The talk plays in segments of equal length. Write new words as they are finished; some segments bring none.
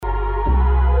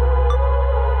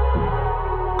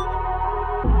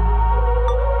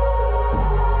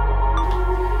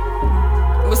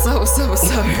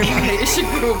It's your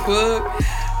girl Book.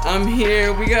 I'm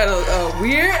here. We got a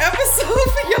weird episode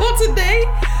for y'all today.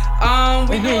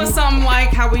 We doing something like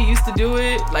how we used to do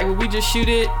it, like where we just shoot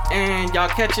it and y'all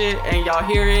catch it and y'all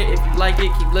hear it. If you like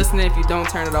it, keep listening. If you don't,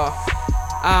 turn it off.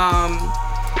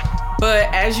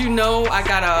 But as you know, I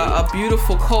got a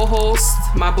beautiful co-host,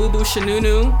 my boo boo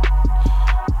Shanunu.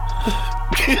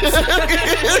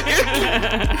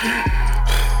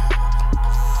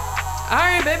 All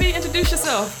right, baby, introduce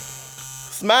yourself.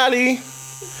 Smiley.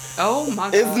 Oh my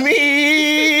God. It's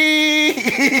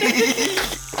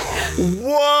me.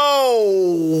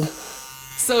 Whoa.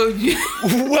 So you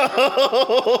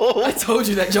Whoa. I told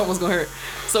you that jump was gonna hurt.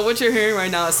 So what you're hearing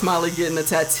right now is Smiley getting a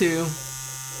tattoo.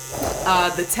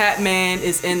 The Tat Man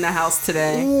is in the house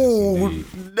today. Ooh,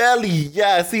 Nelly,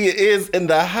 yes, he is in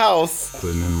the house.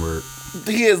 Putting in work.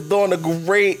 He is doing a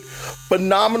great,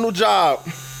 phenomenal job.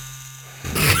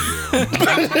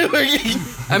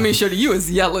 I mean, Shorty, you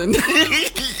was yelling.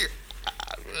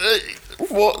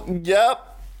 Well,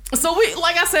 yep. So we,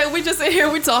 like I said, we just in here,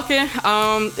 we talking.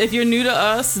 If you're new to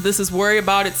us, this is Worry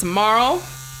About It Tomorrow,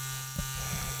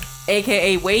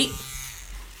 aka Wait.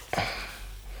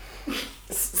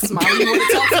 Smiley, you want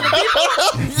to talk to the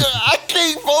people? I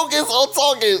can't focus on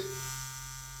talking.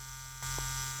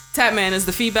 Tat Man, is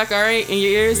the feedback all right in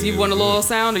your ears? Yeah, You want a little good.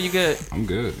 sound, or you good? I'm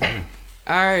good. Yeah.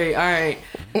 All right.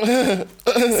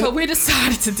 So we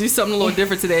decided to do something a little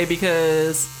different today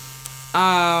because,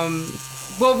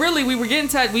 well, really, we were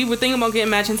thinking about getting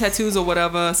matching tattoos or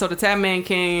whatever. So the Tat Man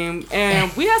came,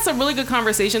 and we had some really good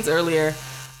conversations earlier,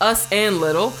 us and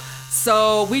Little.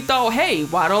 So we thought, hey,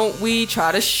 why don't we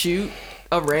try to shoot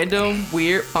a random,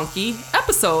 weird, funky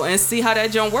episode and see how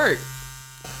that jump work?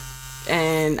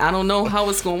 And I don't know how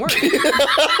it's gonna work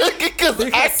Because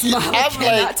I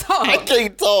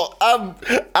can't talk.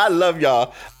 I love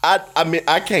y'all. I mean,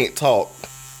 I can't talk.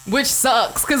 Which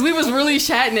sucks, because we was really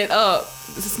chatting it up.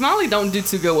 Smiley don't do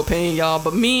too good with paying y'all,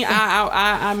 but me,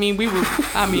 I mean, we were,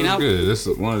 I mean, It's good. That's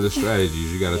one of the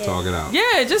strategies. You got to talk it out.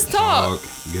 Yeah, just talk.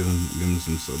 Give them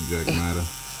some subject matter.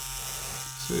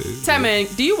 Tat Man,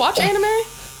 do you watch anime?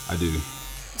 I do.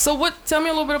 So tell me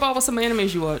a little bit about what some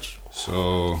animes you watch.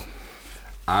 So,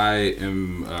 I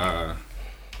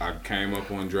came up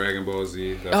on Dragon Ball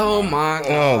Z. That's my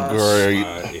God. Oh,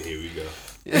 great. Here we go.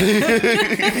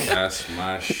 That's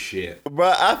my shit.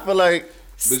 But I feel like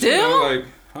But Still? you know, like,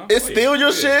 huh? it's still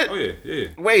your shit. Oh yeah.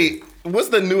 Wait, what's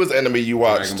the newest anime you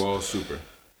watched? Dragon Ball Super.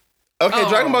 Okay, Oh.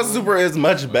 Dragon Ball Super is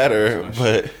much better,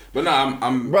 but no,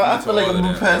 I'm. bro, I into feel like all I'm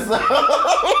of gonna that. pass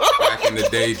out. Back in the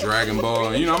day, Dragon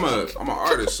Ball. You know, I'm an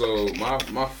artist, so my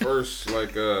first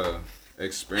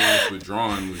experience with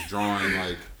drawing was drawing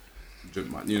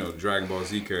Dragon Ball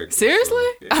Z characters. Seriously?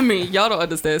 So, yeah. I mean, y'all don't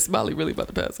understand. Smiley really about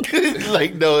to pass out.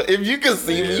 Like, no, if you can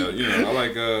see me, I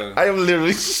like. I am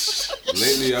literally.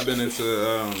 Lately, I've been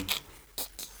into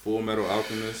Full Metal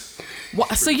Alchemist.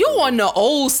 What? So you on the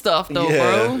old stuff though,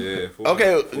 Yeah. bro?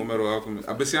 Yeah. Full Metal Alchemist.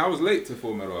 But see, I was late to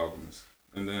Full Metal Alchemist,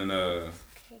 and then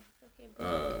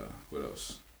what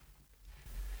else?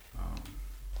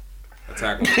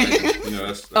 Attack on Titan. You know,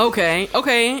 that's Okay.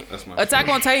 That's my Attack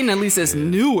shit. on Titan at least is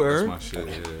newer. That's my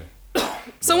shit. Yeah.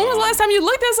 So when was the last time you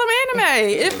looked at some anime?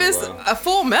 If it's a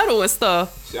Full Metal and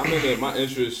stuff. See, I'm in my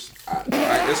interest.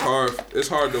 It's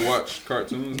hard to watch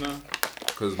cartoons now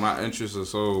because my interests are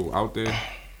so out there.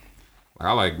 Like,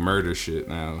 I like murder shit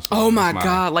now. So Oh my that's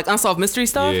God, like unsolved mystery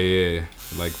stuff? Yeah.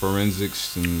 Like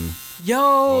forensics and.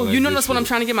 Yo, that you know good that's what I'm shit.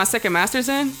 trying to get my second master's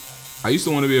in? I used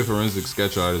to want to be a forensic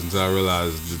sketch artist until I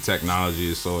realized the technology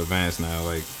is so advanced now.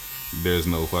 Like, there's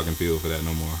no fucking field for that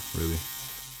no more, really.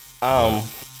 I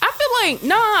feel like,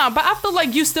 but I feel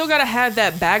like you still gotta have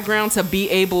that background to be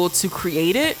able to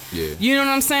create it. Yeah. You know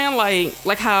what I'm saying?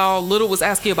 Like how Little was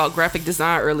asking about graphic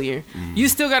design earlier. You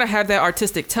still gotta have that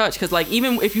artistic touch, because like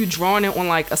even if you drawing it on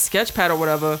like a sketch pad or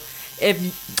whatever,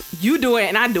 if you do it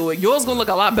and I do it, yours gonna look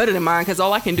a lot better than mine, because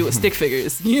all I can do is stick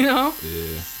figures, you know?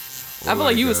 Yeah. I feel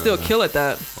like you would still kill at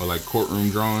that. Or like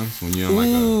courtroom drawings when you're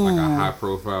in like a high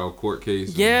profile court case.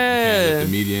 and Yeah. You can't let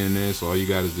the media in there, so all you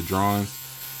got is the drawings.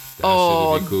 That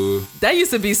Oh, shit would be cool. That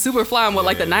used to be super fly in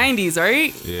like the Yeah. 90s,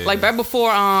 right? Yeah. Like back before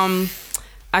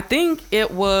I think it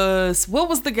was, what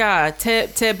was the guy?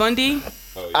 Ted Bundy?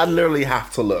 I literally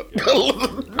have to look.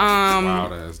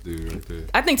 Wild ass dude right there.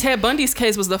 I think Ted Bundy's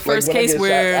case was the first when I case get shot, I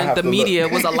where have the to look. media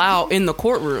was allowed in the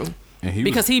courtroom. And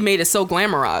Because he made it so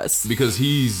glamorized. because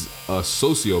he's a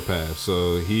sociopath,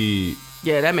 so he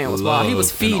Yeah, that man was wild. He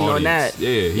was loved an feeding on audience. that.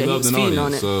 Yeah, he loved was an feeding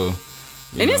audience. on it.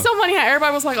 So And it's so funny how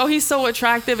everybody was like, "Oh, he's so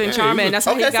attractive and Yeah, charming." he And was- that's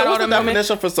how Okay, he got so all what's the the women.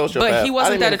 definition for sociopath? But he wasn't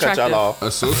I didn't that mean to cut y'all attractive. off.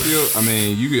 a socio, I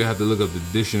mean, you could have to look up the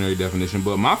dictionary definition,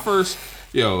 but my first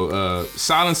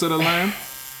Silence of the Lamb,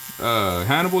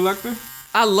 Hannibal Lecter.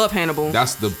 I love Hannibal.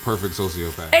 That's the perfect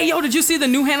sociopath. Hey, yo, did you see the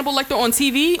new Hannibal Lecter on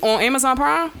TV on Amazon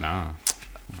Prime? Nah.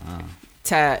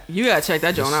 Tat, you gotta check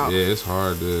that joint out. Yeah, it's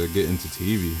hard to get into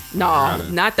TV. No,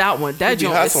 not that one. That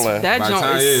joint is... By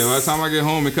the time I get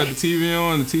home and cut the TV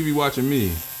on, the TV watching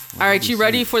me. All right, you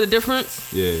ready for the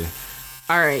difference? Yeah.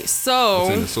 All right, so...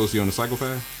 Between the socio and the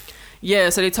psychopath? Yeah,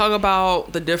 so they talk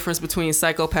about the difference between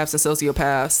psychopaths and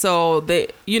sociopaths. So they,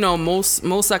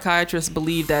 most psychiatrists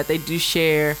believe that they do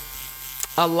share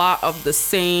a lot of the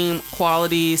same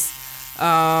qualities.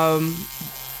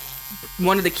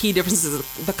 One of the key differences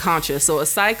is the conscience. So a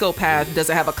psychopath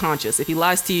doesn't have a conscience. If he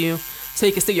lies to you so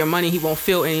he can steal your money, he won't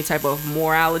feel any type of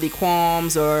morality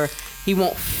qualms, or he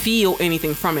won't feel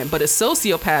anything from it. But a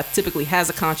sociopath typically has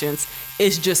a conscience.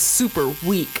 It's just super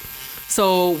weak.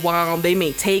 So while they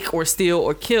may take or steal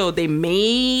or kill, they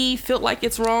may feel like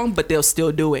it's wrong, but they'll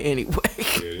still do it anyway.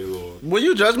 Will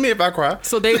you judge me if I cry?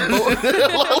 So they both...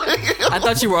 I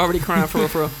thought you were already crying for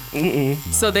real.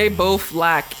 So they both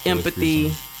lack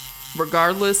empathy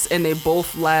regardless, and they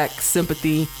both lack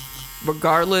sympathy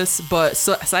regardless. But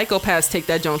psychopaths take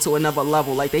that joint to another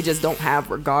level. Like, they just don't have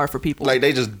regard for people. Like,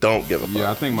 they just don't give a fuck.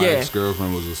 Yeah, I think my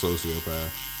ex-girlfriend was a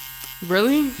sociopath.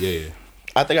 Really? Yeah.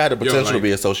 I think I had the potential to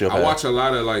be a sociopath. I watch a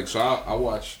lot of I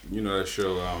watch that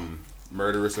show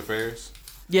Murderous Affairs.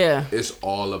 Yeah. It's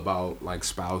all about like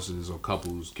spouses or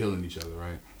couples killing each other,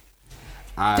 right?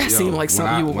 That seemed like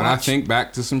something you would watch. When I think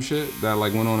back to some shit that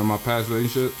like went on in my past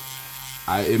relationship,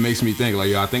 it makes me think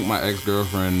like, I think my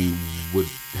ex-girlfriend would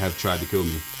have tried to kill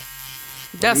me.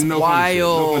 That's no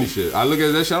wild. No funny shit. I look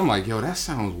at that shit, I'm like, yo, that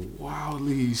sounds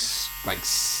wildly like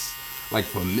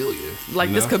familiar.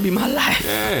 Like, this could be my life.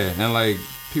 Yeah, and like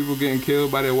people getting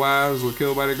killed by their wives or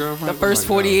killed by their girlfriends. The first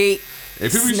 48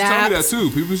 And people used to tell me that too.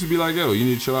 People used to be like, yo, you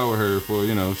need to chill out with her for,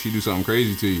 she do something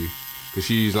crazy to you. Because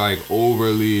she's like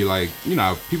overly like,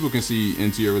 people can see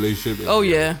into your relationship. Oh,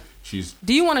 yeah.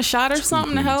 Do you want a shot or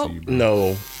something to help?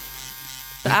 No.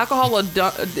 The alcohol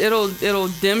it'll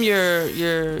dim your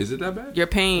Is it that bad? Your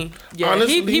pain. Yeah,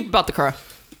 honestly, he about to cry.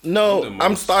 No,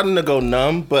 I'm starting to go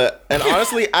numb, and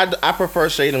honestly, I prefer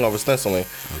shading over stenciling.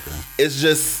 Okay. It's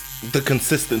just the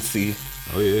consistency.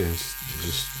 Oh yeah, it's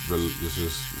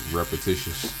just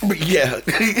repetitious. Yeah.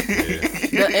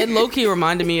 It low key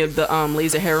reminded me of the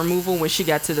laser hair removal when she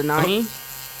got to the Nani.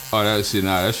 Oh, that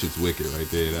shit's wicked right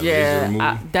there. That laser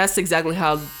removal. That's exactly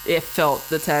how it felt.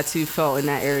 The tattoo felt in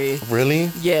that area. Really?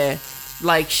 Yeah,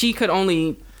 like she could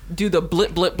only do the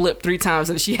blip blip blip 3 times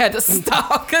and she had to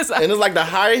stop and it's like the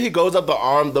higher he goes up the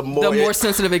arm, the more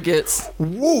sensitive it gets.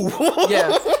 Woo.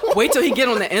 Yeah. Wait till he get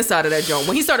on the inside of that joint.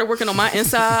 When he started working on my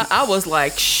inside, I was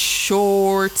like,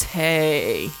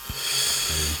 shorty.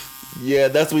 Yeah,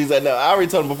 that's what he said. Now, I already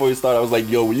told him before he started. I was like,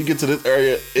 yo, when you get to this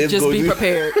area, it's just be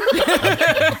prepared.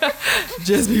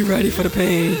 Just be ready for the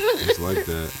pain. It's like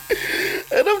that.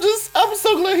 And I'm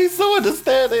so glad he's so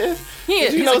understanding.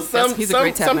 He's a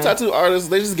great some tattoo artists,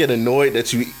 they just get annoyed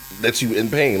that you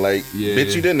in pain. Like,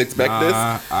 bitch, you didn't expect this.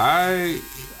 I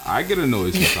get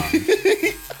annoyed sometimes.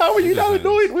 How are you not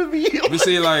annoyed with me? But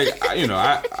see, like,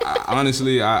 I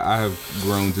honestly, I have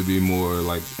grown to be more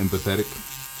like empathetic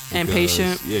and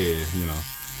patient. Yeah,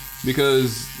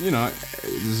 because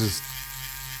this is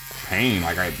pain.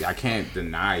 Like, I can't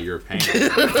deny your pain.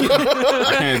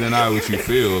 I can't deny what you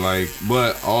feel. Like,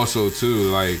 but also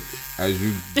too, like,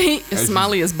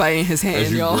 Smiley is biting his hand,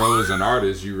 as you y'all. grow as an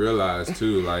artist, you realize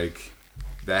too, like,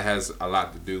 that has a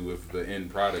lot to do with the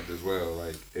end product as well.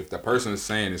 Like, if the person is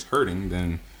saying it's hurting,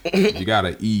 then you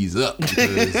gotta ease up,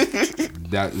 because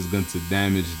that is going to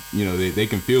damage. They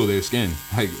can feel their skin.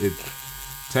 Like,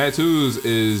 tattoos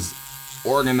is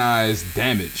organized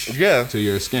damage to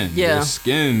your skin. Yeah. Your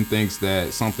skin thinks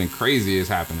that something crazy is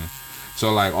happening.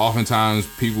 So, like, oftentimes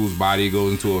people's body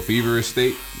goes into a feverish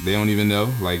state. They don't even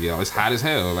know. Like, it's hot as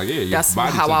hell. Like, your that's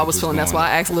body how I was feeling. That's why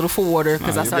I asked a little for water,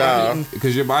 because I started eating.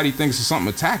 Because your body thinks it's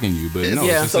something attacking you, but no,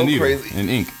 it's just so a needle crazy. and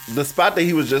ink. The spot that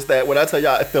he was just at, when I tell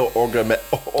y'all it felt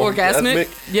orgasmic.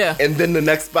 Yeah. And then the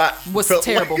next spot was felt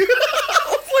terrible. Like,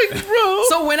 bro.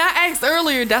 So when I asked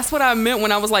earlier, that's what I meant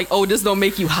when I was like, oh, this don't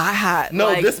make you hot. No,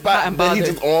 like, this spot that he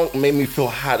just made me feel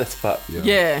hot as fuck.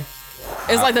 Yeah.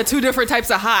 It's like the 2 different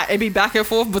types of hot. It'd be back and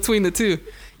forth between the 2.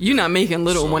 You're not making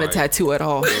Little want a tattoo at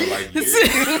all. Maybe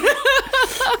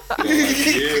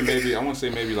I want to say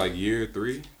maybe like year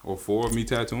 3 or 4 of me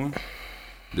tattooing.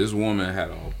 This woman had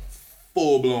a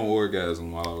full-blown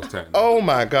orgasm while I was tattooing. Oh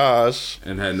my gosh.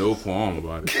 And had no qualm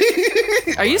about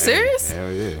it. Are you serious?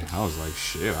 Hell yeah. I was like,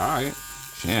 shit, all right.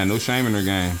 She had no shame in her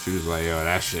game. She was like, yo,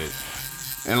 that shit.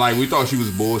 And like, we thought she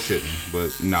was bullshitting,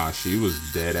 but nah, she was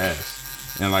dead ass.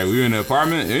 And like we were in the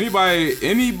apartment.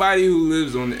 Anybody who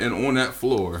lives on that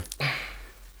floor,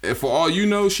 and for all you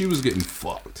know, she was getting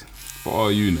fucked. For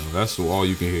all you know, that's all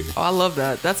you can hear. Oh, I love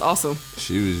that. That's awesome.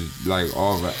 She was like,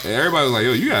 all right. Everybody was like,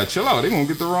 yo, you gotta chill out. They gonna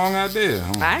get the wrong idea.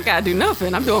 I ain't gotta do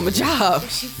nothing. I'm doing my job.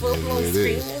 She full blown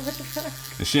screaming. What the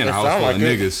fuck? And she in a house full of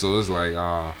niggas, so it's like,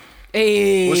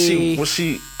 Hey. Was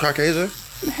she Caucasian?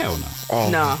 hell no. Oh.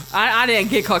 No, I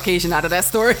didn't get Caucasian out of that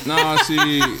story. Nah,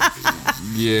 see,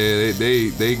 yeah,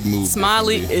 they move.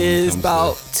 Smiley is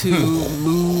about to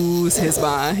lose his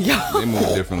mind. Yo. They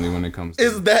move differently when it comes to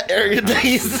Is that area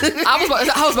days? I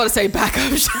was about to say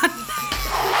backup shot.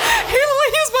 He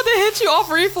was about to hit you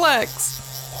off reflex.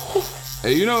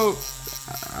 Hey, you know,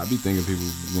 I be thinking people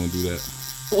gonna do that.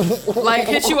 Like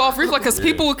hit you off reflex because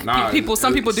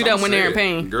some people do that when they're in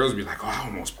pain. Girls be like, oh, I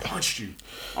almost punched you.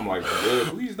 I'm like, yeah,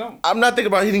 please don't. I'm not thinking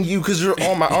about hitting you because you're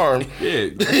on my arm. Yeah,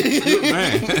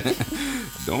 man.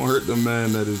 Don't hurt the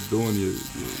man that is doing your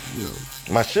you know,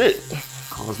 my shit.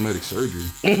 Cosmetic surgery.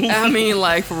 I mean,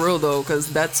 like for real though,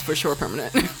 because that's for sure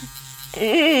permanent.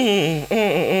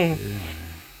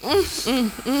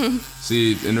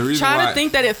 See, and the reason Try to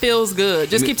think that it feels good.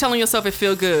 Just keep telling yourself it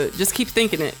feels good. Just keep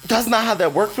thinking it. That's not how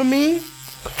that worked for me.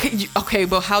 Okay,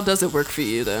 but how does it work for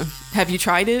you then? Have you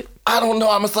tried it? I don't know.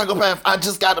 I'm a psychopath. I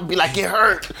just gotta be like, it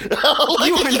hurt.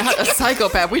 You are not a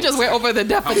psychopath. We just went over the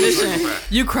definition.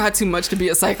 You cry too much to be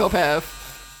a psychopath.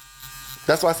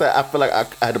 That's why I said I feel like I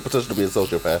had the potential to be a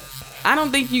sociopath. I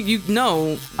don't think you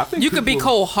know. I think you could be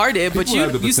cold-hearted, but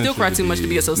you still cry too much to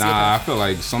be a sociopath. Nah, I feel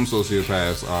like some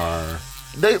sociopaths are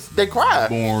they cry.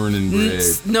 Born and bred.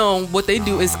 No, what they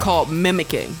do is called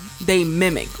mimicking. They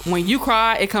mimic. When you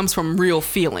cry, it comes from real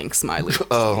feelings, Smiley.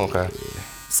 Oh, okay.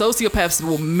 Sociopaths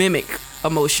will mimic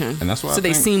emotion, and that's why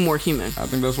they seem more human. I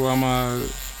think that's why I'm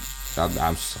telling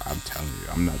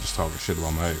you, I'm not just talking shit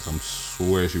about my ex. I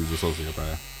swear she was a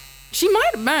sociopath. She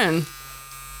might have been.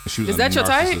 She was is that your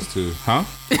type? Too. Huh?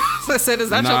 I said,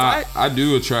 is that your type? I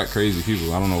do attract crazy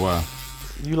people. I don't know why.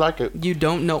 You like it. You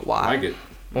don't know why. I like it.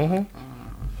 Mm-hmm.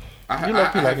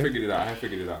 I figured it out. I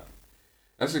figured it out.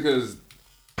 That's because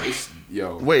it's,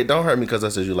 yo. Wait, don't hurt me because I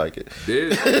said you like it.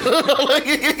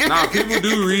 Nah, people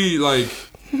do read like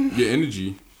your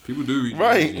energy. People do read your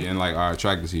energy and like are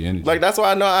attracted to your energy. Like that's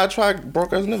why I know I attract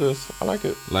broke ass niggas. I like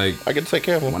it. Like I get to take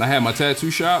care of them. When I had my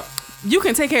tattoo shop, you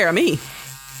can take care of me.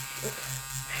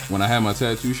 When I had my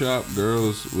tattoo shop,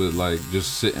 girls would like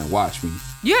just sit and watch me.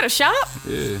 You had a shop?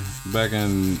 Yeah, back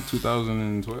in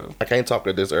 2012. I can't talk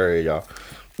to this area, y'all.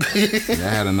 Yeah, I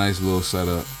had a nice little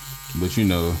setup, but you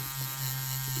know,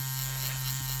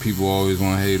 people always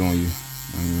want to hate on you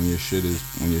when your shit is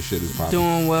popping.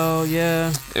 Doing well,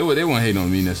 yeah. They wouldn't hate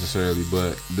on me necessarily,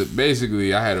 but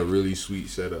basically I had a really sweet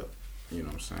setup. You know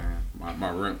what I'm saying?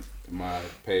 My rent, my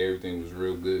pay, everything was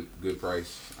real good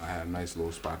price. I had a nice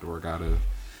little spot to work out of.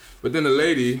 But then the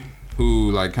lady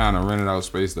who like kind of rented out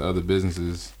space to other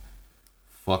businesses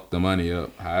fucked the money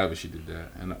up. However she did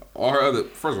that, and all her other.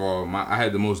 First of all, I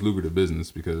had the most lucrative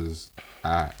business because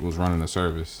I was running a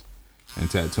service, and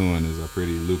tattooing is a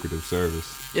pretty lucrative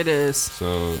service. It is.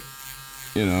 So,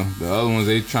 you know, the other ones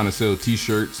they trying to sell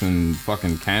T-shirts and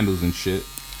fucking candles and shit.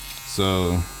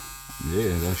 So,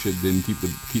 yeah, that shit didn't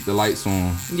keep the lights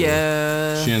on. So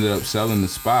yeah. She ended up selling the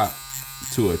spot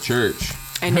to a church.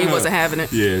 And they wasn't having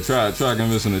it. Yeah, try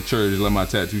convincing the church to let my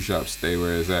tattoo shop stay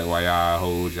where it's at while y'all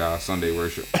hold y'all Sunday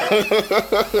worship.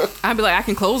 I'd be like, I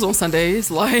can close on Sundays.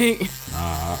 Like,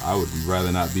 I would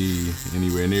rather not be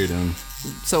anywhere near them.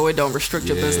 So it don't restrict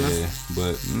your business. Yeah,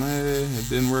 but man, it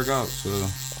didn't work out. So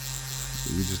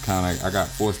we just kind of, I got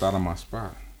forced out of my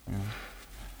spot. You know?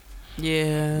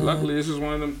 Yeah. Luckily, this is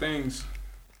one of them things.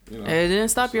 You know, it didn't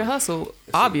stop your hustle,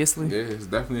 obviously. It's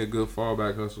definitely a good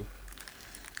fallback hustle.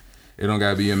 It don't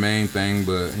gotta be your main thing,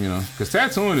 but you know, cause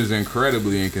tattooing is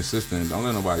incredibly inconsistent. Don't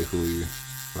let nobody fool you.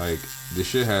 Like this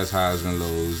shit has highs and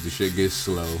lows. The shit gets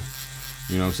slow.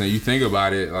 You know what I'm saying? You think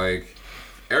about it, like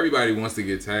everybody wants to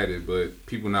get tatted, but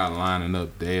people not lining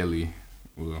up daily.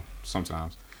 Well,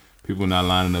 sometimes people not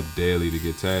lining up daily to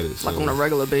get tatted. So, like on a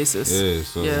regular basis. Yeah.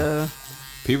 So yeah.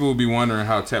 People will be wondering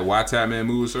why Tatman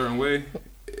move a certain way.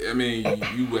 I mean,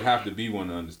 you would have to be one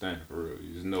to understand for real.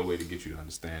 There's no way to get you to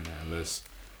understand that unless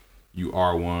you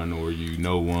are one or you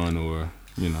know one or,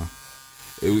 you know.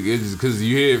 It's because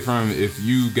you hear it from, if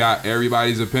you got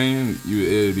everybody's opinion,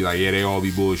 it'd be like, yeah, they all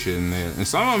be bullshitting there. And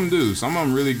some of them do. Some of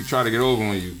them really try to get over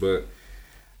on you. But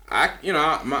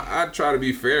I try to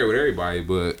be fair with everybody,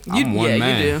 but I'm one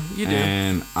man. You do.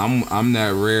 And I'm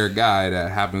that rare guy that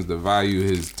happens to value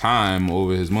his time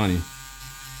over his money.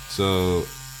 So,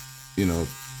 you know,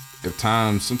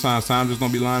 sometimes time just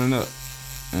don't be lining up.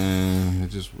 and it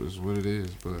just was what it is.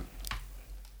 But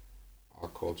our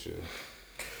culture,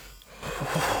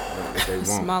 they won't.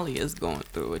 Smiley is going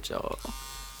through it, y'all.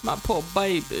 My poor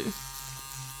baby.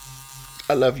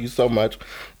 I love you so much.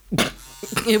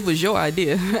 It was your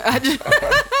idea.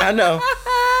 I know.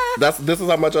 This is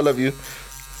how much I love you.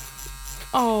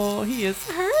 Oh, he is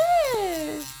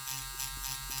hurt.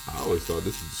 I always thought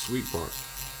this was the sweet part.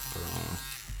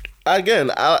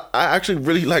 Again, I actually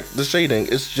really like the shading.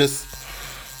 It's just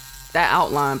that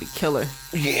outline be killer.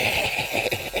 Yeah.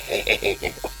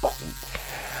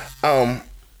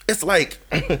 It's like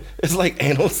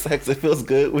anal sex. It feels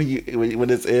good when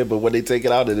it's in, but when they take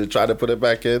it out and they try to put it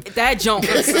back in, that jump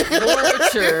was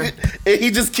torture. And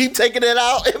he just keep taking it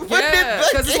out. And yeah,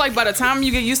 because it's like by the time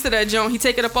you get used to that jump, he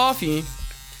take it up off you.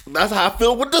 That's how I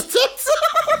feel with the sex.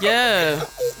 Yeah.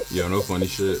 Yo, no funny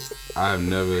shit. I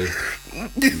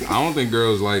don't think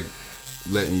girls like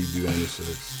letting you do any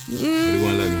sex. They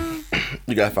won't let me.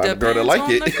 You gotta find a girl that like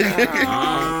it.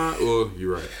 Well,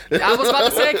 you're right. I was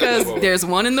about to say, because there's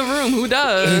one in the room who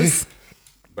does.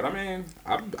 But I mean,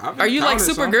 I've are you like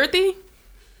super girthy?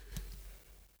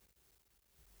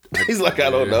 He's like, I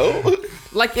don't know.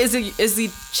 Like, is he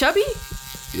chubby?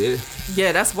 Yeah.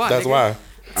 Yeah, that's why. That's why.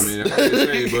 I mean, that's what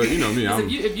they say, but you know me.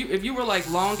 If you were like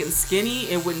long and skinny,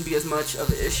 it wouldn't be as much of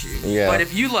an issue. Yeah. But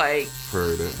if you like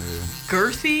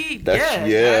girthy,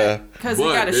 yeah. Because they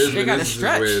gotta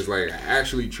stretch. Where it's like I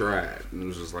actually tried, and it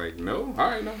was just like, no, all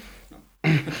right, no.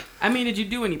 I mean, did you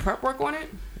do any prep work on it?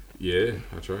 Yeah,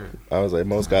 I tried. I was like,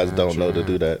 most guys don't know to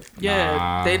do that.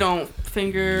 Yeah, they don't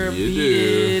finger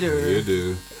beat it or. You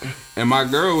do. And my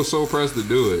girl was so pressed to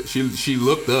do it. She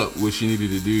looked up what she needed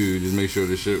to do to make sure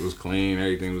the shit was clean,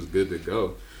 everything was good to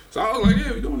go. So I was like,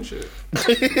 yeah, we doing the shit.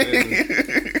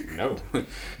 No.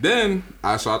 Then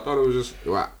I thought it was just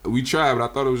we tried, but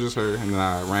I thought it was just her. And then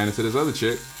I ran into this other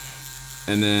chick.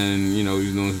 And then, we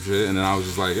was doing some shit, and then I was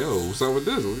just like, yo, what's up with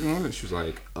this? She was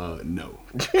like, no.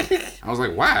 I was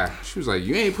like, why? She was like,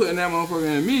 you ain't putting that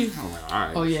motherfucker in me. I'm like, all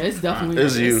right. Oh, yeah, it's definitely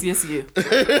it's you. It's you.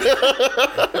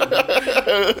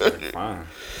 Like, fine.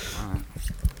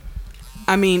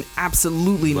 I mean,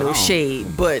 absolutely no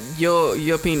shade, but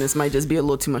your penis might just be a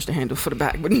little too much to handle for the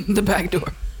back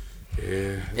door.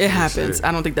 Yeah. It happens.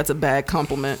 I don't think that's a bad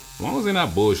compliment. As long as they're not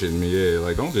bullshitting me, yeah.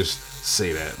 Like, don't just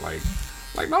say that. Like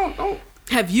don't.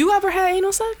 Have you ever had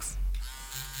anal sex?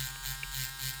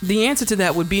 The answer to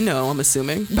that would be no, I'm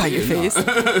assuming, by your face.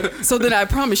 So then I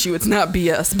promise you it's not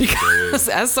BS, because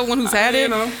as someone who's had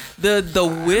it,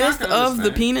 the width of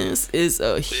the penis is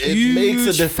a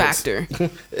huge factor.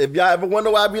 If y'all ever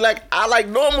wonder why I be like, I like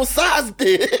normal size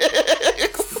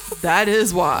dicks. That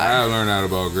is why. I learned out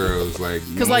about girls, like,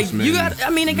 because like you got,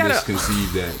 I mean, they gotta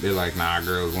misconceive that. They're like, nah,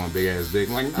 girls want big ass dick.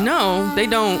 Like, no, they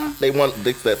don't. They want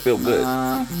dicks that feel good.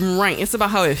 Right. It's about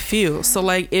how it feels. So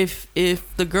like, if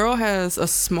the girl has a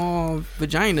small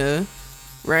vagina,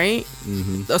 right,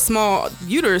 a small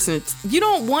uterus, and you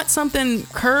don't want something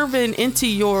curving into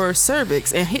your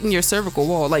cervix and hitting your cervical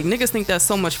wall. Like, niggas think that's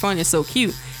so much fun. It's so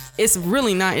cute. It's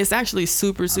really not. It's actually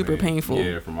super painful.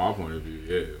 Yeah, from our point of view,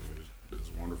 yeah.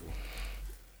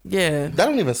 Yeah. That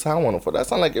don't even sound wonderful. That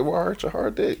sound like it will hurt your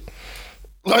hard dick.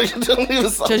 Like, it don't even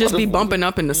sound to just be bumping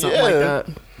up into something like that.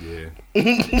 Yeah.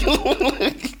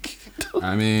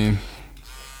 I mean,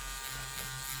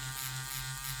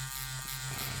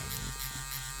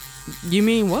 you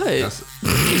mean what? I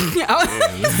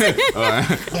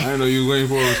didn't know you were waiting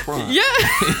for a response. Yeah.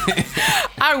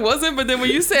 I wasn't, but then when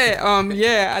you said,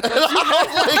 yeah, I thought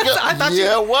I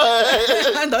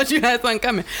thought you had something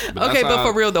coming. But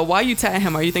for real though, why you tag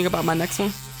him? Are you thinking about my next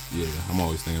one? Yeah, I'm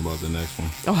always thinking about the next one.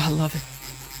 Oh, I love it.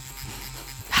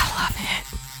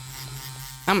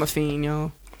 I'm a fiend,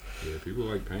 y'all. Yeah, people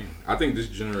like pain. I think this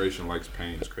generation likes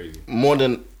pain. It's crazy. More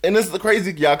than, and it's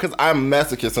crazy, y'all, because I'm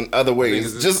masochist in other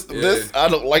ways. This, I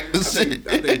don't like this shit.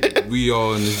 I think we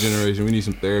all in this generation, we need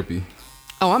some therapy.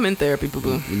 Oh, I'm in therapy,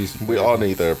 boo-boo. We all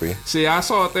need therapy. See, I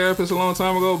saw a therapist a long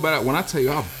time ago, but when I tell you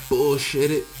I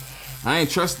bullshitted, I ain't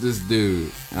trust this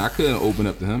dude. And I couldn't open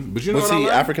up to him. But you know was he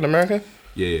African American?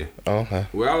 Yeah. Oh, okay.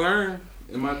 Well, I learned,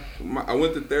 I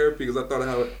went to therapy because I thought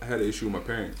I had an issue with my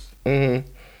parents. Mm-hmm.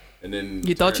 And then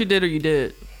you thought you did or you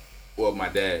did? Well, my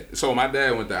dad. So my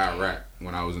dad went to Iraq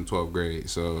when I was in 12th grade.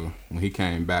 So when he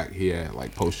came back, he had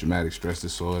like post-traumatic stress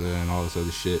disorder and all this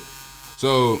other shit.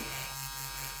 So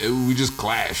we just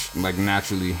clashed like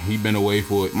naturally. He'd been away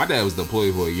for it. My dad was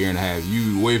deployed for a year and a half.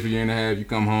 You away for a year and a half. You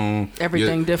come home.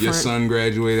 Everything different. Your son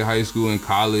graduated high school and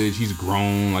college. He's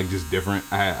grown, like just different.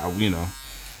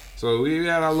 So we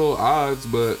had our little odds,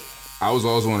 but I was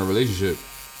also in a relationship.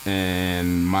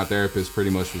 And my therapist pretty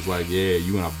much was like, yeah,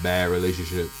 you in a bad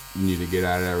relationship. you need to get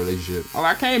out of that relationship. Oh,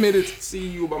 I came here to see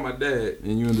you about my dad,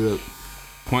 and you ended up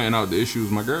pointing out the issue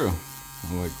with my girl.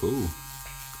 I'm like, cool.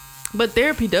 But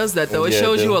therapy does that though. It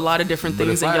shows you a lot of different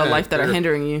things in your life that are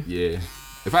hindering you. Yeah.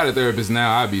 If I had a therapist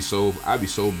now, I'd be so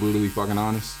brutally fucking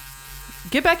honest.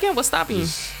 Get back in. What's stopping you?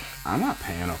 I'm not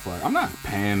paying I'm not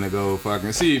paying to go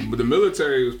fucking see. But the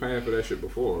military was paying for that shit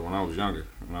before when I was younger,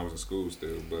 when I was in school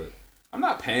still. But I'm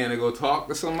not paying to go talk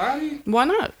to somebody. Why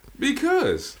not?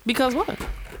 Because what?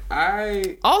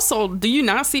 Also, do you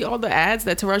not see all the ads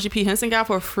that Taraji P. Henson got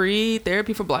for free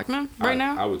therapy for black men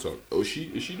now? I would talk. Oh, is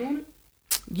she doing it?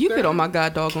 You get on my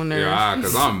god dog on there. Yeah,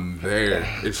 because I'm there.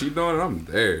 If she doing it, I'm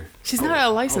there. She's not a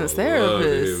licensed therapist. I would love to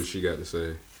hear therapist. what she got to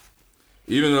say.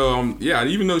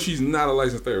 Even though she's not a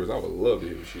licensed therapist, I would love to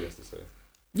hear what she has to say.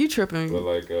 You tripping? But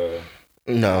like, no.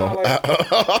 Nah,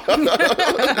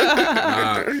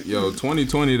 yo,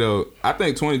 2020 though. I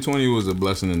think 2020 was a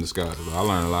blessing in disguise. Bro. I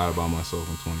learned a lot about myself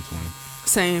in 2020.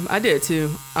 Same, I did too.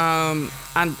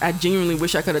 I genuinely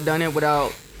wish I could have done it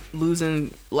without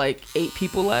losing like 8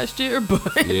 people last year,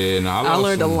 but yeah, I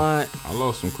learned a lot. I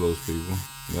lost some close people.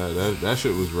 That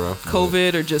shit was rough.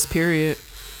 COVID or just period.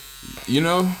 You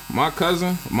know, my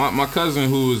cousin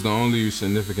who was the only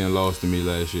significant loss to me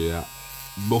last year.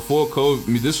 Before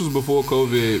COVID, this was before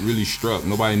COVID really struck.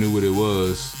 Nobody knew what it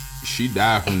was. She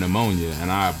died from pneumonia,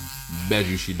 and I bet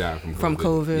you she died from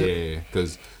COVID. Yeah,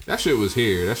 because that shit was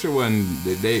here. That shit wasn't.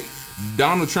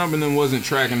 Donald Trump and them wasn't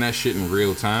tracking that shit in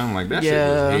real time. Like that shit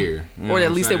was here. You know or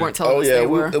at least they weren't telling us they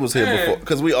were. It was here before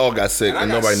because we all got sick and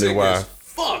nobody knew why.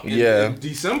 Fuck. In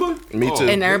December? Me too.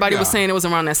 And everybody was saying it was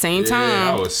around that same time.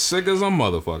 I was sick as a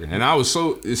motherfucker. And I was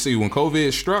when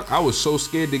COVID struck, I was so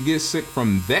scared to get sick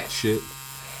from that shit.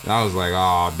 And I was like,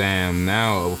 oh, damn,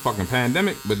 now a fucking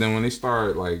pandemic. But then when they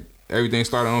started, like, everything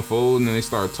started unfolding and they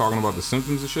started talking about the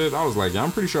symptoms and shit, I was like, yeah,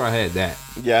 I'm pretty sure I had that.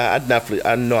 Yeah,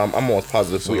 I know, I'm almost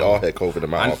positive we all had COVID in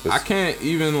my office. I can't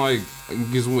even, like,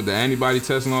 guess what, the antibody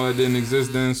test and all that didn't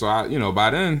exist then. So,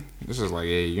 by then, it's just like,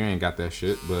 hey, you ain't got that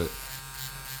shit. But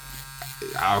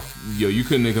you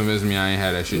couldn't have convinced me I ain't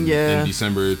had that shit in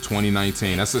December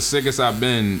 2019. That's the sickest I've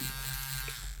been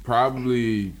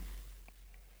probably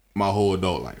my whole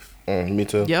adult life. Me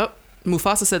too. Yep.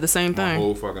 Mufasa said the same thing. My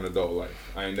whole fucking adult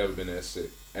life. I ain't never been that sick.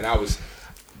 And I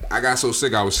got so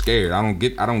sick I was scared. I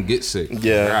don't get sick.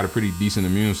 Yeah. I got a pretty decent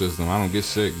immune system. I don't get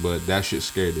sick, but that shit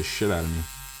scared the shit out of me.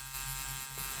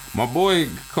 My boy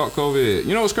caught COVID.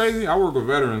 You know what's crazy? I work with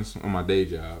veterans on my day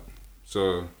job.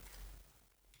 So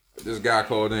this guy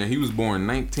called in. He was born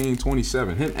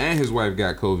 1927. Him and his wife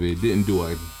got COVID. Didn't do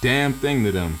a damn thing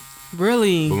to them.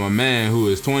 Really? But my man who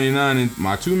is 29 and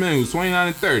my two men who's 29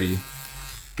 and 30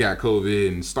 got COVID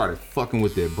and started fucking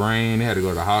with their brain. They had to go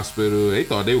to the hospital. They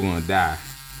thought they were gonna die.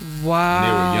 Wow. And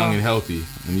they were young and healthy.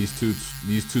 And these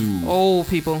two old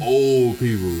people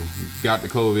got the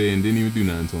COVID and didn't even do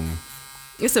nothing to them.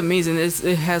 It's amazing.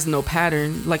 It has no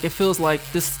pattern. Like it feels like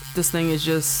this thing is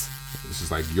just. It's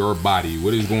just like your body.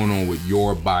 What is going on with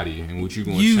your body and what you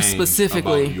going to change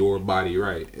specifically about your body,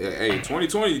 right? Hey,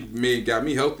 2020 got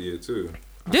me healthier too.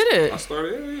 Did it? I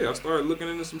started looking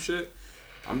into some shit.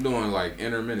 I'm doing like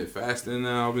intermittent fasting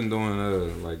now. I've been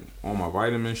doing like all my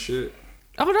vitamin shit.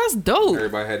 Oh, that's dope.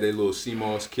 Everybody had their little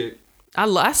CMOS kick.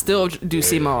 I still do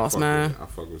CMOS, man. I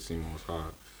fuck with CMOS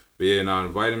hard. But yeah, now the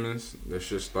vitamins, that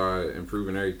shit started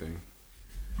improving everything.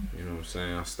 You know what I'm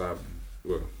saying? I stopped,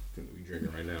 well, we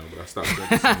drinking right now, but I stopped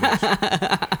drinking so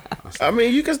much. I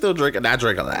mean, you can still drink it. I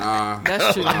drink a lot.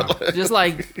 That's true. Just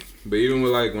like. But even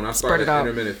with like when I started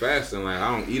intermittent fasting, like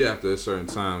I don't eat after a certain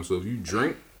time. So if you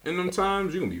drink in them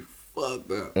times, you're gonna be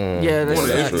fucked up. Yeah,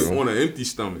 that's true. On an empty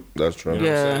stomach. That's true. You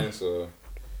know what I'm saying? So,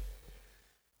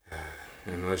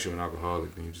 and unless you're an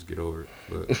alcoholic, then you just get over it.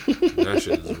 But that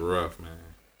shit is rough, man.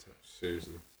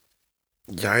 Seriously.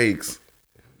 Yikes.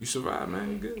 You survived,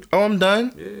 man. You good? Oh, I'm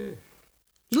done? Yeah.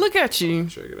 Look at you.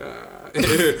 Check it out.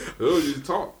 Just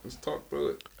talk. Just talk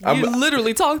through it. You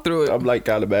literally talk through it. I'm like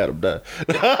kind of bad. I'm done.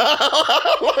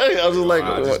 I was just like,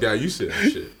 I just got used to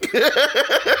that shit.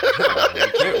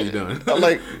 It can't be done. I'm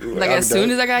like as soon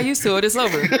as I got used to it, it's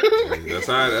over. That's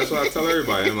why I tell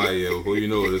everybody. I'm like, yeah, before you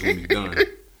know it, it's gonna be done. You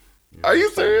know, are you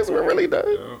serious? We're really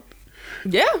done?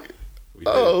 Yeah. We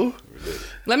did.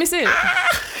 Let me see it.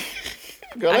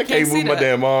 Girl, I can't move my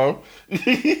damn arm. Oh,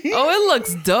 it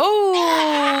looks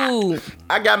dope.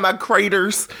 I got my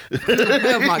craters.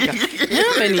 Oh my god, him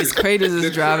and these craters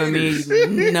is driving me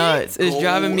nuts. It's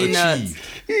driving me nuts.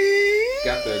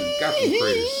 Got the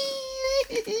craters.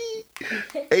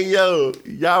 Hey yo,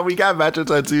 y'all, we got matching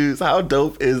tattoos. How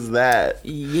dope is that?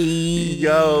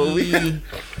 Yo,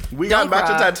 We got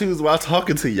matching tattoos while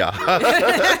talking to y'all.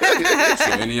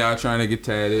 So any of y'all trying to get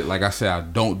tatted, like I said, I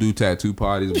don't do tattoo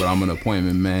parties, but I'm an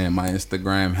appointment man. My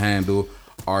Instagram handle,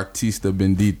 Artista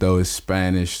Bendito, is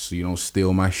Spanish, so you don't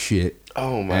steal my shit.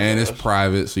 Oh my! And gosh. it's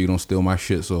private, so you don't steal my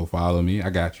shit. So follow me. I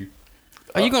got you.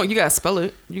 Are you you gotta spell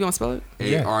it? You gonna spell it?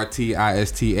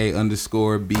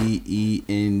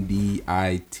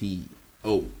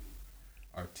 ARTISTA_BENDITO.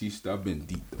 Artista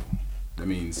Bendito. That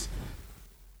means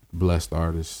blessed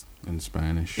artist in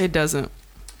Spanish. It doesn't.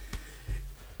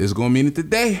 It's gonna mean it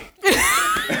today.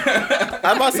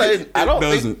 I'm about to say I don't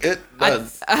think it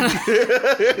does.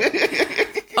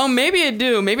 Oh, maybe it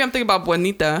do. Maybe I'm thinking about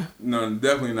bonita. No,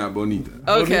 definitely not bonita.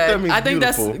 Okay, Bonita means I think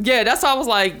beautiful. that's why I was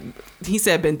like, he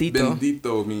said bendito.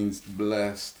 Bendito means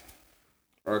blessed.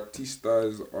 Artista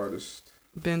is artist.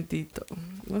 Bendito.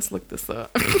 Let's look this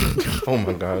up. Oh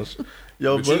my gosh.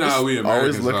 Yo, But you know how we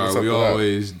always Americans looking are. something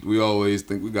We always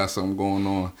think we got something going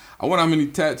on. I wonder how many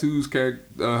tattoos,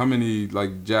 how many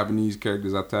like Japanese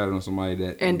characters I tatted on somebody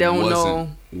that And don't wasn't know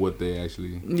what they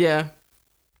actually. Yeah.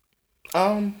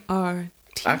 I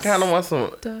kind of want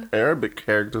some Arabic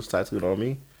characters tattooed on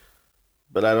me,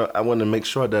 but I want to make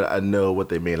sure that I know what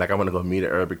they mean. Like I want to go meet an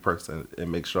Arabic person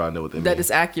and make sure I know what they mean. That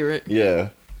is accurate. Yeah.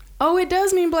 Oh, it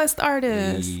does mean blessed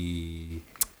artist.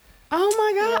 Oh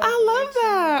my God, I love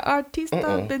that.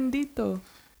 Artista Bendito.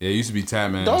 Yeah, it used to be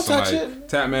Tatman. Don't touch it.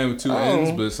 Tatman with two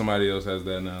N's, but somebody else has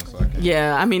that now, so I can't.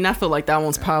 Yeah, I mean, I feel like that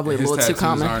one's probably a His little too tattoos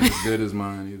common. aren't as good as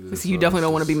mine either. So you definitely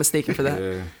don't want to be mistaken for that.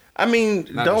 Yeah. I mean,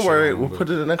 Not don't to worry. show them, We'll but- put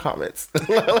it in the comments.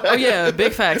 Oh yeah,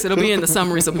 big facts. It'll be in the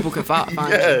summary so people can find you.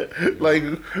 Yeah, like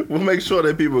we'll make sure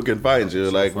that people can find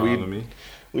you. Like Follow me.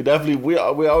 we definitely we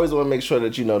always want to make sure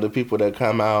that you know the people that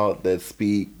come out that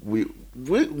speak. So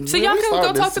y'all can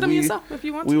go talk to them yourself if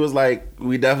you want to. We was like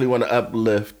we definitely want to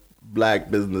uplift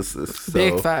black businesses. So,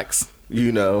 Big facts.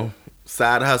 You know,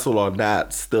 side hustle or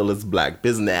not, still is black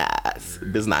business.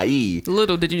 Business.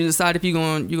 Little did you decide if you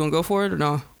gonna go for it or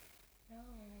no?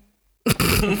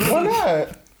 Why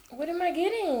not? What am I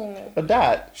getting? A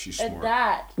dot. She's A smart.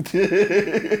 dot. See?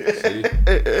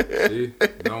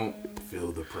 Don't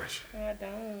feel the pressure. I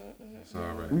don't. It's all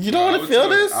right. You don't want to feel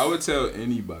this? I would tell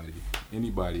anybody.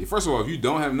 First of all, if you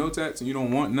don't have no tats and you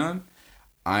don't want none,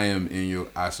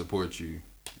 I support you.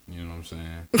 You know what I'm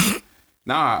saying?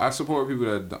 Nah, I support people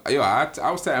that don't.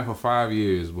 I was tatting for 5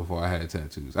 years before I had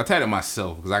tattoos. I tatted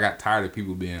myself because I got tired of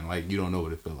people being like, you don't know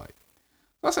what it feel like.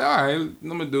 So I said, all right, I'm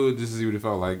going to do it just to see what it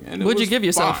felt like. And What'd you give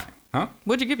yourself? Fine. Huh?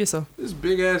 What'd you give yourself? This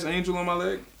big ass angel on my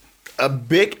leg. A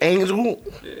big angel.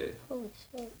 Yeah.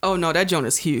 Oh no, that joint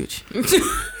is huge. He said,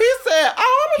 "I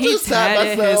want to He just tap tatted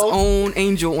his myself." own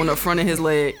angel on the front of his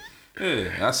leg.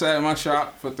 Yeah, I sat in my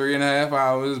shop for 3.5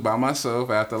 hours by myself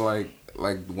after like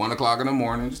 1 o'clock in the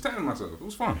morning, just tatting myself. It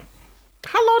was fun.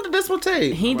 How long did this one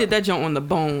take? He did that joint on the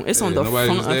bone. It's on the nobody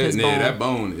front was of there. his Nah, bone. that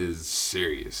bone is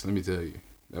serious. Let me tell you,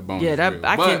 that bone. Yeah, is that real.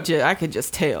 I But could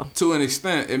just tell. to an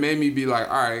extent, it made me be like,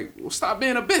 all right, well, stop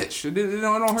being a bitch. It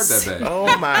don't hurt that bad. Oh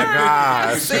my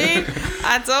gosh. See,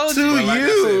 I told To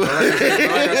you.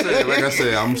 Like I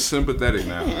said, I'm sympathetic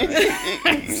now.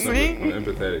 I'm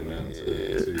empathetic now.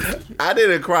 I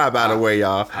didn't cry, by the way,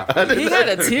 y'all. He had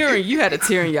a tear. You had a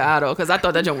tear in your eye though, because I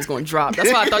thought that joint was going to drop.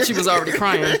 That's why I thought she was already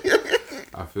crying.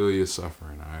 I feel your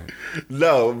suffering, all right?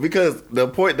 No, because the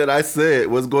point that I said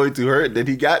was going to hurt that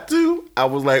he got to, I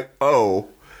was like, oh.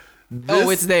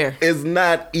 It's there. It's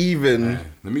not even. Man,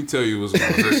 let me tell you what's gonna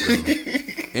hurt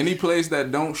though. Any place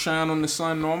that don't shine on the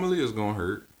sun normally is gonna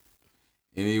hurt.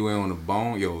 Anywhere on the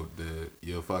bone, your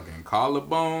fucking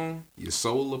collarbone, your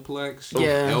solar plex, your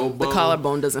elbow, the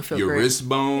collarbone doesn't feel your great. wrist Did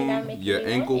bone, I make your you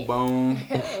ankle want it?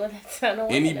 bone, I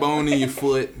don't any want bone in your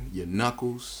foot, your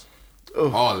knuckles,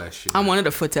 all that shit. I wanted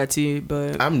a foot tattoo,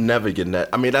 but I'm never getting that.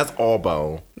 I mean, that's all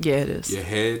bone. yeah, it is. Your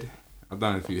head. I've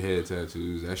done a few head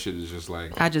tattoos. That shit is just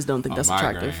like. I just don't think that's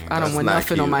attractive. migraine. I don't That's want not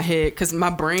nothing on cute. my head because my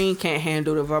brain can't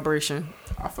handle the vibration.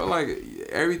 I feel like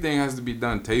everything has to be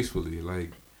done tastefully.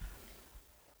 Like,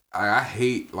 I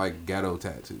hate like ghetto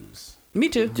tattoos. Me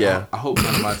too. Yeah. I hope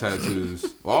none of my tattoos.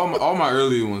 Well, all my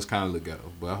earlier ones kind of look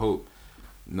ghetto, but I hope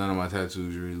none of my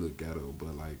tattoos really look ghetto.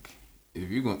 But like, if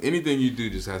you gonna anything you do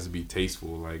just has to be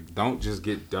tasteful. Like, don't just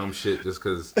get dumb shit just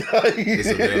because it's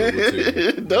available to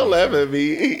you. Don't laugh at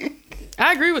me.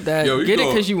 I agree with that. Yo, we Get it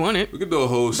go- because you want it. We could do a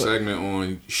whole segment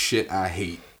on shit I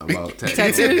hate about tattoos.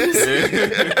 Tattoos?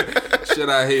 Shit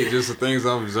I hate, just the things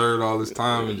I've observed all this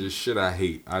time, and just shit I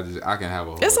hate. I can have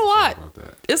a whole It's a episode lot. about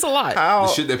that. It's a lot. How?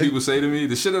 The shit that people say to me,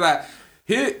 the shit that I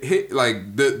hit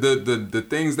like the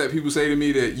things that people say to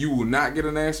me that you will not get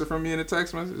an answer from me in a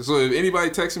text message. So if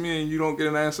anybody texts me and you don't get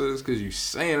an answer, it's because you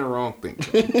saying the wrong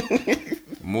thing.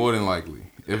 More than likely.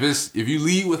 If you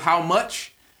lead with how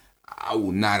much, I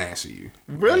will not answer you.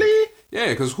 Really? Yeah,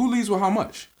 because who leads with how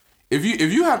much? If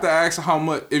you have to ask how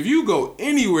much, if you go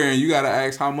anywhere and you gotta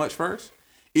ask how much first,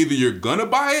 either you're gonna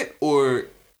buy it or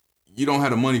you don't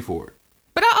have the money for it.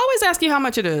 But I always ask you how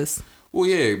much it is. Well,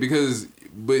 yeah,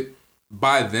 but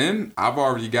by then I've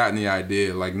already gotten the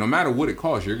idea. Like, no matter what it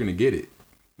costs, you're gonna get it.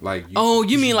 Like,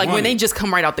 you mean like when they just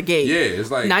come right out the gate? Yeah,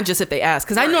 it's like not just if they ask.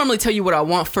 Because I normally tell you what I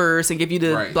want first and give you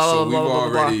the blah blah blah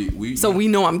blah blah. So we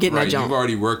know I'm getting that jump. You've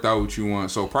already worked out what you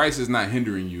want. So price is not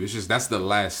hindering you. It's just that's the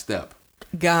last step.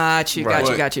 Got you.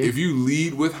 If you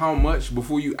lead with how much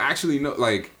before you actually know,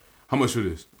 like, how much for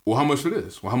this? Well, how much for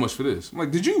this? Well, how much for this? I'm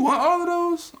like, did you want all of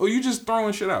those? Or you just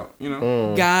throwing shit out, you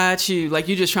know? Got you. Like,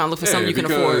 you just trying to look for something you can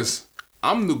afford.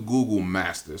 I'm the Google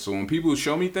master. So when people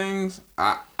show me things,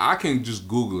 I can just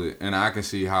Google it and I can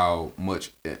see how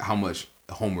much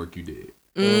homework you did.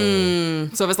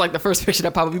 So if it's like the first picture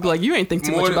that probably be like, you ain't think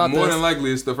too much about this. More than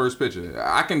likely, it's the first picture.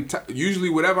 I can usually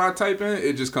whatever I type in,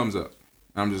 it just comes up.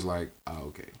 I'm just like, oh,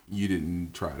 okay, you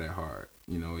didn't try that hard.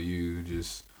 You know, you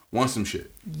just want some shit.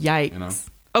 Yikes. You know?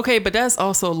 Okay, but that's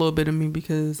also a little bit of me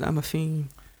because I'm a fiend.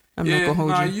 I'm not gonna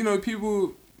hold you. You know,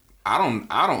 people. I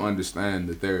don't understand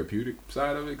the therapeutic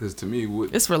side of it because to me,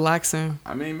 it's relaxing.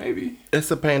 I mean, maybe it's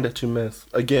a pain that you miss.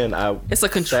 Again, it's a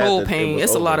control pain.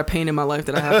 It's a lot of pain in my life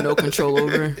that I have no control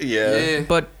over. Yeah.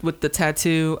 But with the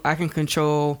tattoo, I can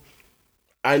control.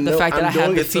 The fact that I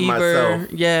have the fever.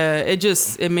 Yeah,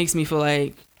 it makes me feel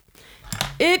like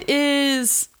it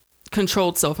is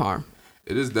controlled self-harm.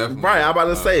 It is definitely right. I'm about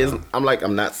to say,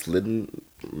 I'm not slitting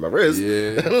my wrist.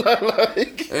 Yeah.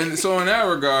 And so in that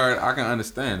regard, I can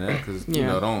understand that because you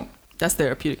know, don't. That's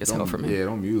therapeutic as hell for me. Yeah,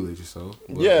 don't mutilate yourself.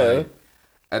 But yeah.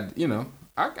 Like,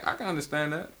 I can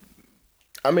understand that.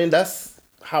 I mean, that's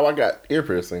how I got ear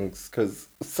piercings because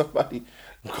somebody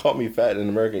called me fat in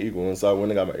American Eagle, and so I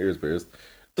went and got my ears pierced.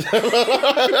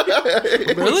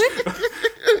 Really?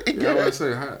 Yeah. I was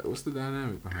say, what's the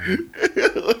dynamic behind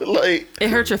it? Like, it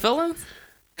hurt your feelings?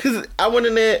 Because I went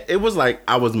in there, it was like,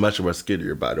 I was much more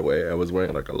skinnier, by the way. I was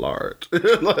wearing like a large.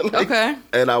 Okay.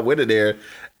 And I went in there,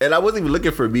 and I wasn't even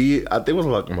looking for me. I think it was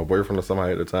like my boyfriend or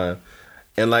somebody at the time.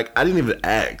 And like, I didn't even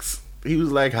ask. He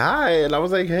was like, hi. And I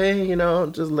was like, hey,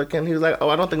 just looking. He was like, oh,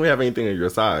 I don't think we have anything on your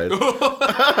side.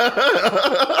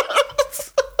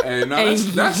 Hey, no,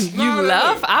 that's you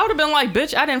left? I would have been like,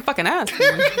 bitch, I didn't fucking ask.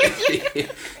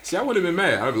 See, I would have been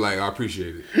mad. I'd be like, I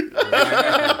appreciate it.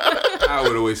 I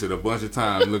would have wasted a bunch of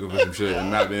time looking for some shit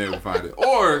and not being able to find it.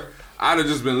 Or I'd have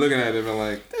just been looking at it and been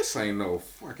like, this ain't no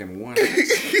fucking one.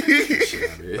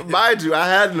 Mind you, I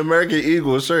had an American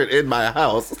Eagle shirt in my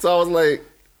house. So I was like,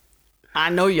 I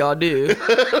know y'all do.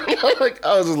 I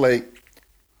was just like,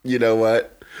 you know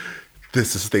what?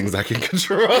 This is things I can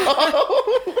control.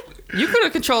 You could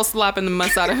have controlled slapping the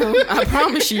mess out of him. I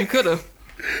promise you could have.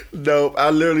 Nope. I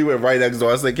literally went right next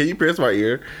door. I said, can you pierce my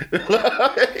ear? I'm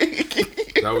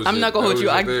not going to hold you.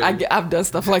 I've done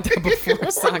stuff like that before.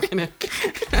 So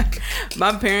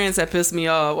my parents had pissed me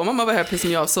off. Well, my mother had pissed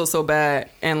me off so bad.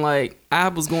 And like, I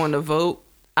was going to vote.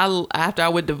 After I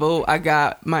went to vote, I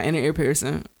got my inner ear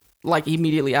piercing. Like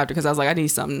immediately after, because I was like, I need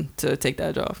something to take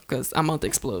that off because I'm about to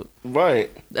explode. Right.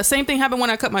 The same thing happened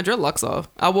when I cut my dreadlocks off.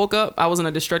 I woke up, I was in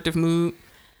a destructive mood.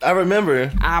 I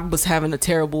remember. I was having a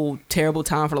terrible, terrible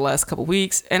time for the last couple of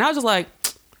weeks, and I was just like,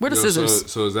 where the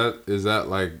scissors? So is that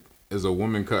like, is a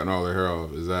woman cutting all her hair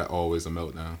off? Is that always a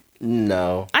meltdown?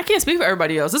 No. I can't speak for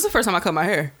everybody else. This is the first time I cut my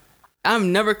hair.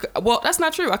 I'm never. Well, that's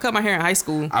not true. I cut my hair in high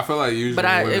school. I feel like usually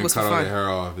when women cut all their hair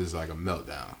off, it's like a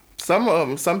meltdown.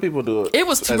 Some people do it. It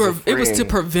was to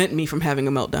prevent me from having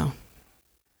a meltdown.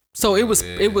 So it was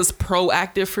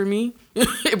proactive for me.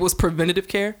 It was preventative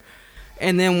care.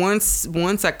 And then once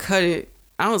I cut it,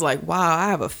 I was like, wow, I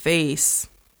have a face.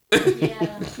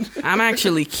 Yeah. I'm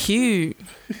actually cute.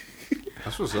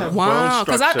 That's what's up. Wow,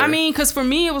 because for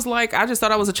me it was like I just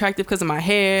thought I was attractive because of my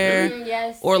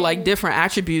hair, or like different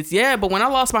attributes. Yeah, but when I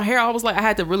lost my hair, I was like, I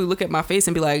had to really look at my face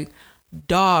and be like,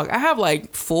 dog, I have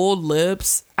like full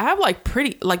lips. I have like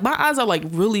pretty, like my eyes are like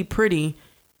really pretty,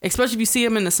 especially if you see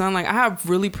them in the sun. Like I have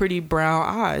really pretty brown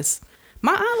eyes.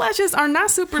 My eyelashes are not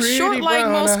super short like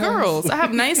most girls. I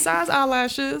have nice size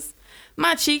eyelashes.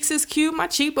 My cheeks is cute. My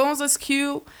cheekbones is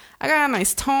cute. I got a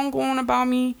nice tone going about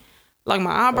me. Like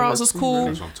my eyebrows was cool.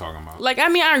 That's what I'm talking about. Like, I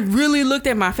mean, I really looked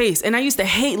at my face, and I used to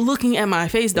hate looking at my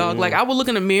face, dog. Like I would look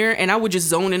in the mirror and I would just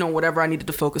zone in on whatever I needed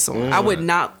to focus on. I would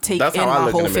not take in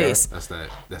my whole face. That's that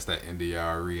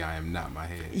NDRE. I am not my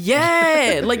head.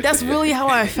 Yeah, like that's really how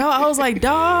I felt. I was like,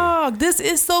 dog, this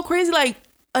is so crazy. Like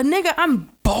a nigga, I'm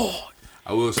bald.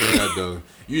 I will say that though.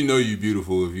 You know you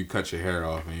beautiful if you cut your hair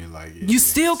off and you're like, yeah, you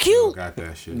still cute. Got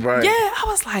that shit. Right. Yeah, I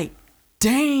was like,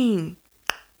 dang.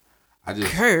 I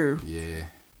just Curve. Yeah.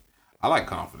 I like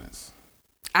confidence.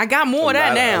 I got more of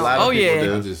that now. Oh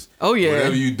yeah. Oh yeah.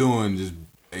 Whatever you doing, just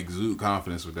exude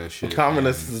confidence with that shit.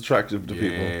 Confidence is attractive to people.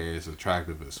 Yeah, it's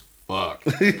attractive as fuck.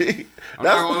 I'm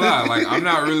not gonna lie. Like, I'm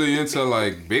not really into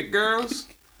like big girls.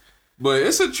 But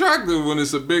it's attractive when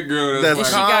it's a big girl that's like,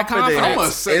 she got confidence. I'm a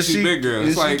sexy big girl.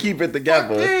 It's like, keep it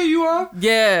together. Yeah, you are.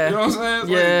 Yeah. You know what I'm saying? It's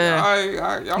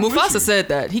yeah. I'm Mufasa said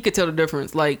that. He could tell the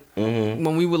difference. Like,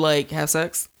 when we would, like, have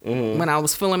sex, when I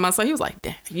was feeling myself, he was like,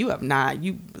 damn, you was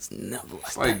never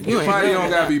like that. Your body don't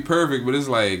gotta be perfect, but it's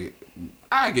like,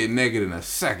 I get naked in a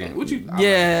second. What you?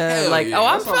 Yeah. Like, oh,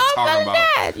 I'm talking about.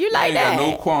 that. You like that.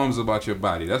 Got no qualms about your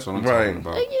body. That's what I'm talking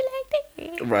about. You like that.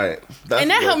 Right. And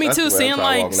that helped me too, seeing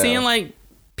like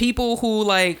people who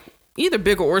like either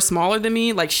bigger or smaller than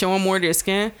me, like showing more of their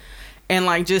skin, and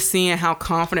like just seeing how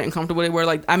confident and comfortable they were.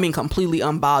 Like, I mean, completely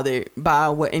unbothered by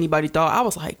what anybody thought. I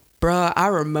was like, bruh, I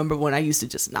remember when I used to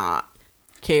just not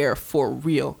care for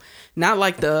real. Not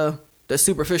like the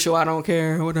superficial, I don't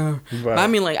care, or whatever. Right. But I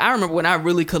mean, like, I remember when I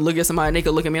really could look at somebody and they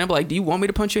could look at me and I'm like, do you want me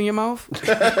to punch you in your mouth?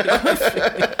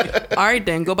 All right,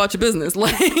 then, go about your business.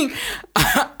 Like,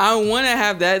 I want to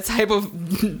have that type of,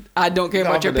 I don't care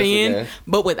about your opinion,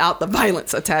 but without the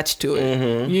violence attached to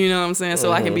it. You know what I'm saying?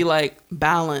 So I can be, like,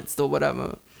 balanced or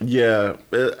whatever. Yeah.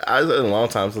 It's been a long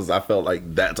time since I felt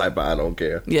like that type of I don't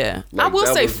care. Yeah. Like, I will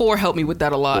say 4 helped me with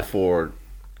that a lot. Before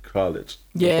college.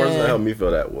 Yeah. The person that helped me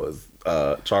feel that was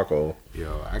Charcoal.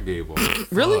 Yo, I gave a fuck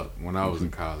really when I was in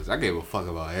college. I gave a fuck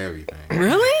about everything.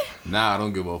 Really? Now I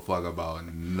don't give a fuck about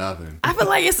nothing. I feel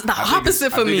like it's the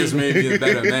opposite for me. I think it's made me a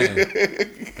better man.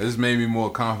 It's made me a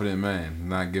more confident man,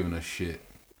 not giving a shit.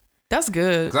 That's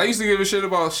good. Cause I used to give a shit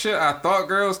about shit I thought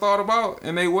girls thought about,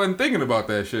 and they wasn't thinking about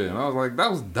that shit. And I was like,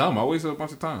 that was dumb. I wasted a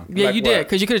bunch of time. Yeah, like you what? did,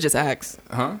 because you could have just asked.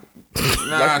 Huh?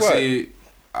 Nah, like see,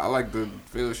 I like to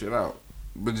feel shit out.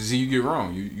 But see, you get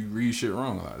wrong. You read shit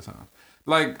wrong a lot of times.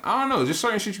 Like, I don't know, just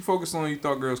certain shit you focus on you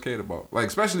thought girls cared about. Like,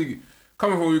 especially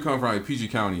coming from where we come from, like PG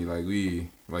County, like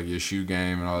like your shoe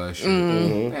game and all that shit.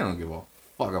 They don't give a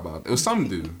fuck about it. It was some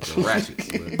dude, the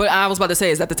ratchets. But I was about to say,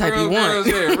 is that the type you want? Girls,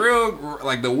 yeah, real,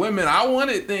 like the women I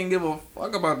wanted didn't give a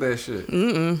fuck about that shit.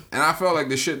 And I felt like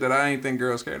the shit that I ain't think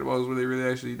girls cared about was what they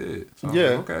really actually did. So yeah.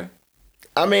 Like, okay.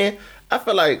 I mean, I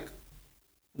feel like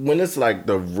when it's like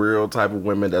the real type of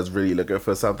women that's really looking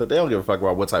for something, they don't give a fuck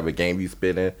about what type of game you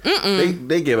spin in.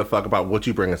 They give a fuck about what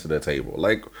you bring to the table.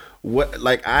 Like what?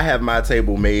 Like I have my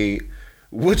table made.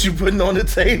 What you putting on the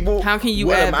table? How can you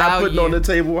what add am value? I putting on the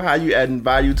table? How you adding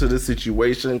value to the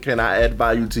situation? Can I add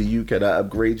value to you? Can I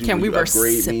upgrade you? Can we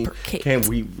upgrade reciprocate? Me? Can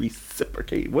we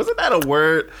reciprocate? Wasn't that a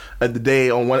word of the day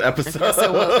on one episode? Yes,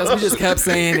 it was, because we just kept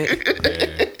saying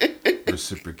it. Yeah.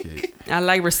 Reciprocate. I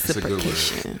like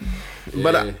reciprocation. Yeah.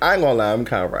 But I ain't gonna lie, I'm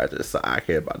kind of righteous, so I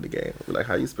care about the game. Like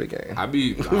how you spit game. I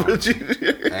be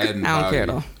adding I don't care value.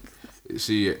 though.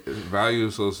 See, value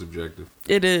is so subjective.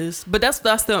 It is, but that's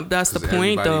the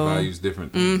point though. Values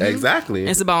different things. Exactly.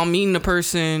 It's about meeting a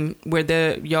person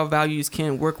where y'all values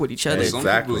can work with each other.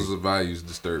 Exactly. Some people's values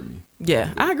disturb me.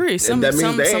 Yeah, I agree. Some that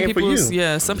means they ain't for people's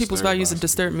you. some people's values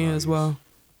disturb me as well.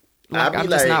 I Like, be I'm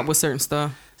just like- not with certain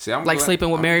stuff. See, I'm Like glad- sleeping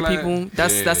with I'm married glad- people.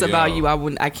 That's a Yeah, value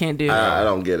yo. I can't do. I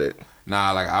don't get it.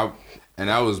 Nah, like and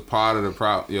that was part of the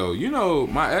problem. Yo, you know,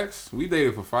 my ex, we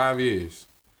dated for 5 years.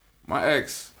 My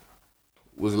ex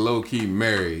was low key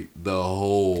married the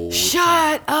whole time.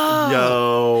 Shut up.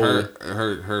 Yo.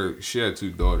 Her she had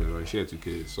 2 daughters, right? She had 2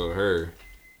 kids. So her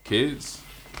kids'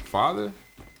 father,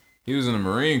 he was in the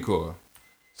Marine Corps.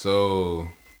 So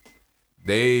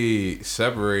they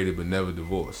separated but never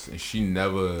divorced. And she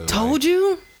never Told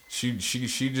you? She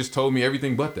just told me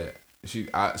everything but that.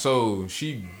 So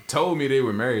she told me they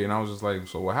were married, and I was just like,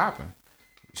 so what happened?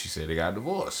 She said they got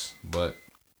divorced, but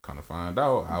kind of find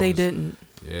out They didn't.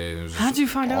 Yeah, it was How'd you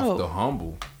find off out? the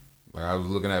humble. Like I was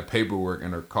looking at paperwork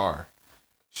in her car.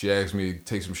 She asked me to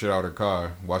take some shit out of her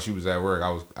car while she was at work.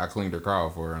 I cleaned her car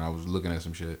out for her, and I was looking at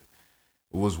some shit.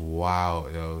 It was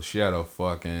wild, yo. She had a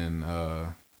fucking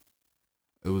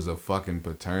it was a fucking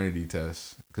paternity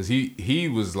test, cause he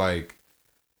was like.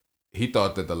 He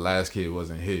thought that the last kid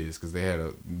wasn't his because they had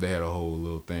a whole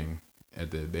little thing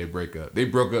at their breakup. They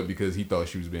broke up because he thought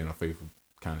she was being unfaithful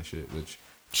kind of shit, which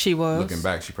she was. Looking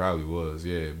back, she probably was,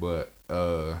 yeah. But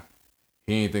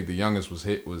he didn't think the youngest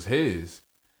was his,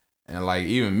 and like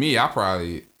even me, I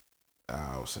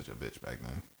was such a bitch back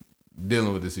then,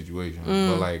 dealing with the situation.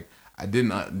 But like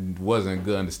wasn't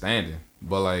good understanding.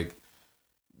 But like,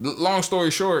 long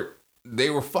story short, they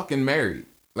were fucking married.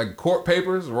 like court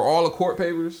papers, were all the court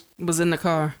papers. Was in the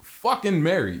car. Fucking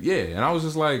married, yeah. And I was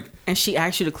just like... And she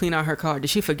asked you to clean out her car. Did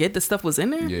she forget the stuff was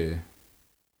in there? Yeah.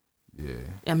 Yeah.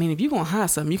 I mean, if you're going to hide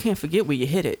something, you can't forget where you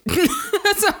hit it.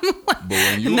 That's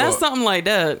something like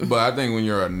that. But I think when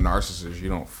you're a narcissist, you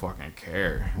don't fucking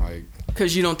care. Like...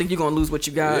 Because you don't think you're going to lose what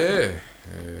you got. Yeah.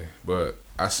 But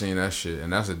I seen that shit,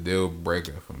 and that's a deal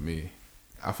breaker for me.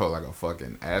 I felt like a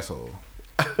fucking asshole.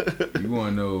 You want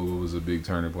to know what was a big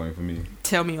turning point for me?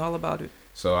 Tell me all about it.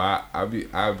 So I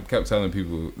kept telling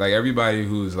people, like everybody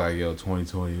who's like, yo,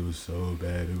 2020 it was so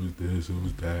bad, it was this, it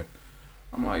was that.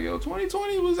 I'm like, yo,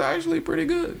 2020 was actually pretty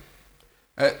good.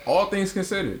 All things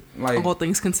considered. Like all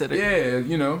things considered. Yeah,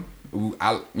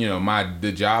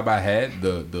 the job I had,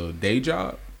 the day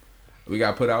job, we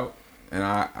got put out, and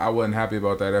I wasn't happy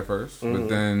about that at first. But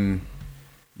then,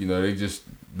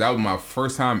 that was my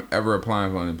first time ever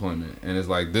applying for unemployment. And it's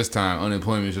like this time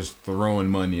unemployment is just throwing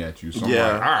money at you. So I'm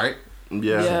like, all right.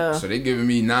 Yeah. So they giving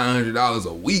me $900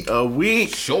 a week. A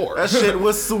week? Sure. That shit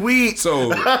was sweet.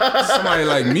 So somebody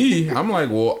like me, I'm like,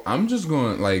 well, I'm just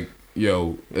going like,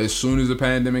 yo, as soon as the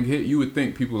pandemic hit, you would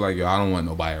think people like, yo, I don't want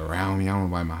nobody around me. I don't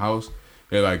want nobody in my house.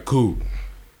 They're like, cool.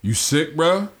 You sick,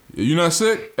 bro? You not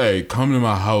sick? Hey, come to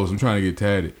my house. I'm trying to get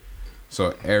tatted.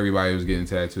 So everybody was getting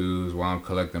tattoos while I'm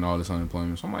collecting all this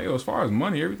unemployment. So I'm like, yo, as far as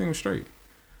money, everything was straight.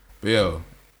 But yo,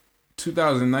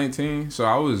 2019, so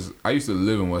I used to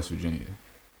live in West Virginia.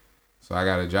 So I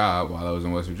got a job while I was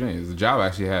in West Virginia. It's a job I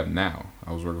actually have now.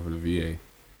 I was working for the VA.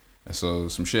 And so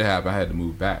some shit happened. I had to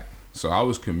move back. So I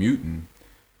was commuting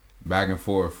back and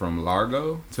forth from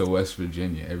Largo to West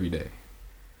Virginia every day.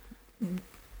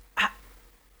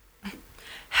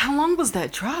 How long was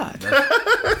that drive?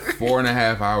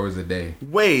 4.5 hours a day.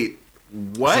 Wait,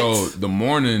 what? So the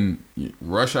morning,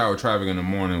 rush hour traffic in the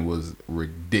morning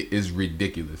is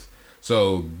ridiculous.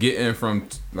 So getting from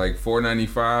like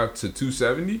 495 to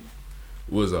 270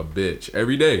 was a bitch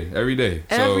every day. Every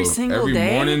single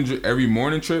day? Every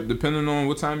morning trip, depending on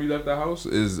what time you left the house,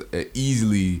 is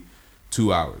easily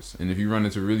 2 hours. And if you run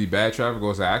into really bad traffic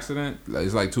or it's an accident,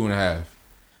 it's like 2.5.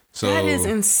 So that is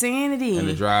insanity. And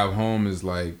the drive home is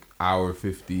like hour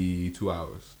 50, 2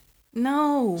 hours.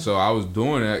 No. So I was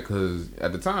doing that because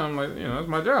at the time, like, that's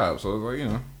my job. So it was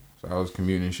like, so I was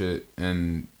commuting and shit.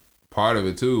 And part of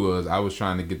it too was I was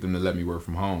trying to get them to let me work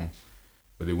from home,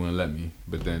 but they wouldn't let me.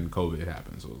 But then COVID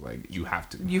happened. So it was like, you have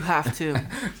to. You have to.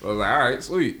 So I was like, all right,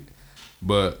 sweet.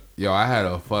 But yo, I had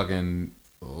a fucking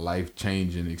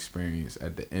life-changing experience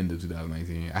at the end of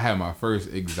 2019. I had my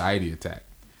first anxiety attack.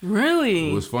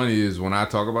 Really? What's funny is when I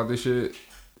talk about this shit,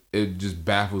 it just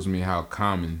baffles me how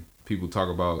common people talk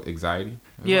about anxiety.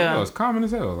 Yeah. Like, it's common as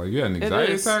hell. Like, you had an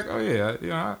anxiety attack? Oh,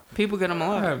 yeah. People get them a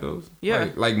lot. I have those. Yeah.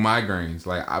 Like migraines.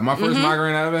 Like, my first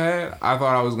migraine I ever had, I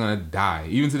thought I was going to die.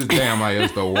 Even to this day, I'm like,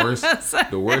 it's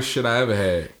the worst shit I ever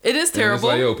had. It is terrible. And it's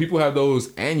like, yo, people have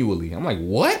those annually. I'm like,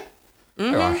 what?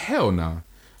 Oh, hell no. Nah.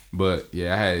 But,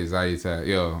 yeah, I had anxiety attack.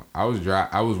 Yo, I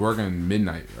was working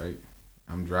midnight, right?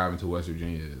 I'm driving to West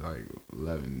Virginia at like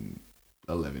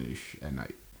 11-ish at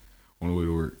night on the way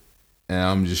to work. And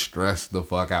I'm just stressed the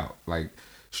fuck out. Like,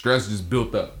 stress just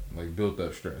built up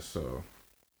stress. So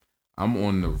I'm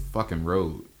on the fucking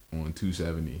road on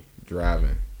 270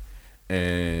 driving.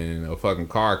 And a fucking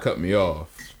car cut me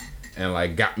off. And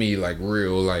like got me like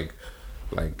real like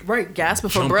right, gasping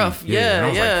for jumpy. breath. Yeah, and I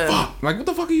was like, fuck. Like, what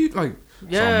the fuck are you like?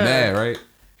 Yeah. So I'm mad, right?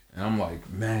 And I'm like,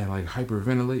 mad, like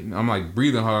hyperventilating. I'm like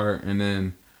breathing hard, and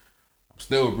then I'm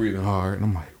still breathing hard. And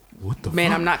I'm like, what the fuck?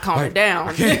 Man, I'm not calming down.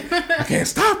 I can't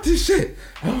stop this shit.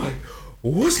 I'm like,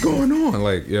 what's going on?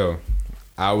 Like, yo,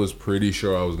 I was pretty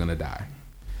sure I was gonna die.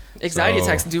 Anxiety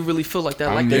attacks do really feel like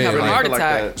that. Like they have a heart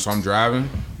attack. Like so I'm driving,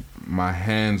 my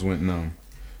hands went numb.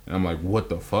 And I'm like, what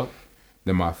the fuck?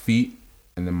 Then my feet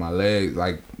and then my legs,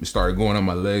 like, started going on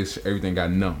my legs. Everything got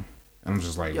numb. I'm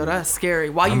just like, yo, that's scary.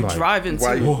 Why you like, driving too?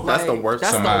 Like, that's the worst.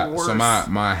 That's the worst. So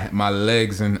my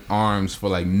legs and arms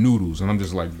feel like noodles, and I'm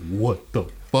just like, what the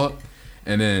fuck?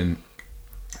 And then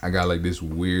I got like this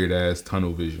weird ass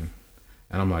tunnel vision,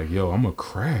 and I'm like, yo, I'm gonna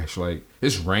crash. Like,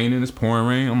 it's raining, it's pouring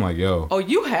rain. I'm like, yo. Oh,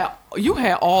 you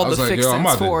had all the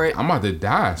fixings for it. I'm about to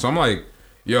die. So I'm like,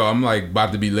 yo, I'm like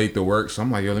about to be late to work. So I'm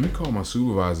like, yo, let me call my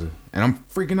supervisor, and I'm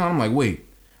freaking out. I'm like, wait.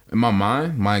 In my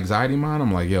mind, my anxiety mind,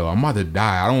 I'm like, yo, I'm about to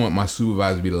die. I don't want my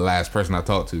supervisor to be the last person I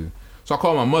talk to. So I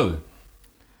call my mother.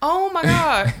 Oh my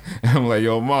God. And I'm like,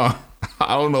 yo, Mom,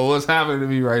 I don't know what's happening to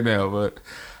me right now, but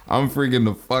I'm freaking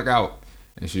the fuck out.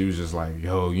 And she was just like,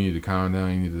 yo, you need to calm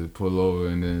down. You need to pull over.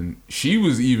 And then she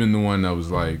was even the one that was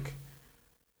like,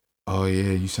 oh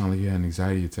yeah, you sound like you had an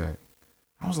anxiety attack.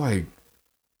 I was like,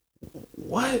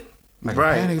 what? like a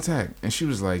panic attack. And she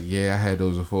was like, yeah, I had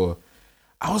those before.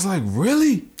 I was like,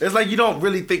 really? It's like you don't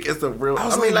really think it's a real.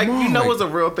 I mean, like you know, it's a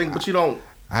real thing, but you don't.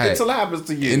 Until it happens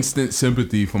to you. Instant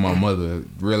sympathy for my mother,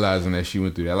 realizing that she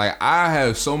went through that. Like, I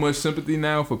have so much sympathy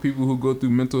now for people who go through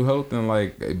mental health and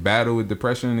like battle with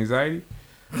depression and anxiety.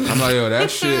 I'm like, yo,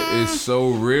 that shit is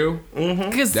so real.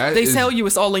 Because they tell you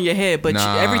it's all in your head, but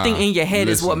everything in your head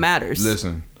is what matters.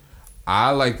 Listen,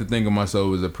 I like to think of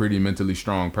myself as a pretty mentally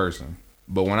strong person,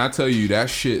 but when I tell you that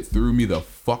shit threw me the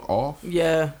fuck off,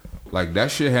 like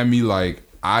that shit had me like.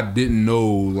 I didn't know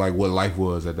like what life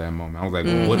was at that moment. I was like,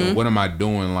 what am I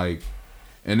doing? Like,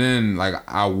 and then like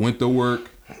I went to work,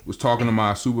 was talking to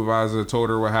my supervisor, told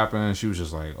her what happened, and she was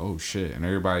just like, oh shit. And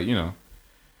everybody, you know,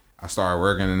 I started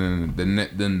working, and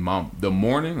then the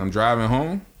morning I'm driving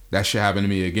home, that shit happened to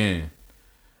me again.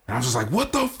 And I was just like,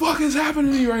 what the fuck is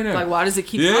happening to me right now? Like, why does it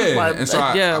keep coming? And so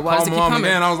I why does called it keep mom coming?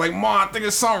 again. I was like, Mom, I think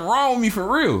it's something wrong with me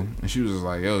for real. And she was just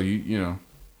like, yo, you know.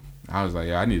 I was like,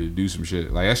 yeah, I need to do some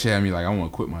shit. Like, that shit had me like, I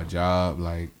want to quit my job.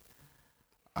 Like,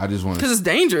 I just want to. Because it's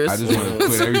dangerous. I just want to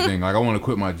quit everything. Like, I want to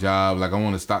quit my job. Like, I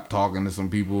want to stop talking to some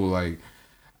people. Like,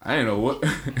 I didn't know what.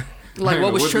 Like,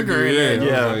 what was triggering it?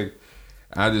 Yeah.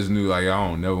 I just knew, like, I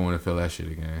don't never want to feel that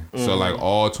shit again. So, like,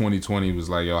 all 2020 was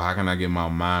like, yo, how can I get my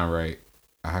mind right?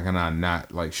 How can I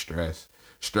not, like, stress?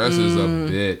 Stress is a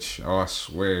bitch. Oh, I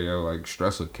swear, yo, like,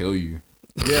 stress will kill you.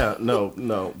 Yeah, no.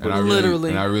 But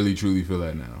and I really truly feel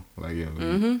that now. Like,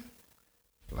 yeah,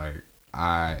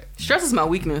 like stress is my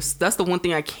weakness. That's the one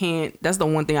thing I can't. That's the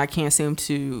one thing I can't seem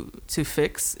to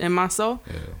fix in myself,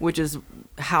 which is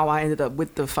how I ended up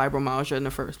with the fibromyalgia in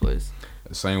the first place.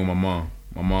 Same with my mom.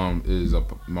 My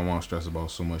mom stressed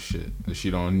about so much shit that she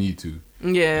don't need to.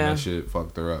 Yeah, and that shit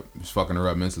fucked her up. It's fucking her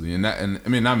up mentally, and I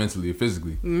mean not mentally,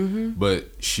 physically. But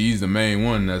she's the main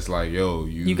one that's like, yo,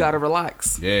 you gotta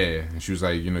relax. Yeah, and she was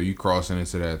like, you know, you crossing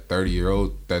into that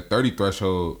 30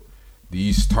 threshold.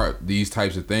 These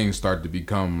types of things start to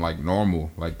become like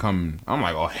normal. Like I'm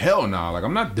like, oh hell nah. Like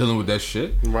I'm not dealing with that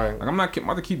shit. Right. Like I'm not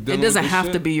about to keep dealing. It doesn't with this have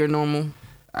shit. to be your normal.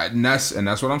 And that's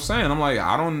what I'm saying. I'm like,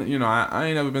 I don't, you know, I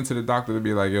ain't never been to the doctor to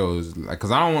be like, yo, it's like,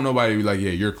 cause I don't want nobody to be like,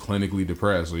 yeah, you're clinically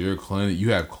depressed or you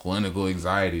have clinical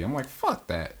anxiety. I'm like, fuck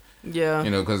that. Yeah.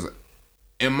 You know, cause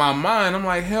in my mind, I'm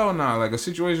like, hell nah. Like a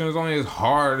situation is only as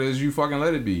hard as you fucking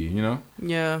let it be, you know?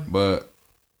 Yeah. But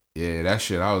yeah, that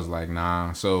shit, I was like,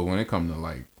 nah. So when it comes to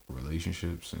like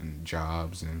relationships and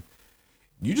jobs and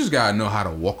you just gotta know how to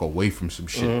walk away from some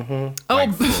shit.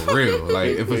 Like, for real. Like,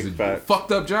 if it's a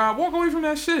fucked up job, walk away from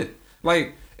that shit.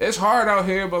 Like, it's hard out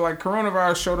here, but like,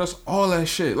 coronavirus showed us all that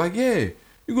shit. Like, yeah,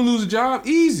 you can lose a job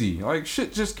east. Like,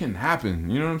 shit just can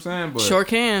happen. You know what I'm saying? But sure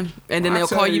can. And then they'll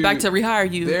call you back to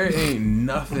rehire you. There ain't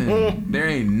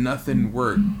nothing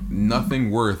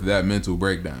worth that mental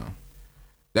breakdown.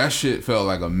 That shit felt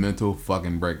like a mental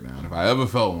fucking breakdown. If I ever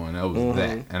felt one, that was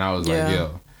that. And I was like,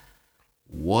 yo,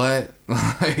 what?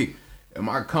 Like, am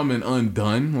I coming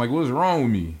undone? Like, what's wrong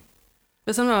with me?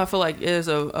 But sometimes I feel like as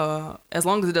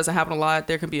long as it doesn't happen a lot,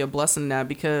 there can be a blessing in that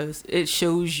because it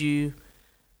shows you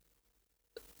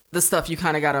the stuff you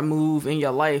kind of got to move in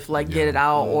your life, like get it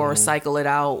out or cycle it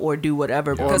out or do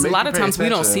whatever. Because a lot of times we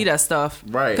don't see that stuff.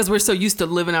 Right. Because we're so used to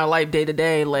living our life day to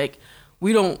day. Like,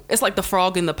 we don't, it's like the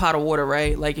frog in the pot of water,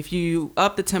 right? Like, if you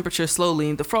up the temperature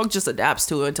slowly, the frog just adapts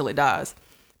to it until it dies.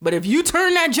 But if you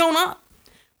turn that joint up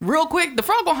real quick, the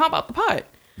frog gonna hop out the pot.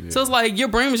 Yeah. So it's like your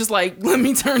brain was just like, let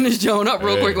me turn this joint up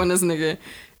real quick on this nigga.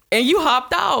 And you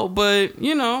hopped out, but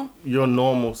you know. Your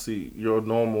normal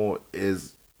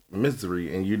is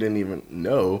misery, and you didn't even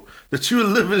know that you were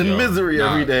living in misery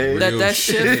every day. That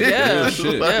shit, yeah.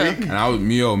 Shit. Yeah. And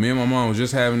me and my mom was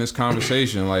just having this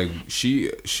conversation. Like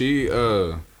she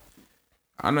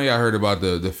I know y'all heard about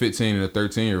the 15 and the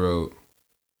 13-year-old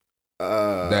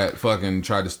that fucking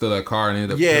tried to steal that car and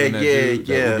ended up killing that dude,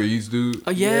 that Uber Eats dude.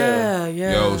 Oh yeah.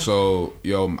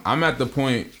 Yo, I'm at the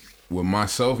point with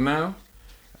myself now.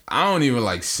 I don't even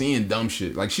like seeing dumb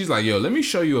shit. Like she's like, yo, let me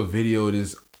show you a video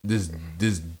of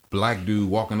this black dude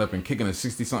walking up and kicking a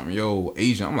 60-something-year-old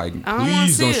Asian. I'm like,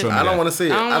 please don't show me that. I don't want to see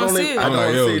it. I don't want to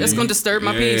see it. It's going to disturb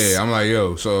my peace. Yeah, I'm like,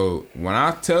 yo, so when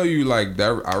I tell you like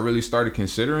that, I really started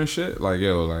considering shit. Like,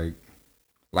 yo, like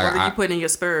what did you put in your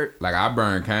spirit? Like, I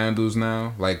burn candles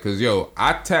now. Like, cause yo,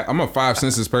 I'm a five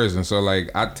senses person. So like,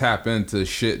 I tap into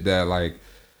shit that like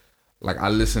I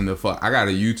listen to I got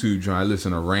a YouTube joint. I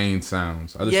listen to rain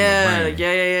sounds. I listen to rain.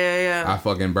 Yeah. I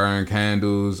fucking burn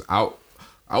candles.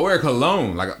 I wear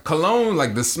cologne. Like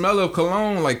the smell of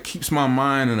cologne like keeps my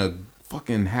mind in a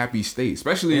fucking happy state,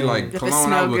 especially like if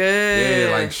cologne.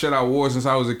 Like shit I wore since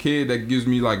I was a kid that gives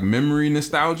me like memory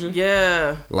nostalgia.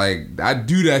 Yeah, like I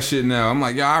do that shit now. I'm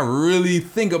like, yo, I really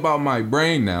think about my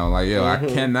brain now. Like, yo, I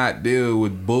cannot deal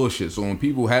with bullshit. So when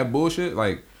people have bullshit,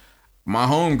 like my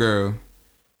homegirl,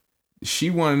 she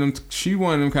one of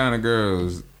them kind of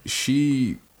girls.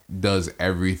 She does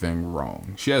everything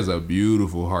wrong. She has a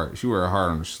beautiful heart. She wear a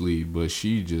heart on her sleeve, but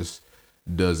she just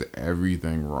does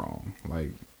everything wrong.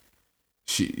 Like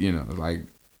she, like,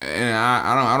 and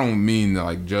I don't mean to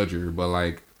like judge her, but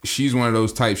like she's one of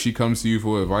those types. She comes to you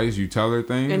for advice, you tell her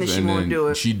things, and then she won't do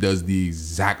it. She does the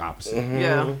exact opposite.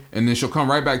 Yeah, and then she'll come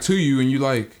right back to you, and you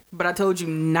like, but I told you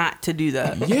not to do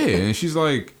that. Yeah, and she's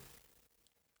like,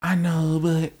 I know,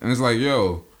 but, and it's like,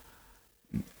 yo,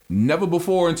 never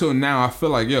before until now I feel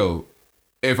like, yo,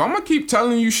 if I'm gonna keep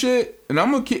telling you shit, and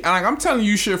I'm telling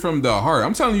you shit from the heart,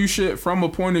 I'm telling you shit from a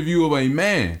point of view of a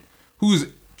man who's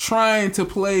trying to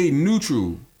play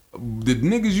neutral, the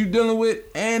niggas you dealing with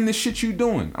and the shit you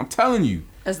doing. I'm telling you,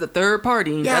 as the third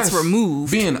party, that's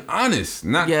removed. Being honest,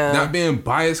 not being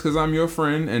biased because I'm your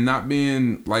friend, and not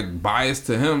being like biased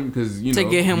to him because to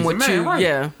get him what you, right.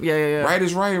 Yeah. Right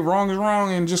is right, wrong is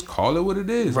wrong, and just call it what it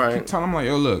is. Right. I keep telling him like,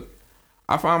 yo, look,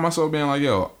 I find myself being like,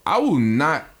 yo, I will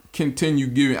not continue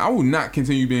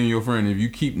being your friend if you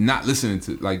keep not listening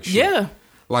to like shit. Yeah.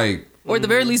 Like, or at the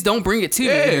very least, don't bring it to me.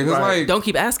 Yeah, because like, don't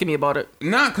keep asking me about it.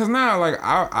 Because now, like,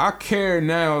 I care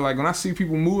now. Like, when I see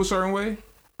people move a certain way,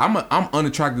 I'm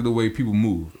unattracted to the way people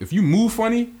move. If you move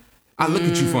funny, I look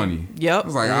at you funny. Yep.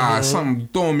 It's like, something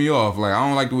throwing me off. Like, I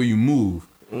don't like the way you move.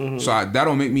 So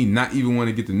that'll make me not even want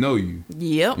to get to know you.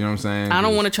 Yep. You know what I'm saying? I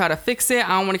don't want to try to fix it.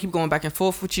 I don't want to keep going back and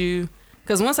forth with you.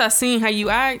 Because once I seen how you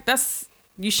act,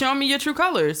 you showing me your true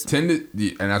colors. And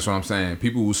that's what I'm saying.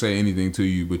 People will say anything to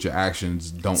you, but your actions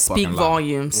don't speak fucking lie.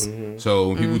 volumes. So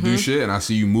when people do shit and I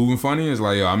see you moving funny, it's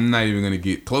like, yo, I'm not even going to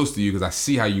get close to you because I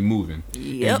see how you moving.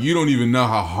 Yep. And you don't even know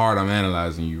how hard I'm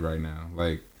analyzing you right now.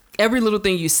 Like, every little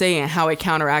thing you say and how it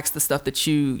counteracts the stuff that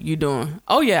you doing.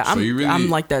 Oh yeah, I'm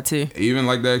like that too. Even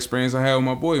like that experience I had with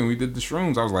my boy when we did the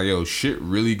shrooms, I was like, yo, shit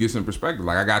really gets in perspective.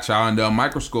 Like, I got y'all under a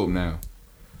microscope now.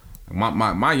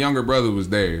 My younger brother was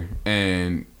there,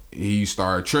 and he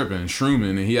started tripping, shrooming,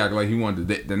 and he acted like he wanted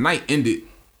to, the night ended,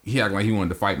 he acted like he wanted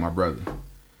to fight my brother.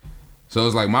 So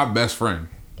it's like my best friend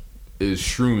is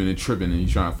shrooming and tripping, and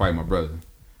he's trying to fight my brother.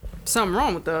 Something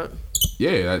wrong with that.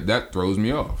 Yeah, that throws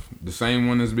me off. The same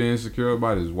one that's being insecure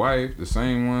about his wife, the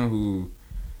same one who,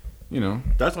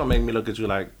 That's gonna make me look at you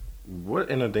like, what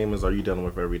inner demons are you dealing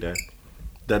with every day?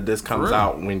 That this comes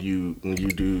out when you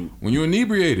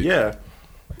inebriated. Yeah.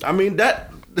 I mean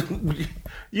that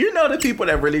the people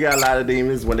that really got a lot of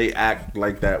demons when they act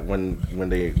like that when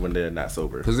they're not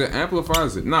sober. Because it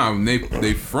amplifies it. Nah,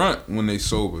 they front when they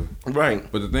sober. Right.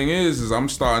 But the thing is I'm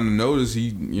starting to notice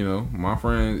my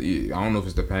friend, I don't know if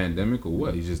it's the pandemic or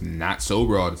what, he's just not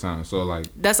sober all the time. So like,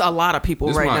 that's a lot of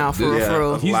people right now for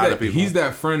real. He's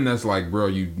that friend that's like, bro,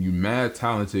 you mad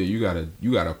talented, you got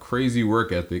a crazy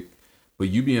work ethic, but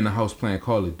you be in the house playing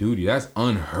Call of Duty. That's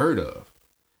unheard of.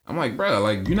 I'm like, bro,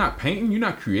 like, you're not painting, you're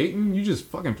not creating, you just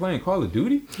fucking playing Call of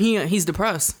Duty? He's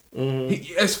depressed.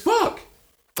 As fuck.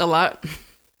 A lot.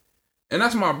 And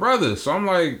that's my brother, so I'm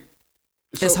like...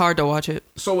 it's hard to watch it.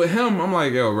 So with him, I'm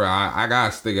like, yo, bro, I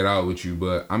gotta stick it out with you,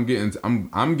 but I'm getting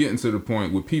to the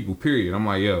point with people, period. I'm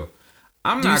like, yo,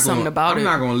 I'm not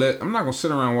gonna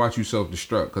sit around and watch you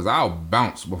self-destruct, because I'll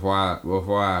bounce before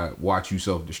I watch you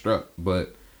self-destruct,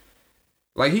 but...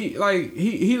 Like he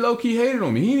low-key hated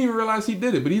on me. He didn't even realize he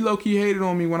did it, but he low-key hated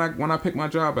on me when I picked my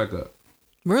job back up.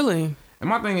 Really? And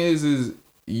my thing is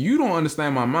you don't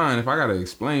understand my mind if I gotta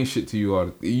explain shit to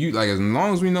you like as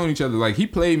long as we know each other. Like, he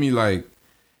played me like,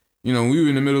 we were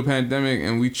in the middle of the pandemic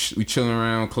and we chilling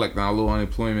around collecting our little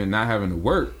unemployment, not having to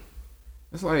work.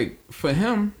 It's like, for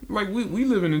him, like we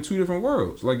living in two different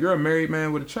worlds. Like, you're a married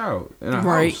man with a child in a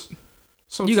house.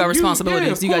 So you got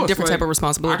responsibilities. You got different type of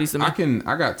responsibilities than me.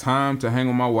 I got time to hang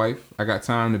with my wife. I got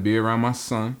time to be around my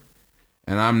son.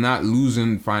 And I'm not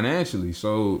losing financially.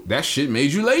 So that shit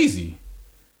made you lazy.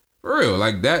 For real.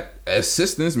 Like, that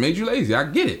assistance made you lazy. I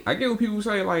get it. I get what people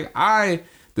say. Like,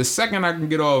 the second I can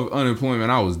get off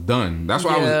unemployment, I was done. That's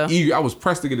why I was eager. I was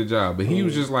pressed to get a job. But he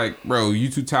was just like, bro, you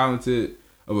too talented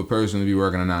of a person to be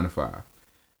working a 9 to 5.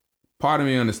 Part of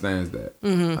me understands that.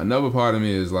 Mm-hmm. Another part of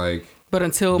me is like, but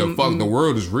until the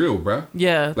world is real, bruh.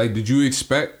 Yeah. Like, did you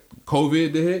expect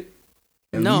COVID to hit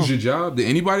and lose your job? Did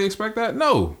anybody expect that?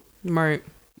 No. Right.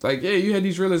 like, yeah, you had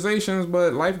these realizations,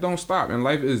 but life don't stop, and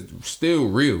life is still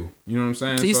real. You know what I'm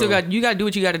saying? So you still got to do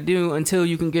what you got to do until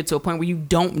you can get to a point where you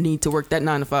don't need to work that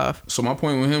 9 to 5. So my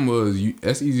point with him was,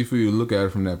 that's easy for you to look at it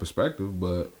from that perspective,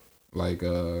 but like,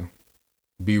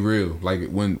 be real. Like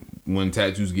when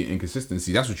tattoos get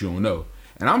inconsistency, that's what you don't know.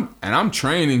 And I'm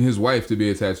training his wife to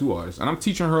be a tattoo artist, and I'm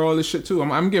teaching her all this shit too.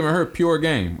 I'm giving her pure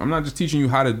game. I'm not just teaching you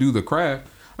how to do the craft.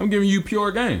 I'm giving you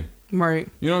pure game. Right.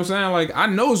 You know what I'm saying? Like, I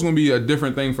know it's gonna be a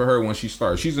different thing for her when she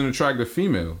starts. She's an attractive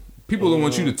female. People don't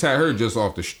want you to tat her just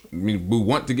off the. We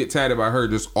want to get tatted by her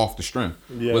just off the strength,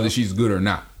 whether she's good or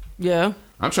not. Yeah.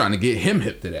 I'm trying to get him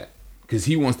hip to that because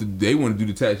he wants to. They want to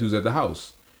do the tattoos at the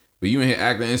house. But you in here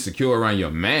acting insecure around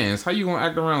your mans. How you gonna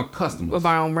act around customers?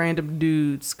 Around random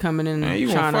dudes coming in and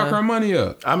you gonna fuck her money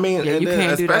up. I mean, yeah, and you then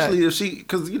can't especially do that. if she,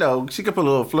 because she could put a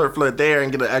little flirt there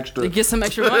and get an extra. Get some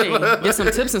extra money. Get some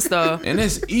tips and stuff. And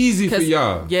it's easy for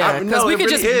y'all. Yeah, because we could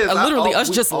just literally us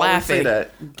just laughing.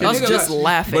 Us just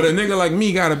laughing. But a nigga like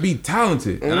me gotta be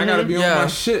talented, and I gotta be on my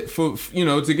shit for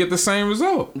to get the same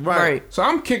result. Right. So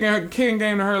I'm kicking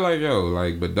game to her like, yo,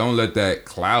 like, but don't let that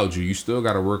cloud you. You still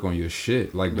gotta work on your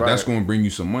shit. Like, but that's gonna bring you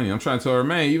some money. I'm trying to tell her,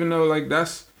 man, even though like that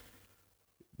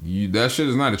shit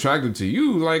is not attractive to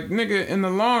you, like, nigga, in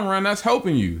the long run, that's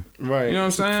helping you. Right. You know what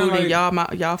I'm saying? Food like,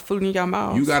 in y'all food in y'all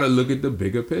mouths. You gotta look at the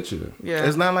bigger picture. Yeah.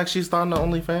 It's not like she's starting the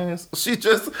OnlyFans. She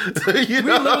just, we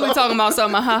literally talking about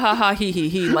something, ha ha ha,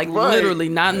 he. Like, literally,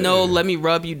 not let me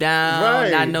rub you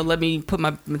down. Not let me put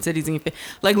my titties in your face.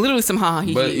 Like, literally some ha ha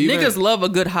he. Niggas love a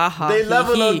good ha ha. They love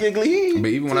a little giggly.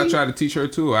 But even when I try to teach her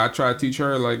too, I try to teach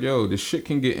her like, yo, this shit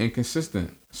can get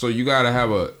inconsistent. So you gotta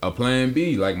have a plan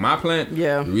B. Like my plan.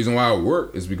 Yeah. The reason why it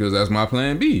worked is because that's my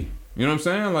plan B. You know what I'm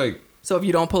saying? Like. So if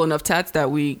you don't pull enough tats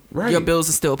that week, your bills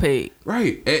are still paid.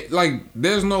 Right. Like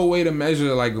there's no way to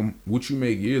measure like what you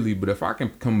make yearly, but if I can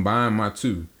combine my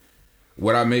two,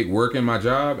 what I make working my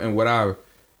job and what I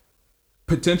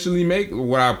potentially make,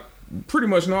 what I pretty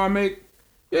much know I make,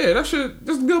 yeah, that shit,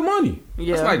 that's good money.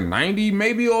 Yeah. That's like 90,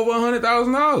 maybe over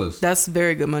 $100,000. That's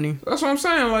very good money. That's what I'm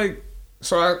saying. Like.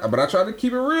 But I tried to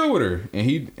keep it real with her,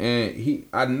 and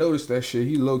I noticed that shit.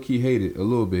 He low key hated a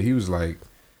little bit. He was like,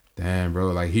 "Damn,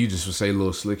 bro," like he just would say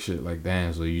little slick shit like,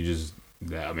 "Damn, so you just,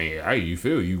 I mean, how you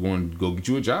feel? You want to go get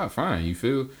you a job? Fine, you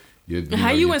feel." How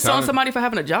you insult somebody for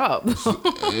having a job?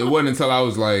 It wasn't until I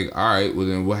was like, "All right, well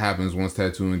then, what happens once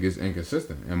tattooing gets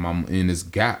inconsistent and in its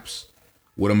gaps?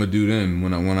 What I'm gonna do then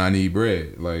when I need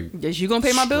bread? Like, yes, you gonna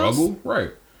pay my bills? Right?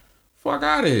 Fuck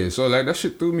out of here." So like that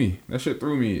shit threw me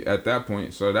at that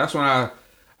point. So that's when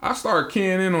I started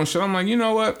keying in on shit. I'm like, you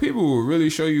know what? People will really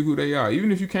show you who they are.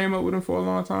 Even if you came up with them for a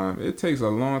long time, it takes a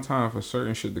long time for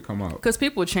certain shit to come out. Because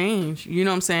people change. You know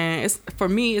what I'm saying? For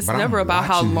me, it's never about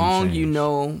how long you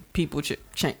know people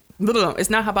change. No.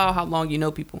 It's not about how long you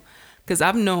know people. Because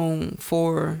I've known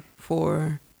for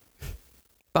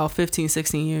about 15,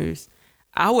 16 years.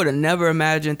 I would have never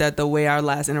imagined that the way our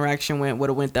last interaction would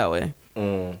have went that way.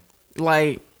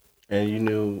 Like, and you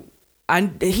knew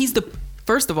he's the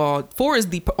first of all, 4 is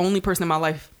the only person in my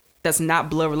life that's not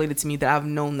blood related to me that I've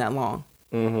known that long.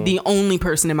 The only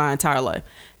person in my entire life.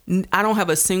 I don't have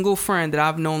a single friend that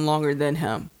I've known longer than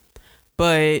him.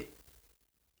 But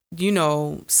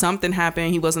something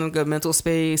happened. He wasn't in a good mental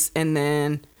space, and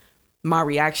then my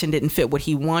reaction didn't fit what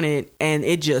he wanted, and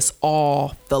it just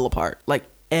all fell apart, like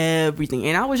everything.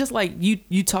 And I was just like,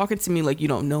 you talking to me like you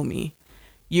don't know me.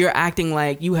 You're acting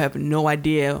like you have no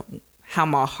idea how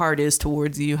my heart is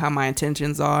towards you, how my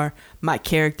intentions are, my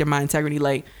character, my integrity,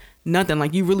 like nothing.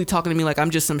 Like you really talking to me like I'm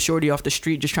just some shorty off the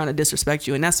street just trying to disrespect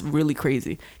you. And that's really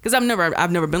crazy. Because I've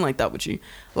never been like that with you.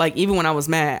 Like even when I was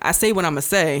mad, I say what I'm gonna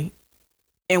say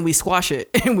and we squash it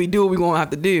and we do what we're gonna have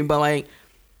to do. But like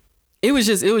it was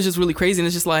just really crazy. And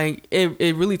it's just like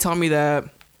it really taught me that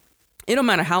it don't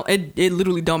matter how it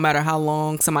literally don't matter how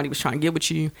long somebody was trying to get with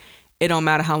you. It don't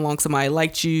matter how long somebody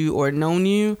liked you or known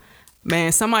you.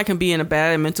 Man, somebody can be in a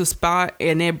bad mental spot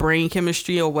and their brain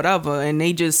chemistry or whatever, and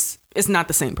it's not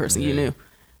the same person you knew.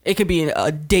 It could be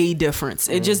a day difference.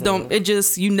 It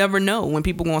just you never know when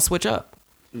people gonna switch up.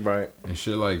 Right. And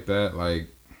shit like that, like,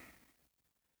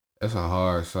 that's a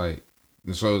hard sight.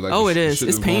 And so like, it is.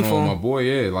 It's painful. My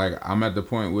boy, like I'm at the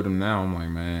point with him now. I'm like,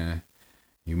 man,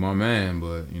 you my man,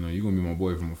 but you gonna be my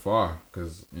boy from afar,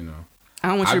 because I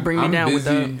don't want you to bring me down with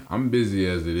that. I'm busy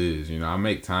as it is, I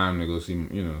make time to go see,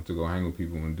 to go hang with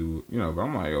people and do, but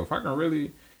I'm like, yo, if I can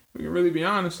really be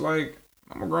honest, like,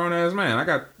 I'm a grown ass man. I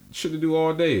got shit to do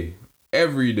all day,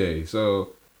 every day.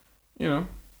 So,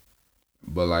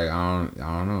 But like I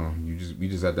don't know. We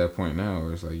just at that point now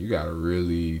where it's like you gotta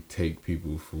really take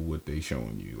people for what they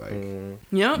showing you. Like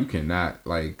you cannot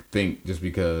like think just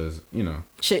because, you know,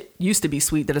 shit used to be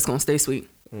sweet that it's gonna stay sweet.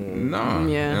 Nah.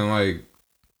 Yeah. And like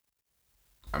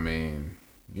I mean,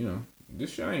 you know,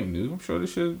 this shit ain't new. I'm sure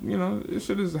this shit, you know, this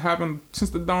shit has happened since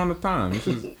the dawn of time. It's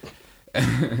just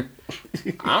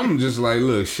I'm just like,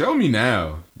 look, show me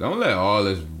now. Don't let all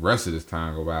this rest of this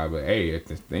time go by. But hey, if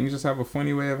things just have a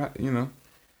funny way of, you know,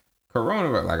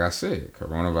 coronavirus. Like I said,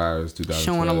 coronavirus 2012.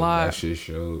 Showing a lot. That shit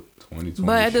showed 2020.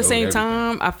 But at the same everything.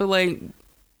 time, I feel like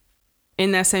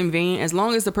in that same vein, as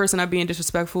long as the person not being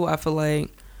disrespectful, I feel like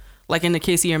in the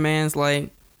case of your man's, like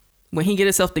when he get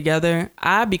himself together,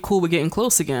 I'd be cool with getting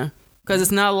close again. Cause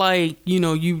it's not like, you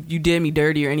know, you did me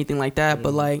dirty or anything like that.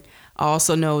 But like, I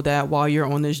also know that while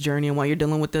you're on this journey and while you're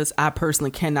dealing with this, I personally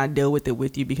cannot deal with it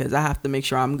with you because I have to make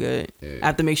sure I'm good. Yeah. I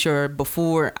have to make sure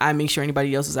before I make sure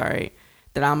anybody else is all right,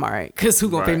 that I'm all right. Because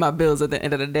who's going to pay my bills at the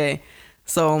end of the day?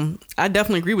 So I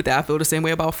definitely agree with that. I feel the same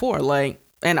way about 4. Like,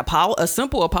 a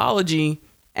simple apology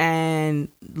and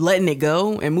letting it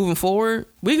go and moving forward,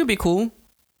 we could be cool.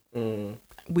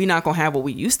 We not going to have what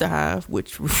we used to have,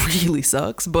 which really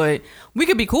sucks. But we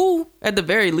could be cool at the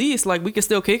very least. Like, we could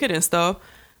still kick it and stuff.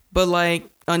 But like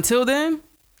until then,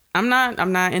 I'm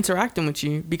not interacting with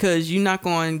you because you're not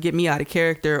going to get me out of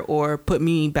character or put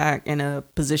me back in a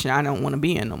position I don't want to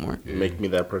be in no more. Make me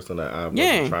that person that I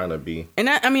was trying to be. And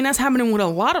that's happening with a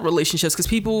lot of relationships because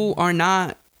people are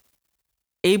not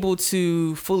able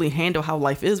to fully handle how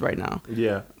life is right now.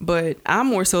 Yeah. But I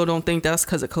more so don't think that's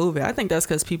because of COVID. I think that's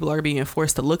because people are being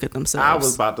forced to look at themselves. I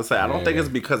was about to say, I don't think it's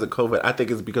because of COVID. I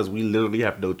think it's because we literally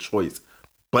have no choice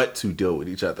but to deal with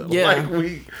each other. Yeah.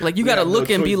 Like you got to look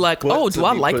and be like, oh, do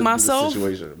I like myself?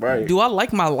 Right. Do I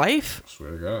like my life?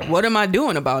 Swear to God. What am I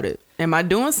doing about it? Am I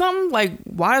doing something? Like,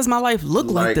 why does my life look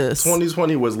like this?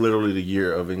 2020 was literally the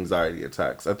year of anxiety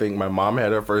attacks. I think my mom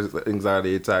had her first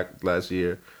anxiety attack last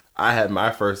year. I had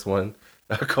my first one.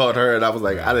 I called her and I was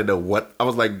like, I didn't know what. I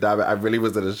was like, I really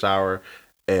was in the shower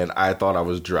and I thought I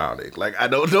was drowning. Like, I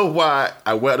don't know why.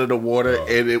 I went in the water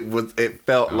and it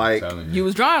felt like you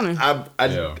was drowning.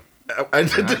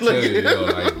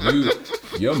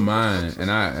 Your mind, and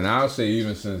I'll say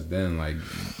even since then, like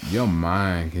your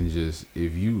mind can just,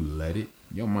 if you let it,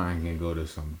 your mind can go to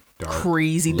some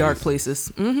crazy dark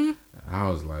places. Mm-hmm. I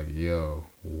was like, yo,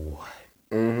 what?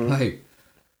 Mm-hmm. Like,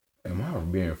 am I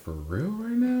being for real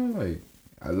right now? Like,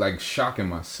 I like shocking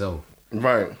myself.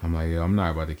 Right. I'm like, yo, I'm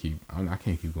not about to I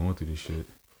can't keep going through this shit.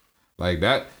 Like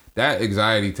that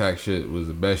anxiety attack shit was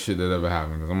the best shit that ever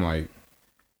happened. Cause I'm like,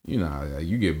 you know, like,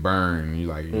 you get burned. You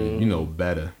like, you know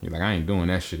better. You're like, I ain't doing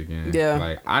that shit again. Yeah.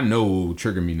 Like, I know what will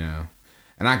trigger me now.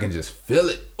 And I can just feel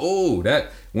it. Oh,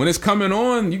 that when it's coming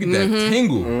on, you get that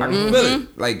tingle. I can feel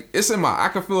it. Like it's I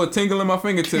can feel a tingle in my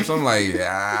fingertips. I'm like,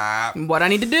 what I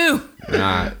need to do?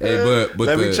 Nah, hey, but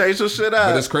let me change some shit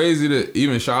out. But it's crazy that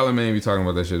even Charlamagne be talking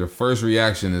about that shit. The first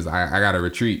reaction is I gotta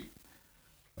retreat.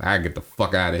 I gotta get the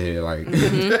fuck out of here. Like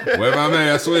wherever I'm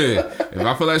at, I swear. If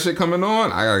I feel that shit coming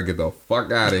on, I gotta get the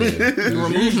fuck out of here.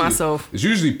 Remove myself. It's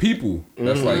usually people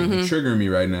that's like triggering me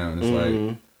right now, and it's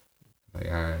like, all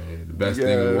right, the best thing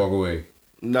is walk away.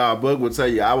 Nah, Boog would tell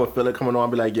you, I would feel it coming on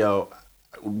and be like, yo,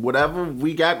 whatever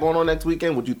we got going on next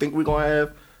weekend, what you think we're going to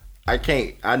have, I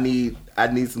can't. I need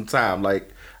some time. Like,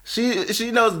 she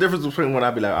knows the difference between when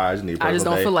I be like, I just need I just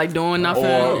don't feel like doing nothing.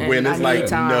 Or when it's like,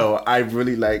 no, I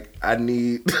really like, I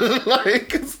need,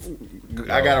 like,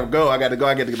 I got to go. I got to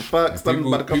get the fuck. Something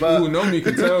about to come people up. People who know me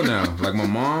can tell now. Like, my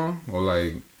mom or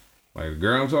like a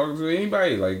girl I'm talking to,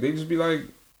 anybody, like, they just be like,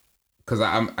 cause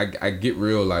I get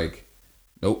real like,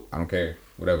 nope, I don't care,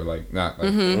 whatever, like not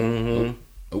like, nope,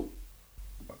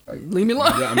 like, leave me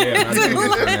alone. I'm not dealing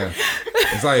with this right now.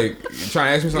 It's like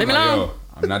trying to ask me something like, yo,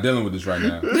 I'm not dealing with this right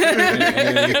now.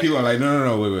 and people are like,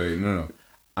 no, wait, no,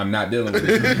 I'm not dealing with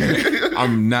this.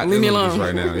 I'm not dealing with this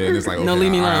right now. Yeah, it's like, okay, no,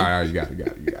 leave me alone. All right, you got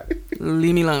it.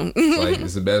 Leave me alone. It's like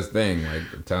it's the best thing. Like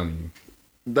I'm telling you.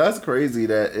 That's crazy.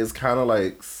 That it's kind of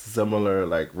like similar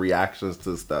like reactions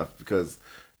to stuff because.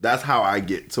 That's how I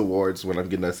get towards when I'm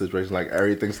getting that situation. Like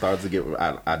everything starts to get.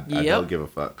 I don't give a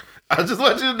fuck. I just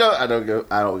want you to know I don't give a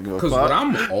fuck. Because what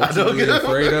I'm ultimately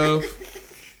afraid of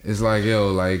is like, yo,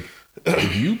 like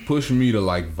if you push me to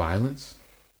like violence,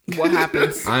 what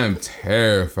happens? I am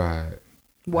terrified.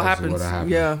 What happens?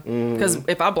 Yeah, because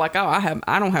if I black out,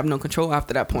 I don't have no control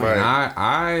after that point. Right.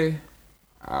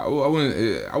 I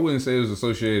wouldn't say it was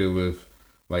associated with.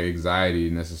 Like anxiety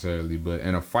necessarily, but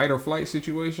in a fight or flight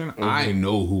situation, I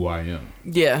know who I am.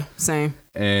 Yeah, same.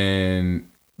 And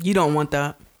you don't want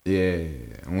that. Yeah,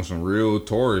 I want some real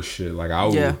Taurus shit. Like I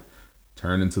would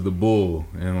turn into the bull,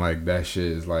 and like that shit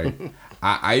is like,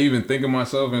 I even think of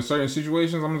myself in certain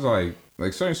situations. I'm just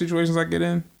like certain situations I get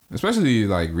in, especially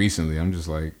like recently. I'm just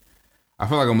like, I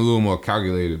feel like I'm a little more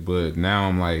calculated, but now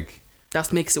I'm like.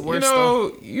 That makes it worse.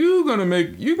 You gonna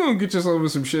get yourself in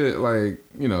some shit. Like,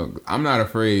 I'm not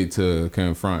afraid to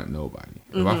confront nobody.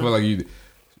 If I feel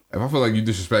like you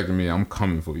disrespecting me, I'm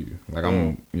coming for you. Like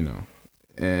I'm,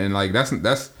 and like that's.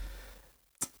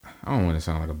 I don't want to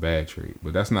sound like a bad trait,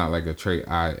 but that's not like a trait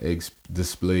I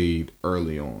displayed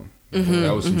early on.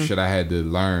 That was some shit I had to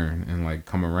learn and like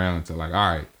come around to like,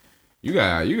 all right, you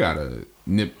gotta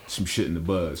nip some shit in the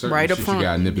bud. Certain right up shit front. You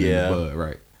gotta nip it in the bud,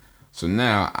 right? So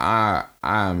now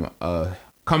I'm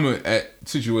coming at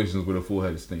situations with a full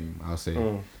head of steam, I'll say.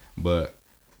 But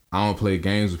I don't play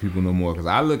games with people no more because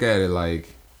I look at it like,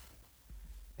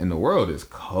 and the world is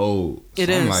cold. So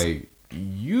I'm like,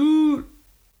 you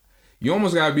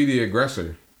almost gotta be the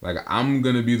aggressor. Like, I'm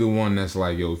gonna be the one that's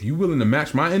like, yo, if you willing to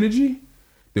match my energy,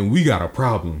 then we got a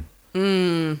problem.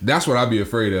 That's what I'd be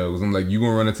afraid of. Cause I'm like, you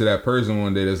gonna run into that person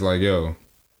one day that's like, yo,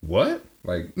 what?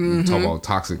 Like, talk about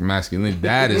toxic masculinity.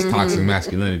 That is toxic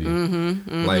masculinity.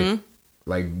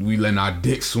 Like we letting our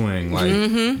dick swing. Like,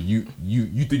 you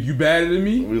think you better than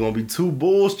me? We gonna be two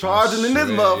bulls charging in this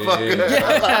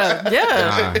motherfucker.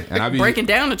 Yeah. And I be breaking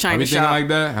down the I China be thinking shop. like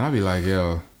that, and I be like,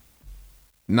 yo,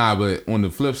 nah. But on the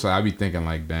flip side, I be thinking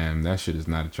like, damn, that shit is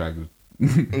not attractive.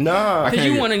 Nah, Because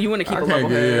you want to keep a level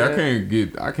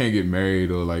head. I can't get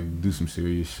married or like do some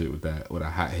serious shit with a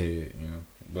hot head,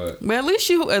 But at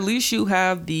least you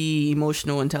have the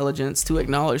emotional intelligence to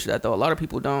acknowledge that, though. A lot of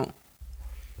people don't.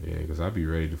 yeah, because I be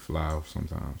ready to fly off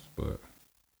sometimes. But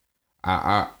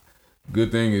I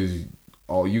good thing is,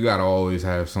 you gotta always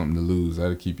have something to lose.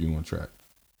 That'll keep you on track.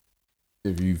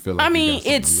 If you feel like, I mean,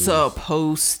 it's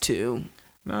supposed to.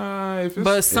 Nah,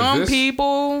 but some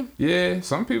people,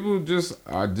 some people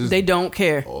they don't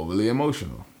care. Overly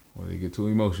emotional, or they get too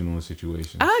emotional in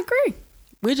situations. I agree,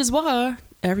 which is why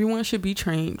everyone should be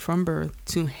trained from birth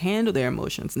to handle their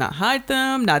emotions, not hide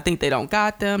them, not think they don't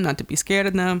got them, not to be scared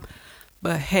of them.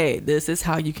 But hey, this is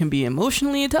how you can be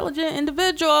emotionally intelligent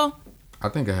individual. I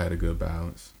think I had a good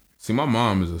balance. See, my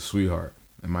mom is a sweetheart,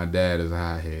 and my dad is a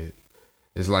hothead.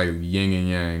 It's like yin and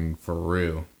yang for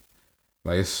real.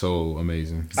 Like, it's so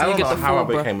amazing. I don't know how I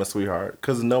became a sweetheart,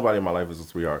 because nobody in my life is a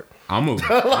sweetheart. That's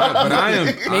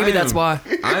why.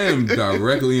 I am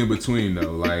directly in between,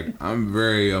 though. Like, I'm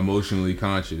very emotionally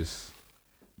conscious,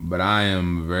 but I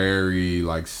am very,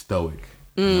 like, stoic.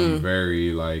 I'm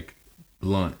very, like,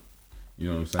 blunt. You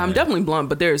know what I'm saying? I'm definitely blunt,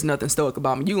 but there is nothing stoic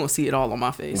about me. You're going to see it all on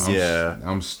my face.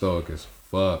 I'm stoic as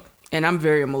fuck. And I'm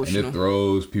very emotional. And it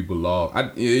throws people off. I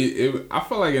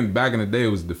feel like back in the day it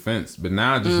was defense, but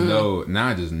now I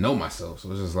just know myself.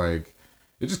 So it's just like,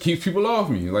 it just keeps people off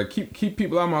me. Like, keep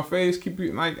people out of my face.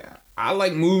 I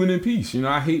like moving in peace.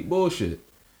 I hate bullshit.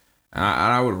 And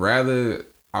I would rather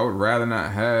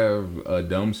not have a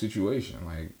dumb situation.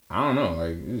 Like, I don't know.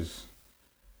 Like, it's.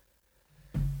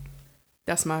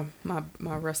 That's my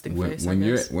resting face.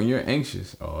 When you're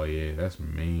anxious, oh yeah, that's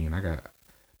mean.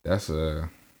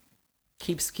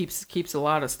 Keeps a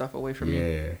lot of stuff away from me.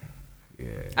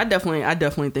 Yeah. I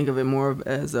definitely think of it more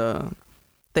as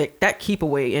that keep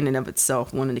away in and of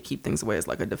itself, wanting to keep things away is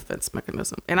like a defense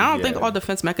mechanism. And I don't think all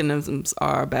defense mechanisms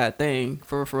are a bad thing,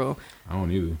 for real. I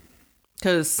don't either.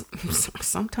 Because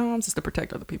sometimes it's to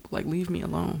protect other people. Like, leave me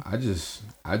alone. I just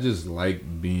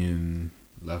like being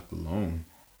left alone.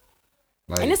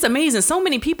 Like, and it's amazing. So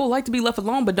many people like to be left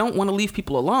alone, but don't want to leave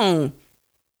people alone.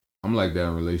 I'm like that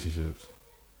in relationships.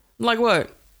 Like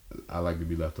what? I like to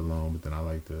be left alone, but then I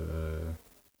like to.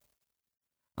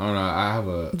 I don't know. I have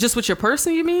a just with your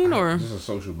person, you mean, or just a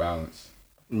social balance.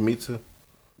 Me too.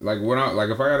 Like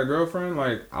if I got a girlfriend,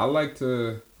 like I like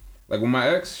to, like with my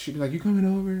ex, she'd be like, "You coming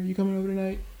over? You coming over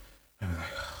tonight?" And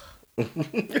I'm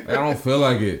like, I don't feel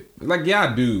like it. Like,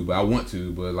 yeah, I do, but I want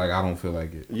to, but like I don't feel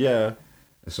like it. Yeah.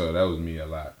 So that was me a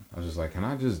lot. I was just like, can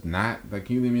I just not, like,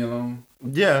 can you leave me alone?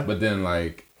 Yeah. But then,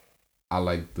 like, I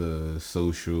like the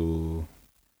social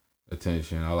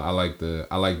attention. I like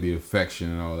the affection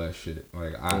and all that shit.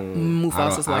 Like,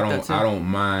 Mufasa's like that too. I don't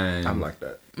mind. I'm like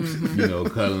that.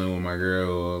 Cuddling with my girl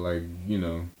or like,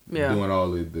 doing all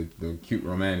the cute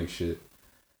romantic shit.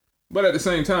 But at the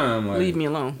same time, like, leave me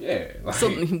alone. Yeah. Like, so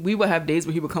we would have days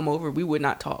where he would come over. We would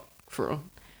not talk for real.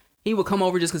 He would come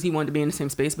over just because he wanted to be in the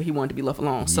same space, but he wanted to be left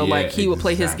alone. So, he would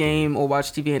play his game or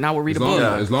watch TV, and I would read a book.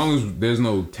 As long as there's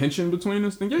no tension between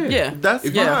us, then that's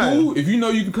if you're cool, if you know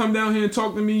you can come down here and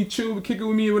talk to me, chill, kick it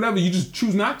with me, or whatever, you just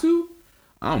choose not to,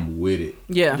 I'm with it.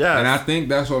 Yeah. And I think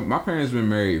that's what my parents been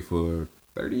married for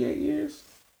 38 years.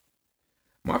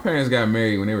 My parents got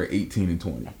married when they were 18 and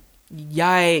 20.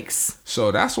 Yikes.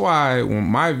 So that's why when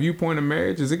my viewpoint of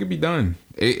marriage is it could be done.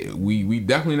 We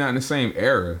definitely not in the same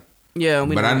era. Yeah,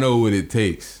 but I know what it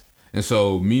takes. And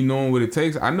so me knowing what it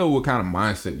takes, I know what kind of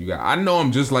mindset you got. I know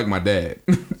I'm just like my dad.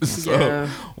 So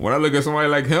when I look at somebody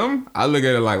like him, I look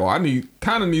at it like, well, I need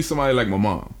somebody like my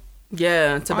mom.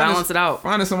 Yeah, to balance it out.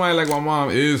 Finding somebody like my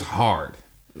mom is hard.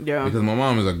 Yeah. Because my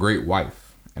mom is a great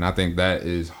wife. And I think that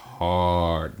is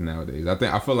hard nowadays.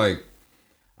 I feel like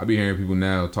I be hearing people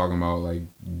now talking about like,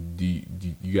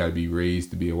 you got to be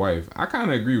raised to be a wife. I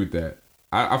kind of agree with that.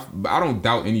 I don't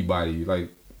doubt anybody. Like,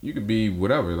 you could be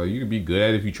whatever. Like, you could be good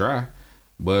at it if you try.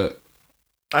 But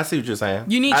I see what you're saying.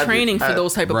 You need training for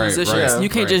those type of positions. Right, you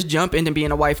can't just jump into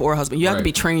being a wife or a husband. You have to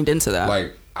be trained into that.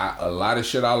 Like, a lot of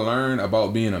shit I learned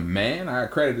about being a man, I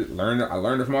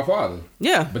learned it from my father.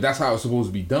 Yeah. But that's how it's supposed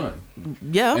to be done.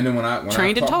 Yeah. And then when I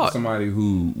talk to somebody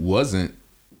who wasn't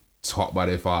taught by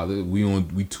their father, we on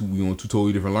two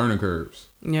totally different learning curves.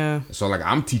 Yeah. So like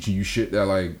I'm teaching you shit that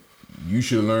like you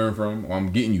should learn from, or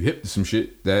I'm getting you hip to some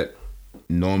shit that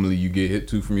normally you get hip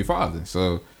to from your father.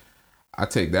 So I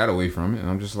take that away from it, and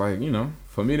I'm just like,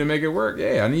 for me to make it work,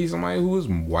 I need somebody who is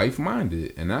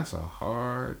wife-minded, and that's a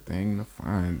hard thing to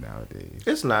find nowadays.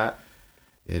 It's not.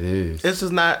 It is. It's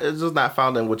just not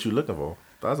finding what you're looking for.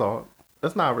 That's all.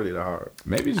 That's not really that hard.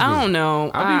 Maybe I don't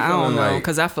know. I don't know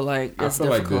because I feel like it's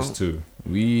difficult. Like this too.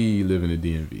 We live in the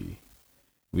DMV.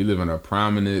 We live in a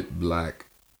prominent black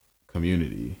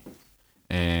community,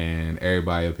 and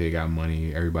everybody up here got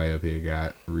money. Everybody up here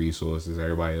got resources.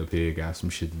 Everybody up here got some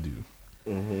shit to do.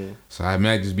 Mm-hmm. So I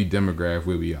might just be demographic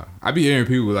where we are. I be hearing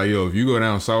people like, yo, if you go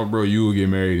down south, bro, you will get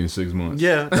married in 6 months.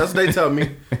 Yeah, that's what they tell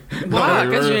me. Why?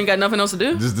 Because you ain't got nothing else to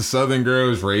do? Just the southern girl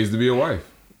is raised to be a wife.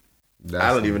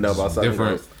 I don't even know about southern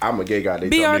girls. I'm a gay guy. They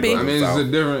tell me I mean,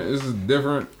 it's a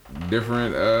different,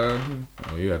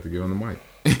 you have to get on the mic.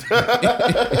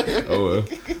 Oh, well.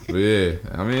 But yeah,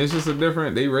 I mean, it's just a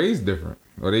different, they raised different.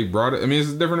 Or they brought it, I mean,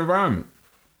 it's a different environment.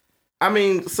 I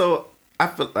mean, so I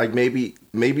feel like maybe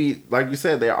like you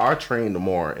said, they are trained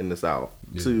more in the South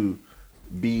to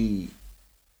be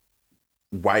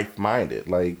wife-minded.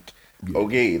 Like,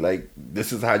 okay, like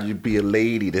this is how you be a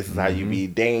lady. This is how you be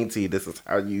dainty. This is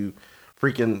how you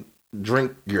freaking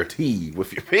drink your tea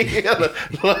with your man.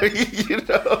 Like,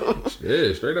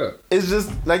 Yeah, straight up. It's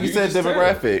just like you said,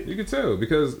 demographic. You can tell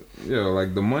because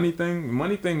like the money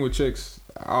thing with chicks.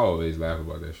 I always laugh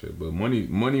about that shit. But money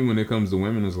when it comes to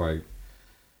women is like.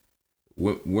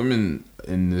 Women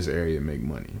in this area make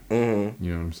money. Mm-hmm.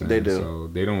 You know what I'm saying? They do. So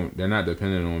they're not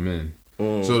dependent on men.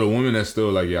 Mm. So the woman that's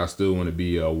still like, I still want to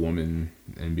be a woman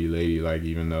and be lady, like,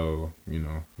 even though, we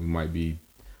might be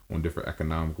on different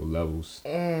economical levels.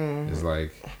 Mm. It's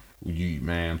like,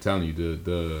 I'm telling you,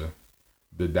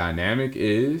 the dynamic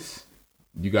is,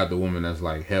 you got the woman that's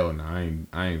like, hell no,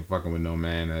 I ain't fucking with no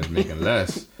man that's making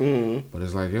less. Mm. But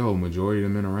it's like, yo, majority of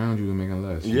the men around you are making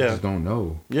less. You just don't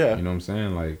know. Yeah. You know what I'm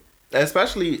saying? Like,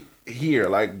 especially here,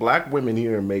 like black women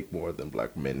here make more than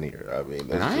black men here. I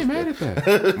mean, and I ain't mad at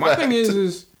that. My thing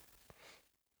is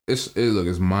it's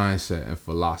mindset and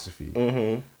philosophy.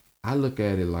 Mm-hmm. I look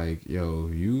at it like, yo,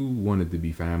 you wanted to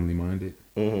be family minded.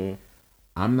 Mm-hmm.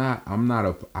 I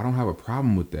don't have a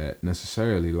problem with that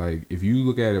necessarily. Like, if you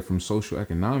look at it from social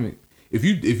economic, if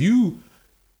you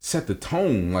set the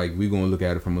tone like we're gonna look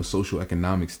at it from a social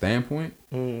economic standpoint,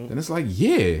 then it's like,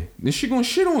 then she gonna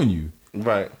shit on you.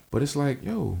 Right. But it's like,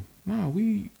 yo, nah,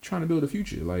 we trying to build a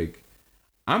future. Like,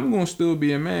 I'm going to still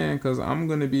be a man because I'm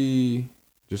going to be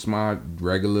just my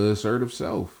regular assertive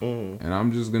self. Mm. And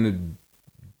I'm just going to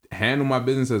handle my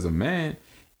business as a man,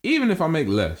 even if I make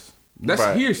less.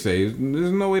 That's hearsay.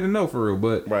 There's no way to know for real.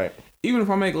 But even if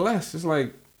I make less, it's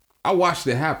like, I watched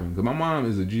it happen because my mom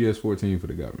is a GS-14 for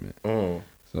the government. Mm.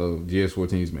 So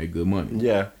GS-14s make good money.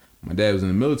 Yeah. My dad was in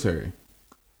the military.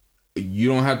 You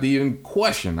don't have to even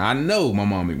question. I know my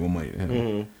mom make more money than him.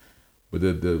 Mm-hmm.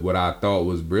 But what I thought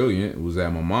was brilliant was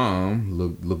that my mom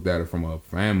looked at it from a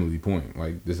family point.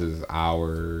 Like, this is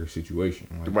our situation.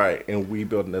 Like, right, and we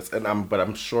building this. But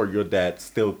I'm sure your dad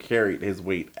still carried his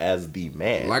weight as the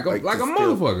man. Like a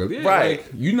motherfucker. Yeah, right.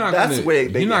 Like, you're not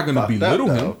gonna belittle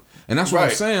him. And that's what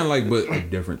I'm saying, like, but a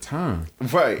different time.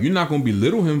 Right. You're not gonna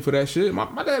belittle him for that shit. My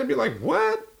dad would be like,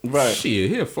 what? Right.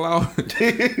 Shit, he'll fly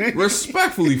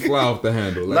respectfully fly off the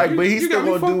handle. Like, but he's still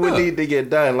gonna do what need to get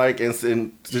done. Like in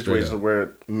situations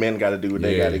where men gotta do what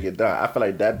they gotta get done. I feel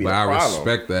like that'd be a problem. But I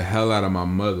respect the hell out of my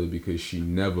mother because she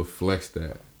never flexed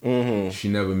that. Mm-hmm. She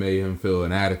never made him feel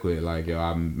inadequate. Like, yo,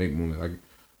 I make more. Like,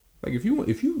 Like if you want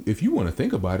to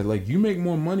think about it, like you make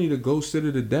more money to go sit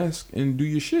at a desk and do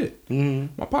your shit.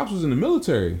 Mm-hmm. My pops was in the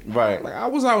military. Right. Like I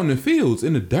was out in the fields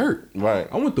in the dirt. Right.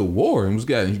 I went to war and was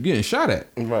getting shot at.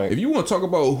 Right. If you want to talk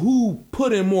about who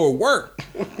put in more work,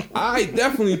 I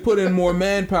definitely put in more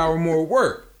manpower, more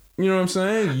work. You know what I'm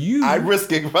saying? I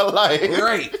risking my life.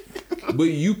 Right.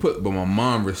 But my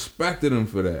mom respected him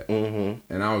for that. Mm-hmm.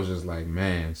 And I was just like,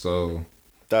 man, so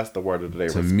that's the word of the day.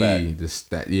 To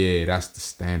respect. Me, that's the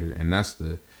standard. And that's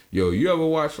you ever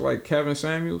watch like Kevin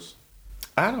Samuels?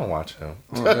 I don't watch him.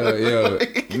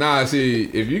 Nah, see,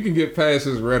 if you can get past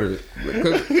his rhetoric,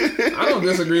 because I don't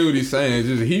disagree with what he's saying. It's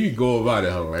just he go about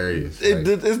it hilarious. Like,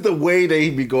 it's the way that he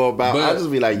be going about. I just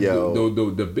be like, yo.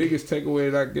 The biggest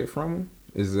takeaway that I get from him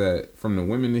is that from the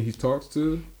women that he talks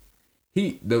to,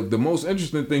 the most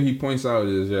interesting thing he points out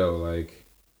is, like,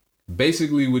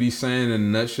 basically what he's saying in a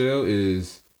nutshell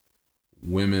is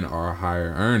women are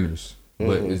higher earners.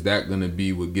 But is that going to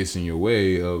be what gets in your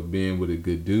way of being with a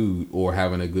good dude or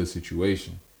having a good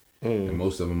situation? And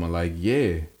most of them are like,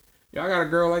 yeah, I got a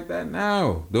girl like that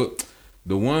now.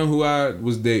 The one who I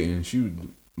was dating, she was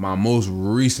my most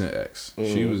recent ex.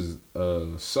 She was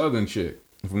a Southern chick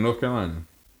from North Carolina.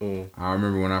 I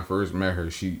remember when I first met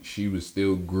her, she was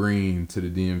still green to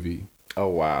the DMV. Oh,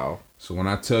 wow. So when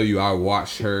I tell you I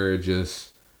watched her just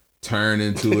turn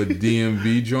into a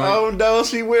DMV joint. Oh no,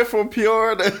 she went from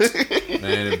pure to...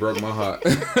 Man, it broke my heart.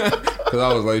 Cause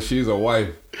I was like, she's a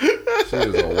wife. She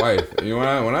is a wife. You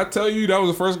know, when I tell you that was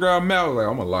the first girl I met, I was like,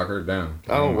 I'm gonna lock her down.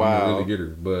 Oh, wow. I'm gonna really get her.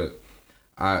 But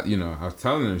I was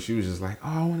telling her, she was just like, oh,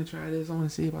 I want to try this. I want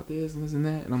to see about this and this and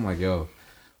that. And I'm like, yo,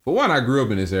 for one, I grew up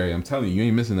in this area. I'm telling you, you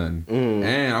ain't missing nothing.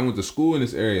 And I went to school in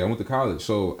this area. I went to college.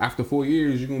 So after 4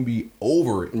 years, you're gonna be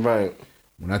over it. Right.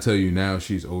 When I tell you now,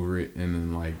 she's over it. And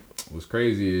then like, what's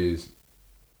crazy is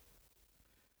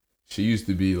she used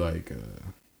to be like,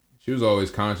 she was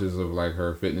always conscious of like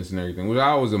her fitness and everything, which I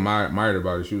always admired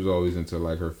about her. She was always into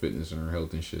like her fitness and her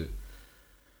health and shit.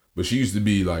 But she used to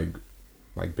be like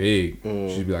big.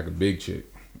 She'd be like a big chick,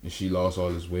 and she lost all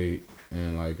this weight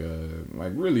and like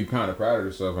really kind of proud of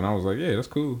herself. And I was like, yeah, that's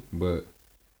cool. But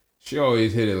she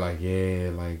always hit it like,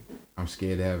 yeah, like I'm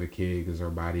scared to have a kid because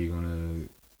her body gonna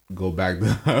go back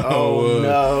to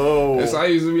no. And so I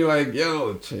used to be like,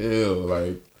 yo, chill.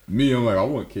 Like me, I'm like, I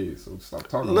want kids, so stop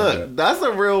talking about that. Look, that's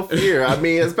a real fear. I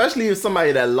mean, especially if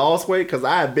somebody that lost weight, because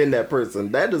I have been that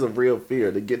person. That is a real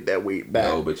fear to get that weight back.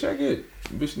 No, but check it.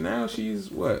 Bitch, now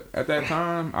she's what? At that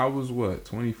time, I was what,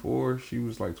 24? She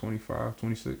was like 25,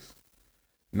 26.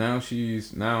 Now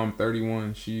I'm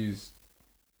 31. She's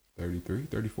 33,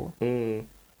 34. So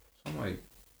I'm like,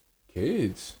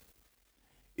 kids.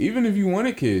 Even if you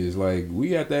wanted kids, like,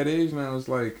 we at that age now, it's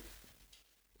like...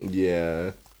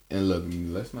 Yeah. And look,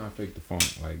 let's not fake the funk.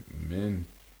 Like, men,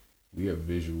 we are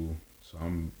visual. So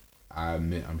I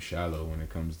admit I'm shallow when it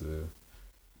comes to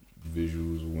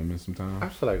visuals of women sometimes. I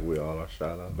feel like we all are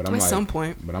shallow. But I'm at like, some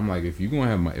point. But I'm like, if I'm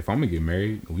going to get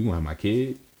married, and we going to have my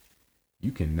kid,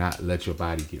 you cannot let your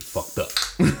body get fucked up.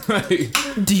 Like,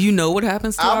 do you know what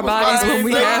happens to our bodies when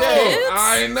we have kids?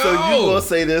 I know. So you gonna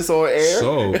say this on air?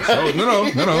 So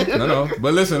no.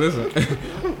 But listen.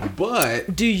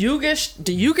 But do you get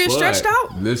stretched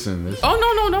out? Listen.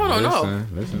 Oh no.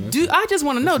 Listen. I just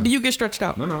want to know. Do you get stretched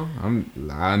out? No.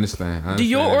 I understand. Do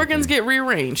your organs get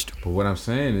rearranged? But what I'm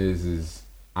saying is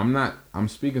I'm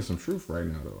speaking some truth right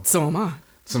now though. So am I.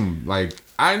 Some like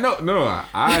I know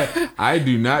I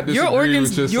do not disagree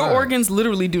with your side. Organs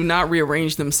literally do not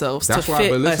rearrange themselves to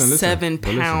fit a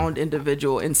 7-pound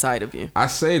individual inside of you. I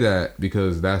say that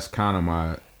because that's kind of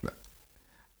my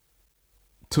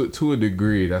to a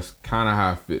degree that's kind of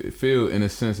how I feel in a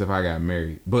sense if I got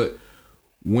married. But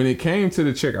when it came to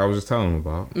the chick I was just telling him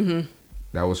about,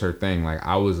 that was her thing. Like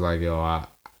I was like, yo,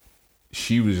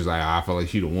 she was just like, I felt like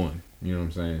she the one. You know what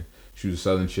I'm saying? She was a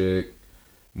Southern chick.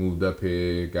 Moved up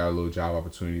here, got a little job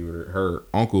opportunity with her. Her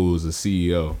uncle was a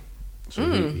CEO, so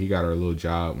he got her a little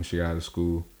job when she got out of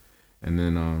school, and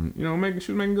then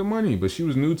she was making good money, but she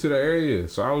was new to the area,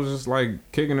 so I was just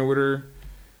like kicking it with her.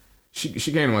 She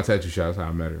came to my tattoo shop, that's how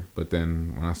I met her. But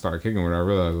then when I started kicking with her, I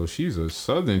realized, well, she's a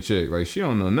Southern chick, like she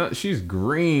don't know nothing. She's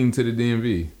green to the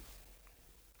DMV.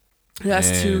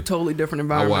 That's two totally different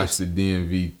environments. I watched the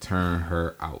DMV turn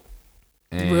her out.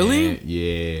 And really?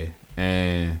 Yeah,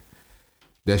 and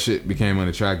that shit became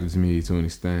unattractive to me to an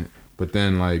extent. But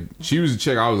then, like, she was a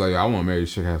chick. I was like, I want to marry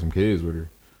this chick, have some kids with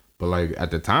her. But, like, at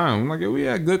the time, I'm like, we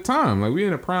had a good time. Like, we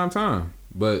in a prime time.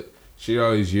 But she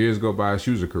all these years go by.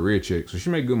 She was a career chick. So she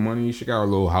made good money. She got her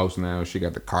little house now. She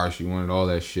got the car she wanted, all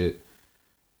that shit.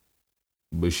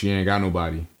 But she ain't got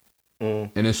nobody.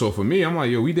 And then so for me, I'm like,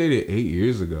 yo, we dated 8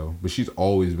 years ago, but she's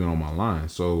always been on my line.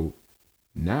 So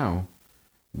now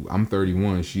I'm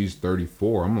 31, she's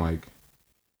 34. I'm like,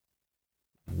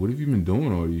 what have you been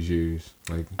doing all these years?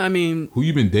 Like, I mean, who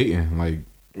you been dating? Like,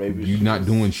 maybe you not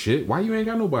doing shit? Why you ain't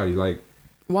got nobody? Like,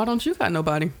 why don't you got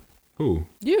nobody? who?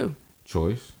 You.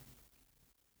 Choice.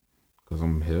 Cause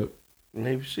I'm hip.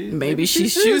 Maybe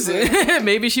she's choosing.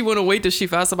 Maybe she want to wait till she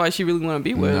finds somebody she really want to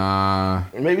be with. Nah.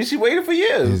 Maybe she waited for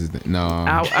years. No.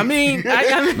 I mean,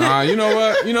 nah. You know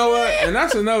what? And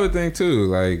that's another thing too.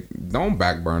 Like, don't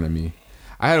backburner me.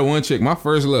 I had one chick, my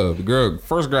first love,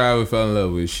 first girl I ever fell in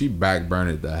love with. She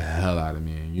backburned the hell out of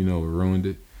me, and you know what ruined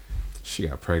it? She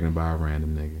got pregnant by a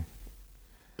random nigga.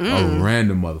 A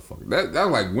random motherfucker. That's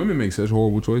like, women make such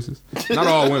horrible choices. Not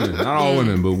all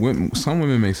women, but some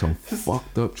women make some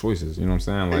fucked up choices. You know what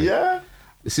I'm saying? Like, yeah.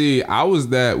 See, I was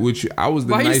that which I was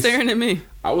the. Why nice, are you staring at me?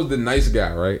 I was the nice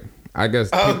guy, right? I guess.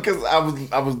 Because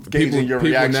I was gauging your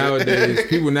reaction.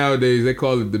 People nowadays they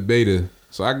call it the beta.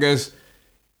 So I guess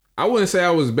I wouldn't say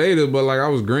I was beta, but like I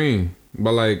was green.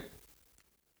 But like,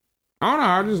 I don't know.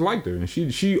 I just liked her, and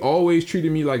she always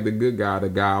treated me like the good guy,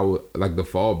 like the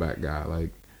fallback guy,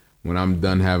 like. When I'm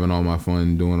done having all my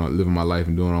fun, living my life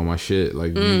and doing all my shit,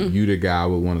 like you the guy I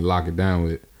would want to lock it down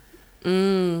with.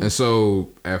 And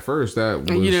so at first that was...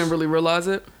 And you didn't really realize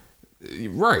it?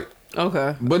 Right.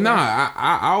 Okay. But nah,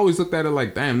 I always looked at it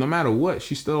like, damn, no matter what,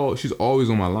 she's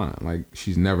always on my line. Like,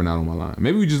 she's never not on my line.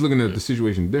 Maybe we just looking at the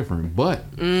situation different, but...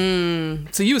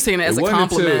 So you were saying that as a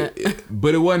compliment.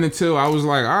 But it wasn't until I was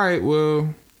like, all right,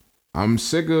 well, I'm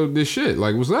sick of this shit.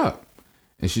 Like, what's up?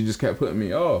 And she just kept putting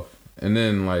me off. And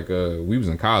then, like, we was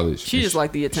in college. She just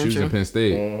liked the attention. She was in Penn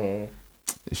State.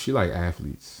 She liked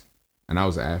athletes. And I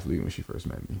was an athlete when she first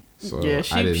met me. So yeah,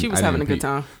 she was having a good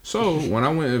time. So when I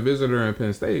went and visited her in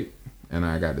Penn State, and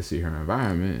I got to see her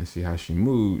environment and see how she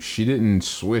moved, she didn't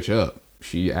switch up.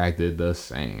 She acted the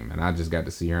same. And I just got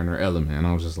to see her in her element. And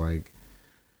I was just like,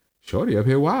 shorty up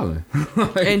here wilding.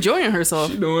 Like, enjoying herself.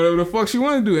 She doing whatever the fuck she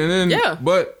want to do. And then, yeah.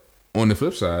 But on the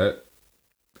flip side,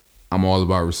 I'm all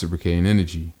about reciprocating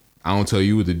energy. I don't tell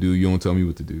you what to do. You don't tell me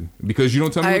what to do. Because you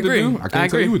don't tell me what to do, I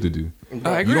can't tell you what to do.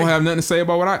 I agree. You don't have nothing to say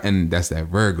about what and that's that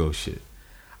Virgo shit.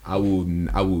 I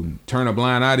will turn a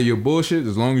blind eye to your bullshit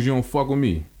as long as you don't fuck with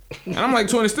me. And I'm like,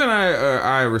 to an extent,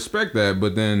 I respect that,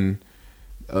 but then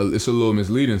it's a little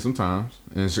misleading sometimes,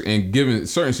 and given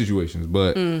certain situations.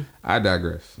 But I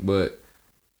digress. But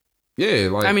yeah,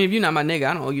 like, I mean, if you're not my nigga,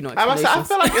 I don't owe you no explanations. I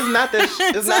feel like it's not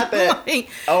that. It's not that.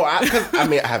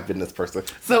 I have been this person,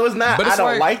 so it's not. I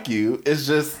don't like you. It's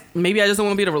just maybe I just don't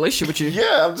want to be in a relationship with you.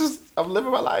 Yeah, I'm living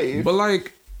my life. But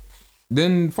like,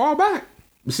 then fall back.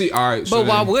 See, all right. But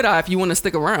why would I if you want to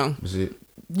stick around?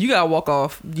 You gotta walk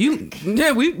off. We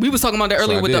was talking about that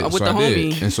earlier with the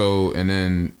homie.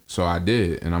 So I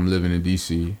did, and I'm living in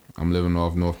DC. I'm living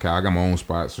off North Cal. I got my own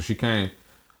spot. So she came.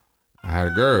 I had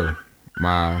a girl.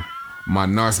 My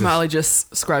narcissist. Smiley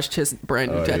just scratched his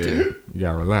brand new tattoo. Yeah. You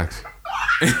gotta relax.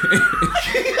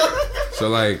 So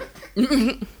like,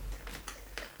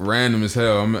 random as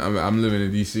hell. I'm living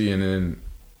in DC, and then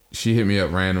she hit me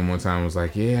up random one time. Was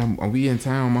like, yeah, we in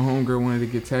town. My homegirl wanted to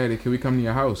get tatted. Can we come to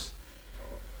your house?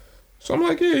 So I'm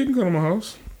like, yeah, you can come to my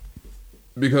house.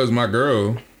 Because my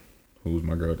girl, who was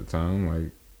my girl at the time,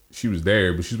 like, she was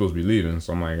there, but she's supposed to be leaving.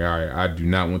 So I'm like, all right, I do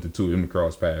not want the two of them to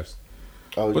cross paths.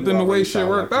 Oh, but then the way shit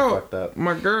worked out,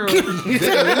 my girl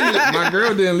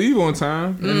didn't leave on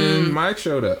time, and then my ex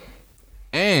showed up,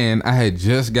 and I had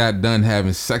just got done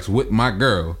having sex with my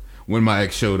girl when my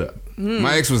ex showed up.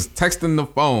 My ex was texting the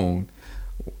phone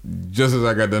just as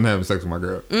I got done having sex with my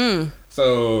girl.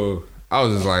 So I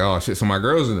was just like, oh shit. So my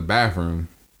girl's in the bathroom,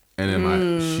 and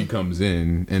then she comes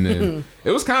in, and then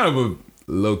it was kind of a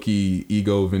low key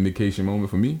ego vindication moment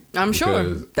for me. I'm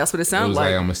sure that's what it sounds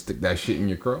like. I'm gonna stick that shit in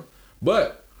your crow.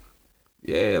 But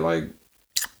yeah, like,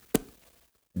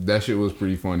 that shit was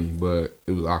pretty funny, but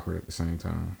it was awkward at the same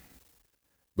time.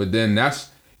 But then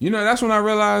that's when I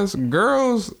realized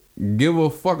girls give a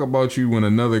fuck about you when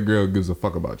another girl gives a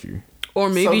fuck about you. Or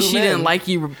maybe she didn't like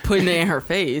you putting it in her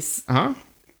face. Huh?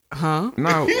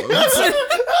 No.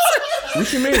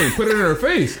 What you mean? Put it in her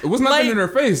face. It was nothing in her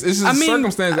face. It's just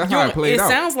circumstance. That's how it played out. It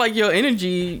sounds like your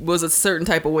energy was a certain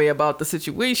type of way about the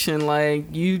situation.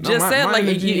 Like, you just said, like,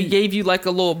 it gave you like a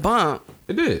little bump.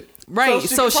 It did. Right.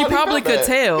 So she probably could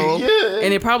tell. Yeah.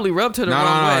 And it probably rubbed her the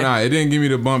wrong way. No. It didn't give me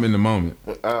the bump in the moment.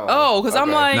 Oh, because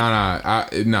I'm like...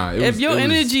 If your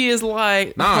energy is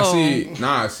like...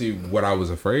 See, what I was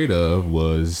afraid of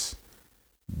was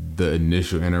the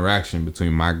initial interaction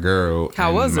between my girl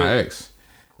and my ex.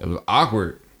 It was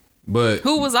awkward, but...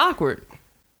 Who was awkward?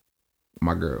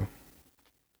 My girl.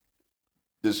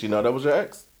 Did she know that was your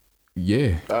ex?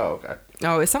 Yeah. Oh, okay.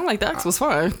 Oh, it sounded like the ex was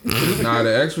fine. Nah,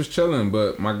 the ex was chilling,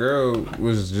 but my girl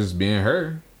was just being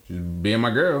her. She was being my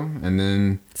girl. And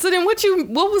then... So then what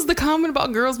was the comment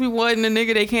about girls be wanting a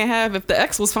nigga they can't have if the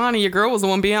ex was fine and your girl was the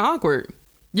one being awkward?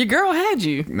 Your girl had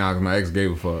you. Nah, 'cause my ex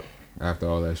gave a fuck after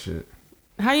all that shit.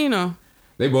 How you know?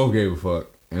 They both gave a fuck.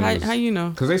 How you know?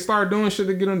 Because they started doing shit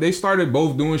to get on... They started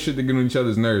both doing shit to get on each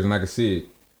other's nerves, and I could see it.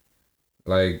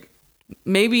 Like...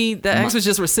 Maybe the ex was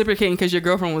just reciprocating because your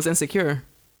girlfriend was insecure.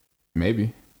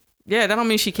 Maybe. Yeah, that don't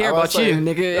mean she care about you,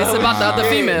 nigga. It's about the other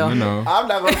female. You know. I'm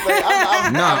not gonna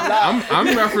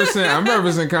say. I'm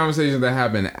referencing conversations that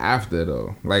happen after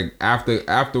though, like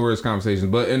afterwards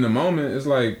conversations. But in the moment, it's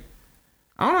like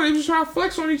I don't know. They just trying to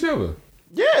flex on each other.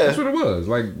 Yeah, that's what it was.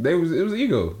 Like it was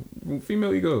ego,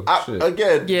 female ego. Shit.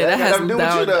 Again, yeah, that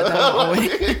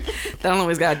don't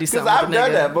always gotta do something. Because I've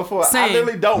done that before. Same. I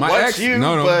really don't want you,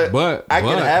 but I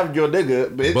can have your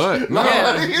nigga, bitch. But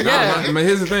but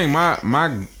here's the thing.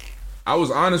 I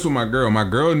was honest with my girl. My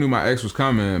girl knew my ex was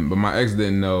coming, but my ex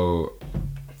didn't know.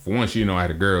 For one, she didn't know I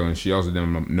had a girl, and she also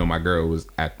didn't know my girl was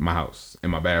at my house in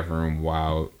my bathroom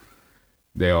while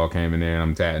they all came in there and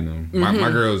I'm tatting them.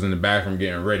 My girl was in the bathroom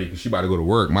getting ready because she about to go to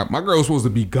work. My girl was supposed to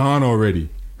be gone already.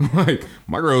 Like,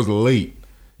 my girl's late.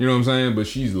 You know what I'm saying? But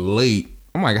she's late.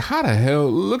 I'm like, how the hell?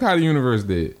 Look how the universe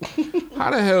did.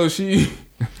 How the hell she...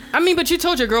 I mean, but you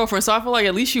told your girlfriend, so I feel like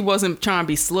at least she wasn't trying to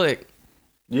be slick.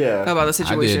 Yeah. About the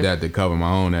situation. I did that to cover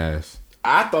my own ass.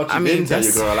 I thought you didn't tell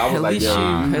your girl. I was like,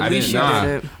 at least you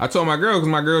did it. I told my girl because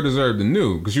my girl deserved the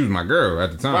new because she was my girl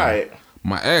at the time. Right.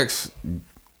 My ex,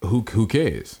 who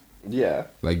cares? Yeah.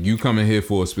 Like, you coming here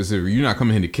for a specific... You're not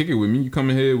coming here to kick it with me. You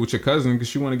coming here with your cousin because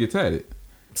she want to get tatted.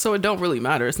 So it don't really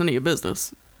matter. It's none of your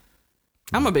business.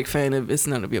 I'm a big fan of it's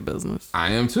none of your business. I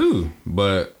am too,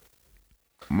 but...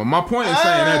 My point in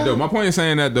saying that though. My point in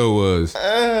saying that though was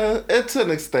it's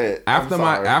an extent. After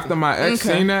my ex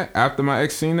seen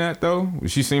that though, when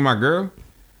she seen my girl,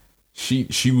 she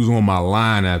was on my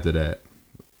line after that.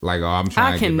 Like, oh, I'm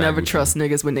trying. I can never trust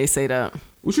niggas when they say that.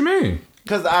 What you mean?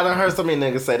 Because I done heard so many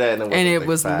niggas say that, and it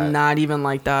was not even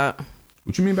like that.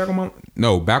 What you mean back on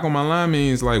my line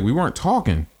means like we weren't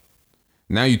talking.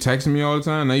 Now you texting me all the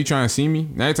time. Now you trying to see me.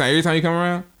 Now every time you come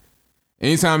around.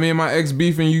 Anytime me and my ex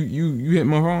beefing, you hit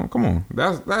my phone. Come on,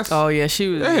 that's. Oh yeah, she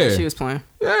was playing.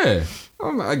 Yeah,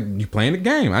 I'm like, you playing the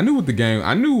game. I knew what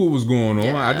was going on.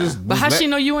 Yeah. But how she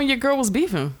know you and your girl was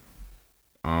beefing?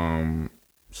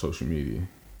 Social media.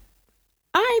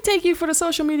 I ain't take you for the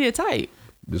social media type.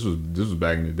 This was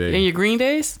back in the day. In your green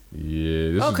days?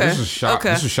 Yeah. This was shop.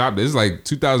 Okay. This was shop. This is like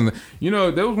 2000. You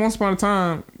know, there was once upon a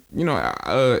time. You know,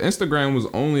 Instagram was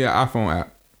only an iPhone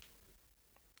app.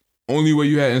 Only way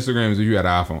you had Instagram is if you had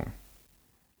an iPhone.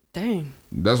 Dang.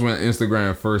 That's when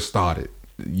Instagram first started.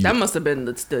 That must have been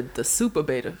the super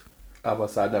beta. I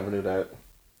never knew that.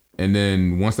 And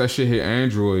then once that shit hit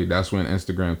Android, that's when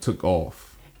Instagram took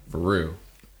off. For real.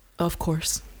 Of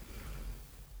course.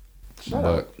 Shut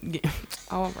up. Yeah.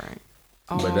 All right.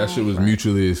 But that shit was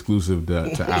mutually exclusive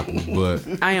to Apple.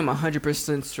 But I am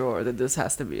 100% sure that this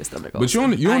has to be a stomach. But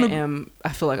I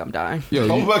feel like I'm dying. Yo,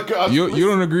 oh my God! You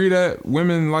don't agree that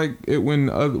women like it when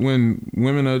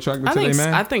women are attracted to their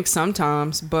man? I think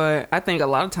sometimes, but I think a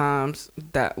lot of times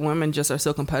that women just are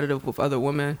so competitive with other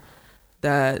women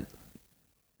that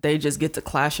they just get to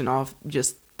clashing off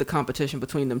just the competition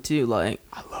between them too. Like,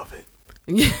 I love it.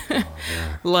 Yeah. Oh,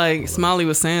 like Smiley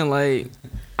was saying, like,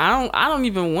 I don't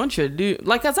even want you to do,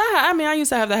 like, cause I used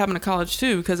to have that happen in college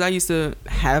too, because I used to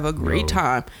have a great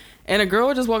time, and a girl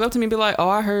would just walk up to me and be like, "Oh,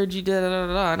 I heard you did da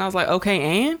da da," and I was like,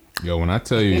 "Okay, and." Yo, when I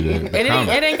tell you that,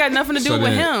 it ain't got nothing to do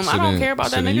with him. I don't care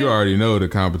about that nigga. You already know the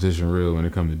competition real when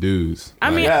it comes to dudes. I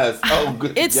mean, yes. Oh,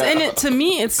 good. To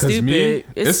me, it's stupid.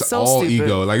 It's so all stupid.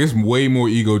 ego. Like, it's way more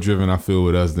ego driven, I feel,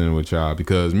 with us than with y'all.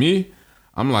 Because me,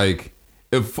 I'm like,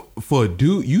 if for a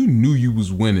dude, you knew you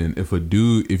was winning.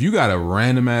 If you got a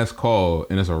random ass call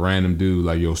and it's a random dude,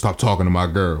 like, yo, stop talking to my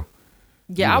girl.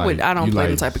 Yeah, I don't play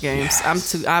them type of games.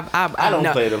 Yes. I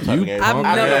don't play them type of games.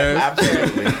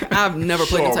 I've never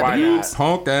played them type of games.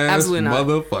 Punk ass Absolutely not.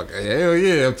 Motherfucker. Hell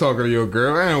yeah, I'm talking to your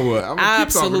girl. And what? I'm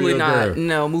absolutely not. Girl.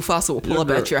 No, Mufasa will pull up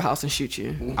at your house and shoot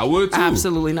you. I would too.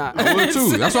 Absolutely not. I would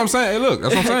too. That's what I'm saying. Hey, look,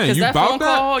 that's what I'm saying. You that about phone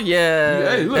that? Call,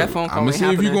 yeah. Hey, look, that phone call. I'm gonna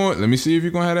see if you going. Let me see if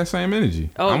you're gonna have that same energy.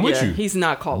 Oh, I'm with you. He's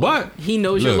not calling. But he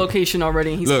knows your location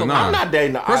already. He's calling. I'm not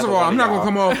dating. First of all, I'm not gonna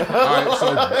come off. All right,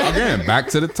 so again, back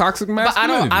to the toxic masculinity. But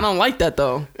I don't like that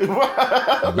though.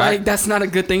 Like, that's not a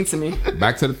good thing to me.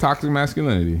 Back to the toxic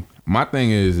masculinity. My thing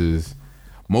is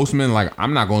most men, like,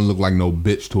 I'm not gonna look like no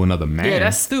bitch to another man. Yeah,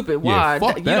 that's stupid. Why? Yeah,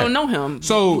 fuck you that. don't know him.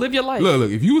 So live your life.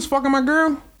 Look. If you was fucking my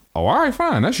girl, Oh, all right,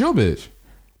 fine. That's your bitch.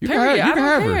 You Period. can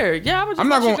have care. her. Yeah, I would just I'm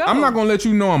not let gonna. you go. I'm not gonna let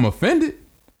you know I'm offended.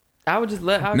 I would just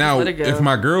let. Now, just let it go. if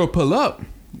my girl pull up,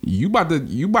 you about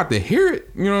to hear it.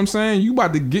 You know what I'm saying? You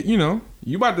about to get.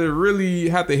 You about to really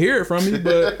have to hear it from me.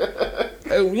 But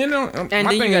and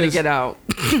then you gotta get out.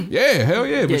 Yeah, hell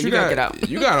yeah. But you gotta get out.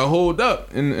 You gotta hold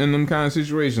up in them kind of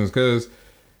situations, because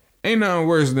ain't nothing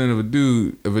worse than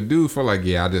if a dude feel like,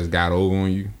 yeah, I just got over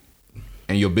on you,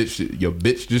 and your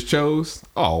bitch just chose.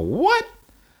 Oh, what?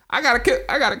 I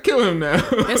gotta kill him now.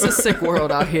 It's a sick world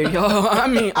out here, y'all. I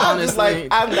mean, honestly,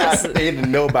 I'm not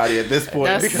dating nobody at this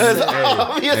point because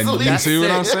obviously. And you see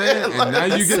what I'm saying? And now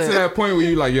you get to that point where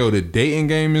you like, yo, the dating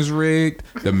game is rigged.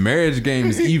 The marriage game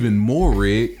is even more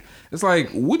rigged. It's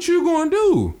like, what you gonna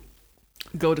do?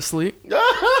 Go to sleep.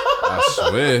 I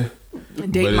swear.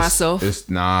 Date myself. It's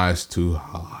too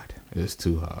hard. It's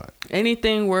too hard.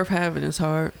 Anything worth having is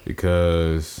hard.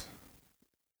 Because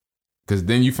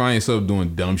then you find yourself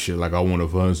doing dumb shit like, I want to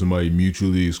find somebody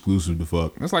mutually exclusive to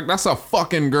fuck. It's like, that's a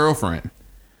fucking girlfriend.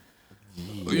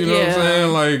 You know what I'm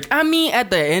saying? Like, I mean, at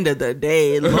the end of the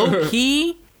day, low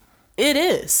key, it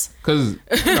is. Because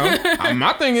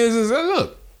my thing is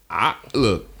that I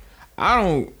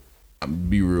don't. I'll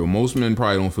be real. Most men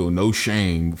probably don't feel no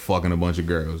shame fucking a bunch of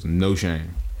girls. No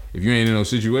shame. If you ain't in no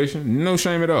situation, no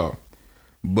shame at all.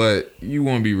 But you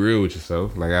want to be real with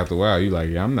yourself. Like, after a while, you like,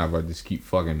 yeah, I'm not about to just keep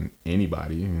fucking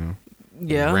anybody,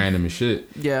 Yeah. Random as shit.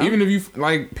 Yeah. Even if you,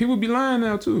 like, people be lying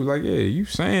now, too. Like, yeah, you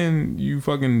saying you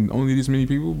fucking only this many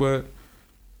people, but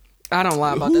I don't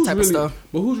lie about that type of stuff.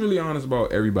 But who's really honest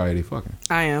about everybody they fucking?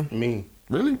 I am. Me.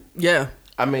 Really? Yeah.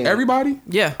 I mean, everybody?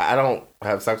 Yeah. I don't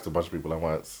have sex with a bunch of people at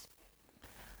once.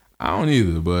 I don't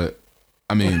either, but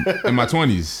I mean, in my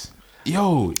 20s.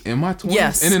 Yo, in my 20s?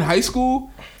 Yes. And in high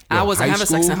school? I wasn't having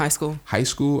sex in high school. High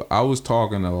school, I was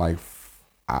talking to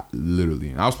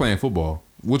literally, I was playing football,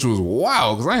 which was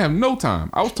wild because I have no time.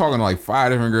 I was talking to like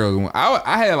 5 different girls.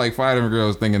 I had like 5 different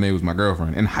girls thinking they was my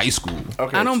girlfriend in high school.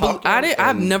 Okay,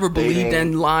 I've never believed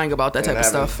in lying about that type of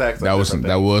stuff. That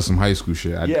was some high school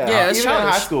shit. It's even in childish.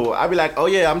 high school, I'd be like, oh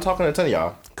yeah, I'm talking to 10 of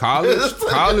y'all.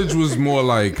 College was more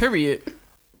like, period.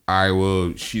 All right,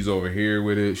 well, she's over here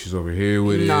with it. She's over here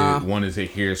with it. One is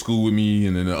here at school with me,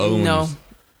 and then the other one is...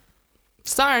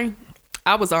 Sorry.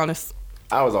 I was honest.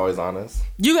 I was always honest.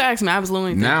 You can ask me. I was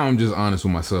literally... Now I'm just honest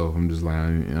with myself. I'm just like, I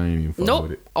ain't even fucking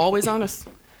with it. Always honest.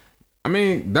 I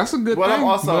mean, that's a good thing. I'm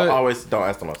also always don't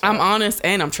ask them myself. I'm honest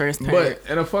and I'm transparent.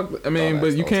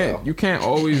 But you can't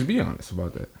always be honest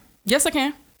about that. Yes, I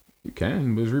can. You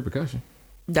can, but there's repercussion.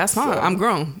 That's fine. I'm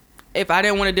grown. If I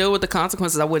didn't want to deal with the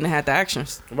consequences, I wouldn't have had the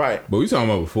actions. Right. But we talking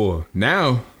about before.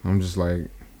 Now, I'm just like,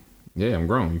 yeah, I'm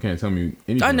grown. You can't tell me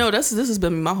anything. I know this has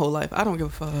been me my whole life. I don't give a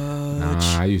fuck.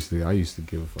 Nah, I used to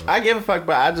give a fuck. I give a fuck,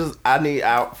 but I need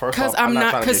out first. Because I'm not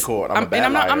trying to get caught.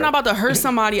 I'm not about to hurt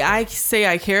somebody I say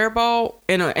I care about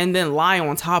and then lie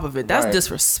on top of it. That's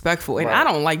disrespectful, and I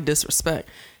don't like disrespect.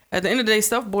 At the end of the day,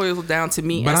 stuff boils down to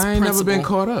me. But I ain't never been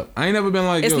caught up. I ain't never been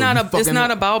like, it's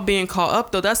not about being caught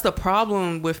up though. That's the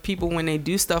problem with people when they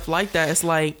do stuff like that. It's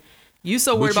like you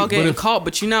so worried about getting caught,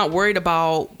 but you're not worried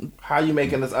about how you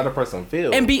making this other person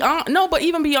feel. And but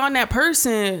even beyond that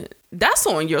person, that's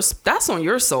on your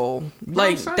soul.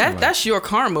 Like that's your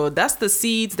karma. That's the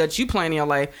seeds that you plant in your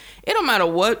life. It don't matter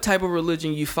what type of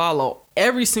religion you follow.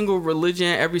 Every single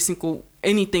religion,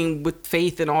 anything with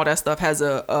faith and all that stuff has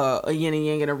a yin and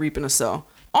yang and a reap and a sow.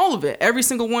 All of it. Every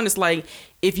single one is like,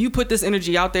 if you put this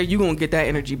energy out there, you're going to get that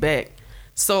energy back.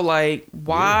 So like,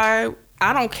 why? Yeah.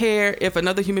 I don't care if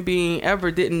another human being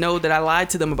ever didn't know that I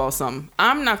lied to them about something.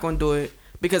 I'm not going to do it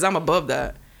because I'm above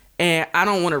that. And I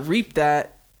don't want to reap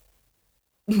that.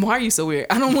 Why are you so weird?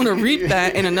 I don't want to reap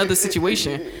that in another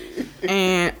situation.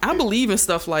 And I believe in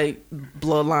stuff like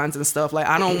bloodlines and stuff. Like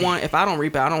if I don't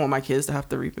reap it, I don't want my kids to have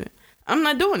to reap it. I'm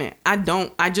not doing it. I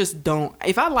just don't.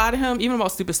 If I lie to him, even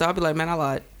about stupid stuff, I'll be like, man, I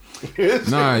lied.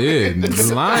 Nah, yeah.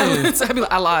 The lying. I'd be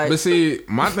like, I lied. But see,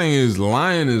 my thing is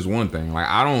lying is one thing. Like,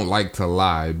 I don't like to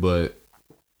lie, but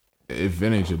if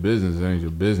it ain't your business, it ain't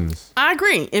your business. I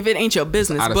agree. If it ain't your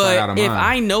business. But if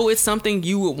I know it's something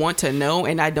you would want to know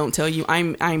and I don't tell you,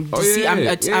 I'm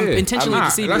intentionally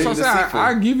deceiving. That's what I'm saying.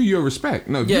 I give you your respect.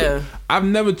 No, yeah. I've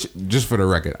never, just for the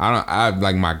record, I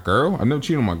like my girl. I've never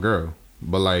cheated on my girl.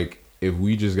 But like, if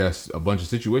we just got a bunch of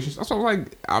situations, that's what I'm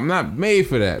like, I'm not made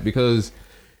for that because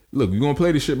look, you're gonna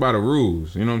play this shit by the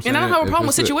rules. You know what I'm saying? And I don't have a problem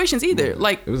with situations either.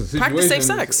 Like, practice safe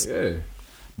sex. Yeah.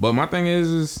 But my thing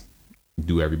is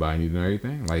do everybody need to know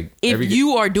everything? Like, if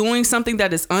you are doing something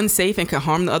that is unsafe and can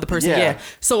harm the other person, yeah.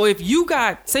 So if you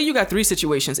got 3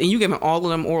 situations and you giving all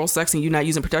of them oral sex and you're not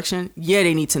using protection, yeah,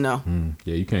 they need to know.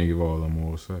 Yeah, you can't give all of them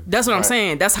oral sex. That's what I'm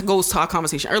saying. That's goes to our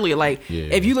conversation earlier. Like,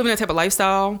 if you live in that type of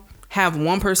lifestyle, have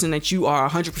one person that you are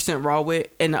 100% raw with,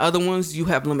 and the other ones you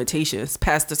have limitations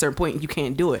past a certain point. You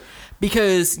can't do it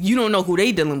because you don't know who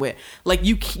they dealing with. Like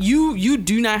you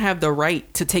do not have the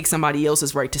right to take somebody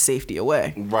else's right to safety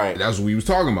away. Right. That's what we was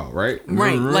talking about, right?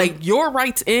 Right. Like your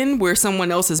rights end where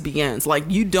someone else's begins. Like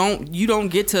you don't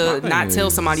get to not tell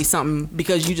somebody something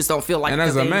because you just don't feel like. And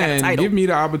as a man, give me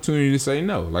the opportunity to say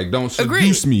no. Like don't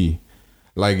seduce me.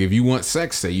 Like, if you want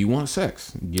sex, say you want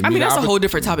sex. That's a whole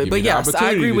different topic. But yes,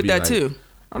 I agree with that too.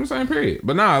 I'm the same period.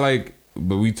 But nah, like,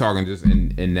 but we talking just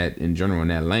in general in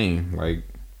that lane. Like,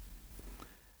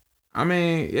 I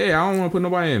mean, yeah, I don't want to put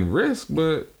nobody in risk,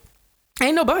 but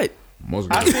ain't no but.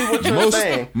 I see what you're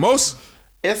saying.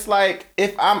 It's like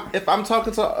if I'm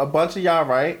talking to a bunch of y'all,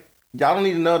 right? Y'all don't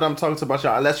need to know that I'm talking to a bunch of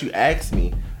y'all unless you ask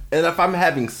me. And if I'm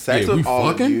having sex with all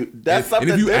of you, that's something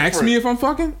different. And if you ask me if I'm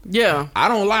fucking, I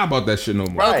don't lie about that shit no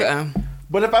more. Right. Okay.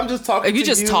 But if I'm just talking, if you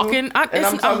just talking,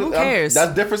 who cares?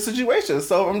 That's different situations.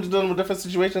 So if I'm just dealing with different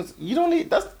situations, you don't need.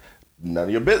 That's none of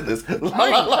your business. You don't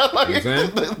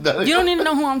need to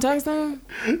know who I'm texting.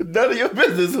 None of your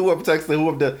business who I'm texting. Who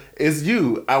I'm doing. It's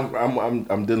you.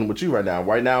 I'm dealing with you right now.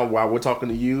 Right now, while we're talking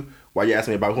to you. While you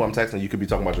asking me about who I'm texting, you could be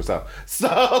talking about yourself.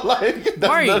 So, like,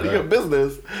 that's none of your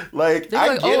business. Like,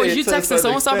 I get it. Is you texting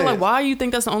so and so? I'm like, why do you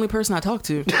think that's the only person I talk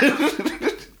to?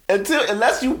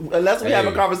 Unless we have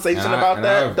a conversation about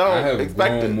that, don't expect it. I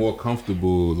have grown more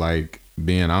comfortable, like,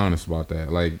 being honest about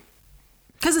that. Like,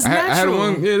 because it's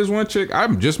natural. There's one chick, I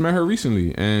just met her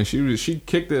recently, and she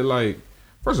kicked it like,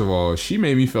 first of all, she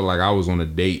made me feel like I was on a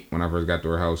date when I first got to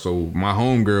her house. So, my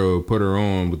homegirl put her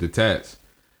on with the Tats.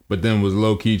 But then was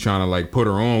low key trying to like put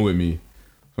her on with me.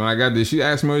 So when I got this, she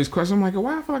asked me all these questions. I'm like,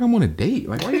 why I feel like I'm on a date?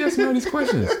 Like, why are you asking me all these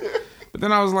questions? But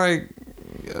then I was like,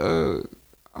 what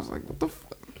the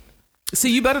fuck?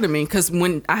 See, you better than me because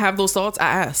when I have those thoughts, I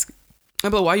ask.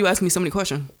 I'm like, why are you asking me so many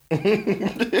questions?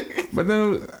 But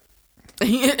then,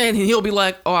 and he'll be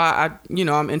like, oh,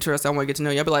 I'm interested. I want to get to know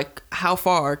you. I'll be like, how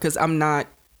far? Because I'm not.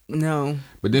 No.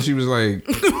 But then she was like,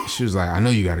 I know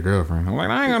you got a girlfriend. I'm like,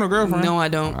 I ain't got no girlfriend. No, I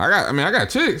don't. I got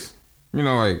chicks. You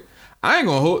know, like, I ain't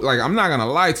gonna I'm not gonna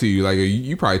lie to you. Like,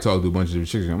 you probably talk to a bunch of different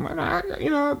chicks. I'm like,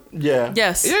 yeah.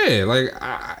 Yes. Yeah, like,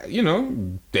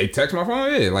 they text my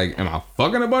phone. Yeah, like, am I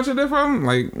fucking a bunch of different?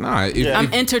 Like, nah.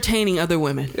 I'm entertaining other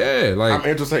women. Yeah, like. I'm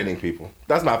entertaining people.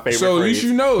 That's my favorite So phrase. at least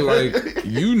you know, like,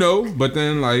 but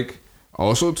then, like,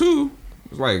 also, too,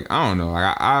 it's like, I don't know.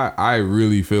 Like, I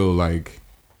really feel like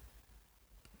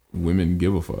women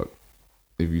give a fuck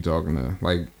if you talking to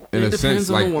like in a sense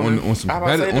like on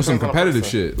some competitive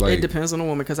shit. Like it depends on the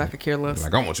woman because I could care less.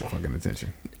 Like I want your fucking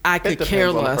attention. I could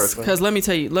care less because let me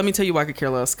tell you why I could care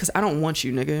less because I don't want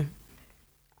you, nigga.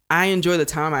 I enjoy the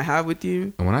time I have with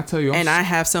you. And when I tell you, I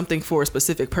have something for a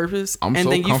specific purpose, I'm and so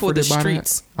then you for the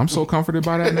streets. That. I'm so comforted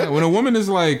by that now. When a woman is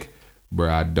like, bro,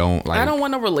 I don't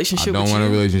want a relationship. I don't want a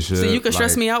relationship. So you can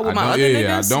stress me out with my other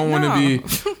niggas. I don't want to be.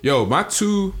 Yo, my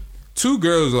two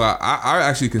girls, I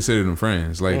actually consider them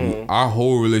friends. Like our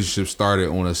whole relationship started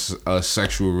on a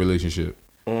sexual relationship,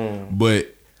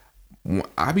 but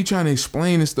I be trying to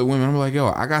explain this to women. I'm like, yo,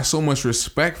 I got so much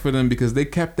respect for them because they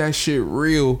kept that shit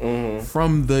real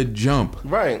from the jump.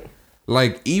 Right.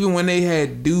 Like even when they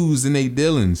had dudes and they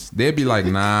dealings, they'd be like,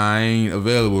 nah, I ain't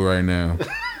available right now.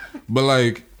 But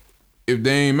like, if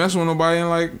they ain't messing with nobody and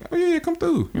like, oh yeah, come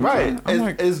through. You know right.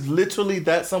 It's literally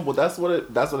that simple. That's what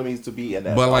it means to be in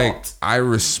that. But like, I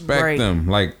respect them.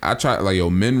 Like I try, like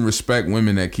men respect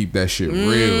women that keep that shit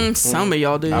real. Some of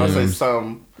y'all do. I would say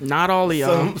some. Not all of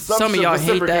y'all. Some of y'all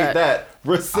hate that.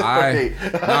 Reciprocate.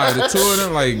 The two of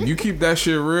them, like, you keep that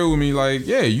shit real with me. Like,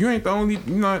 yeah, you ain't the only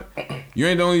dude.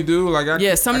 Like,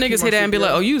 some niggas hit that and be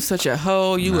like, oh, you such a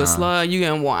hoe, you a slut, you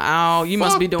getting worn out, you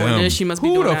must be doing this, you must be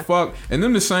doing that. Who the fuck? And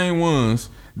them the same ones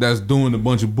that's doing a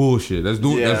bunch of bullshit. That's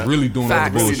really doing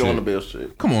that bullshit. Really doing the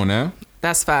bullshit. Come on now.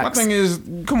 That's facts. My thing is,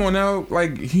 come on now,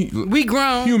 like we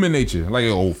grown. Human nature,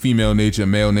 like female nature,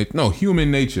 male nature. No, human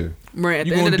nature. Right. At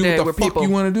the end of the day, we're people. You gonna do what the fuck you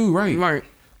want to do, right? Right.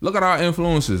 Look at our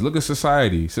influences. Look at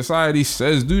society. Society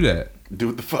says do that. Do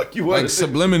what the fuck you want. Like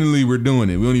subliminally, we're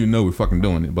doing it. We don't even know we're fucking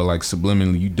doing it, but like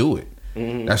subliminally, you do it.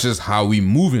 Mm-hmm. That's just how we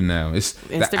moving now. It's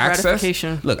instant the access.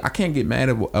 Gratification. Look, I can't get mad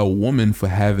at a woman for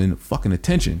having fucking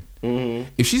attention. Mm-hmm.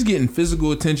 If she's getting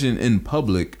physical attention in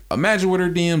public, imagine what her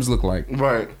DMs look like.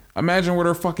 Right. Imagine what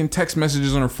her fucking text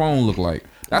messages on her phone look like.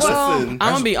 I'm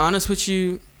gonna be honest with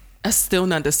you. That's still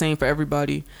not the same for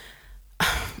everybody.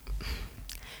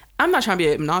 I'm not trying to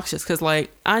be obnoxious because,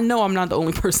 like, I know I'm not the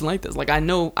only person like this. Like, I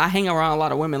know I hang around a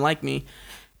lot of women like me.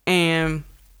 And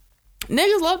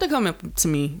niggas love to come up to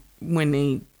me when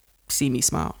they see me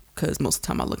smile. Because most of the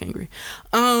time I look angry.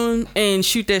 And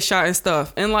shoot that shot and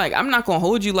stuff. And, like, I'm not going to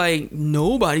hold you like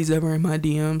nobody's ever in my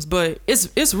DMs. But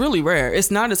it's really rare.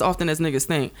 It's not as often as niggas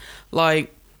think.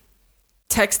 Like,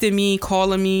 texting me,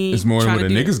 calling me. It's more than what the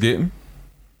niggas getting.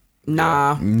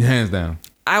 Nah. Hands down.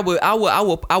 I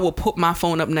will put my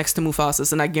phone up next to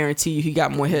Mufasa's, and I guarantee you he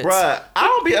got more hits. Bruh, I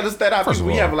don't be understand how people,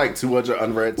 we have like 200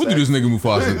 unread What do this nigga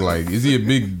Mufasa look like? Is he a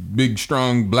big,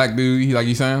 strong black dude?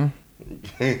 He sound?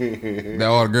 That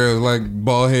all the girls like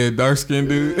bald head, dark skinned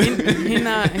dude. He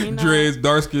not dreads,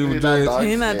 dark skin with dreads.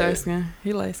 He not dark skin.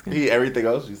 He light skin. He everything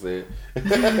else you said.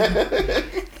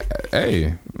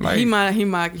 Hey, like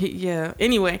yeah.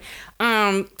 Anyway,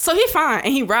 so he fine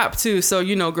and he rap too. So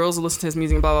girls will listen to his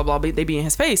music and blah blah blah. They be in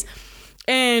his face,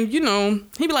 and he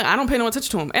be like, I don't pay no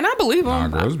attention to him, and I believe him. Nah,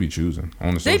 girls be choosing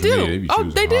on the they social do. media. They be choosing.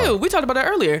 They do. We talked about that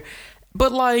earlier.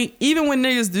 But like, even when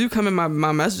niggas do come in my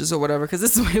messages or whatever, because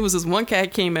it was this one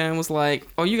cat came in and was like,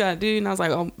 "Oh, you got a dude?" And I was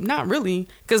like, "Oh, not really,"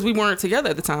 because we weren't together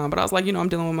at the time. But I was like, I'm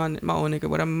dealing with my old nigga,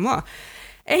 whatever. Blah.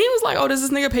 And he was like, "Oh, does this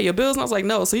nigga pay your bills?" And I was like,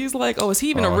 "No." So he's like, "Oh, is he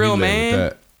even a real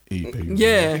man?"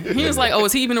 Yeah. He was like, "Oh,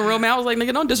 is he even a real man?" I was like,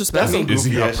 "Nigga, don't disrespect me." Is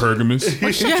he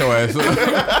hypergamous? Shut your ass up.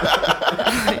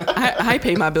 I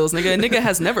pay my bills, nigga. A nigga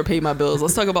has never paid my bills.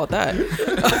 Let's talk about that.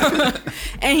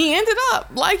 And he ended up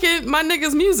liking my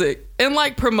nigga's music and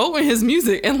like promoting his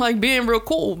music and like being real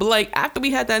cool. But like after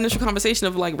we had that initial conversation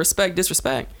of like respect,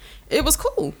 disrespect, it was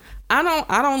cool. I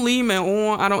don't leave men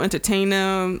on. I don't entertain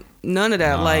them. None of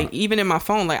that. Nah. Like even in my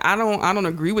phone, like I don't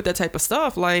agree with that type of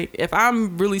stuff. Like if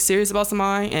I'm really serious about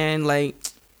somebody and like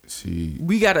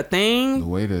we got a thing, the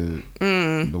way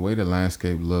the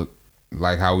landscape look,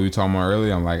 like how we were talking about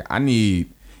earlier, I'm like, I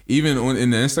need, even in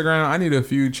the Instagram, I need a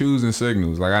few choosing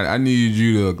signals. Like I need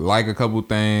you to like a couple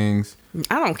things.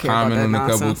 I don't care comment about that on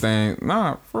nonsense. A couple things.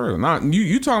 Nah, for real. Nah,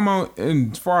 you talking about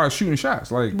as far as shooting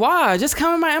shots. Like why? Just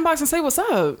come in my inbox and say what's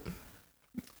up.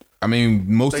 I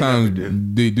mean, most times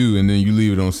they do, and then you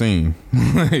leave it on scene.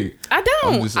 Like, I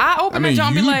don't. I open the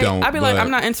jump and be like, I'm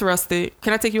not interested.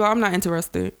 Can I take you out? I'm not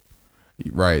interested.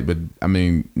 Right, but I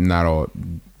mean, not all.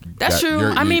 That's true.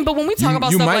 I mean, but when we talk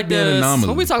about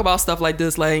stuff like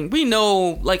this, like we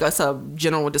know, like it's a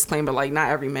general disclaimer, like not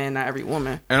every man, not every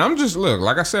woman. And I'm just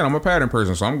like I said, I'm a pattern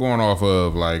person, so I'm going off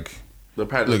of like the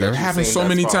pattern. Look, it happens so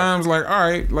many times. Like, all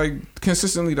right, like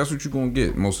consistently, that's what you're gonna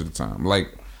get most of the time. Like,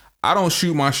 I don't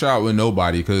shoot my shot with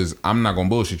nobody because I'm not gonna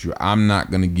bullshit you. I'm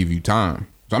not gonna give you time.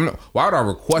 So I'm not. Why would I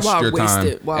request your time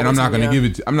and I'm not gonna give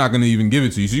it? I'm not gonna even give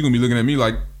it to you. So you're gonna be looking at me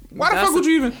like, why the fuck would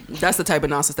you even? That's the type of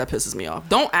nonsense that pisses me off.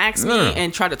 Don't ask me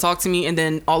and try to talk to me, and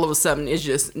then all of a sudden it's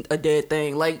just a dead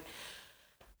thing. Like,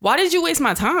 why did you waste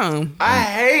my time? I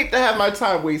hate to have my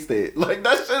time wasted. Like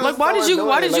that shit. Like, why did you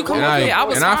come up here? I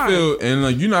was fine. I feel, and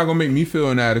like, you're not gonna make me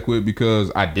feel inadequate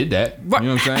because I did that. You know what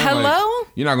I'm saying? Hello. Like,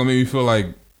 you're not gonna make me feel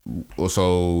like. Well,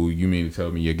 so you mean to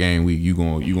tell me your game week? You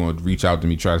gonna reach out to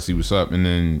me, try to see what's up, and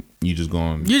then you're just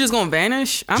gonna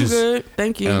vanish? I'm good,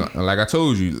 thank you. And like I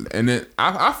told you, and then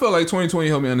I feel like 2020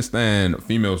 helped me understand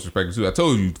female perspective too. I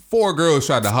told you 4 girls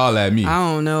tried to holler at me.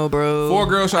 I don't know, bro. 4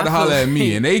 girls tried to holler at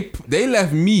me, and they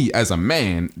left me as a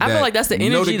man. I feel like that's the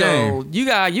energy though. You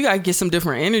got to get some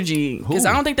different energy because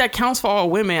I don't think that counts for all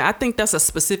women. I think that's a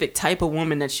specific type of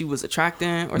woman that she was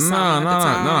attracting or something. At the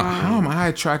time. No. How am I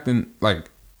attracting like?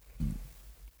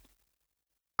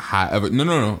 However,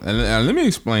 no. And let me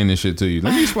explain this shit to you.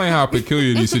 Let me explain how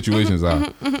peculiar these situations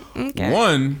are. Okay.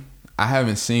 One, I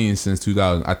haven't seen since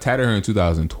 2000. I tatted her in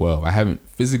 2012. I haven't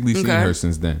physically seen her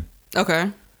since then.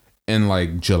 Okay. In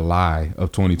like July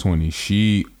of 2020,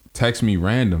 she texted me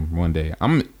random one day.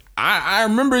 I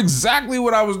remember exactly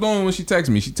what I was doing when she texted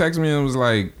me. She texted me and was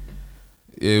like,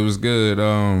 "It was good.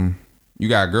 You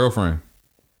got a girlfriend?"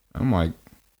 I'm like,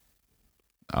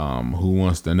 who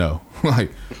wants to know?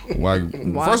 like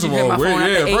first of all,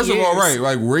 right,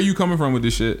 like where you coming from with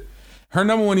this shit? Her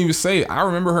number wasn't even saved. I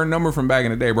remember her number from back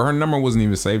in the day, but her number wasn't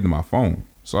even saved in my phone.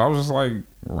 So I was just like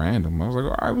random. I was like,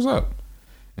 all right, what's up?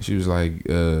 And she was like,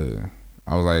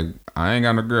 I was like, I ain't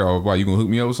got no girl. I was like, you gonna hook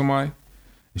me up with somebody?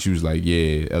 And she was like,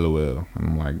 yeah, LOL. And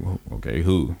I'm like, okay,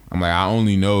 who? I'm like, I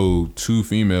only know 2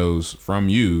 females from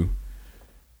you,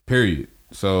 period.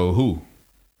 So who?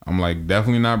 I'm like,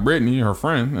 definitely not Brittany, her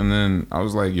friend. And then I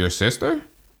was like, your sister?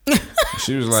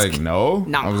 She was like, no.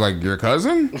 I was like, your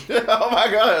cousin? Oh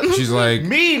my God. She's like,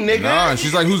 me, nigga. Nah.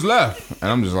 She's like, who's left?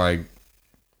 And I'm just like,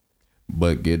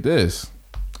 but get this.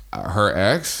 Her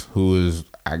ex, who is,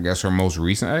 I guess, her most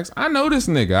recent ex, I know this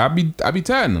nigga. I be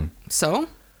tatting him. So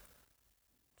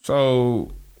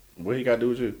So what he got to do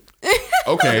with you?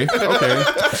 Okay. So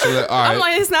all right. I'm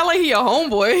like, it's not like he a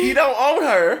homeboy. He don't own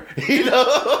her.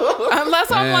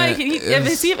 Unless I'm Man, like,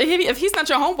 if he's not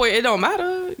your homeboy, it don't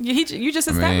matter. You just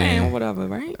a stat man or whatever,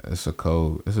 right? It's a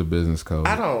code. It's a business code.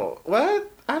 I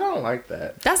don't like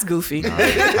that. That's goofy. How's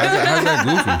that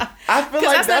goofy? I feel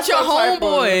like that's not your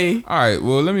homeboy. All right,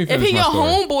 well, let me finish If he my your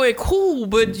story. homeboy, cool,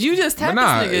 but you just tapped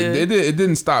this nigga. It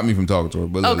didn't stop me from talking to her.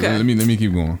 But Okay. let me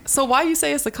keep going. So why you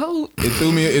say it's a code?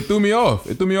 It threw me off.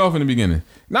 It threw me off in the beginning.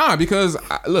 Nah, because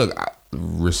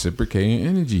reciprocating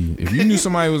energy. If you knew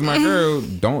somebody was my girl,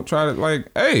 don't try to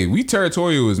hey, we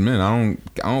territorial as men. I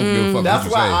don't give a fuck. That's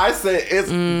what why you say. I said it's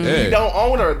he don't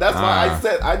own her. That's why I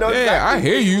said I know. Yeah, exactly. I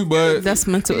hear you, but That's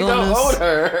mental He don't illness. own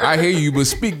her. I hear you, but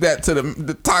speak that to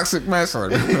the toxic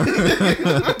masculine.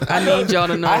 I need y'all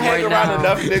to know I hang right around now.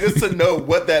 enough niggas to know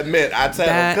what that meant. I tell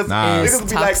them because That niggas is be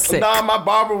toxic. like, "Nah, my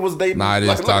barber was dating." Nah, it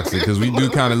is toxic because we do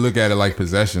kind of look at it like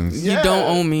possessions. You don't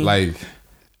own me. Like,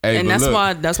 hey, and but that's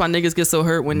look, why niggas get so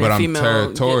hurt when But they're I'm female.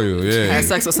 territorial, yeah. Has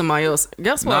sex with somebody else.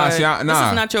 Guess what? This is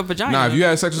not your vagina. Nah, if you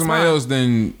had sex with somebody It's not. else,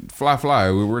 then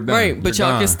fly. We're done. Right, but You're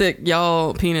y'all gone. can stick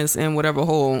y'all penis in whatever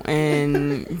hole,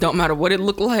 and don't matter what it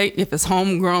look like, if it's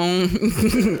homegrown,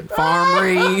 farm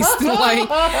raised, like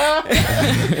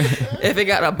if it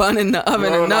got a bun in the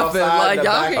oven or Rolled nothing, outside like the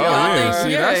y'all, back. y'all Oh, think, yeah.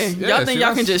 See, that's- yeah, y'all see, think y'all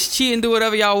can that's- just cheat and do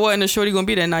whatever y'all want, and the shorty gonna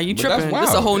be there. Now you But that's tripping. This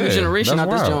is a wild. whole new Yeah, generation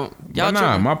that's out this wild. joint. Y'all But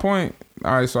tripping. my point.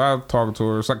 All right, so I talked to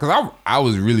her, because I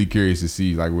was really curious to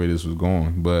see like where this was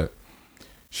going, but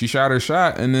she shot her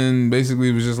shot, and then basically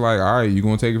it was just like, all right, you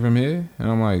gonna take it from here?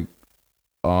 And I'm like,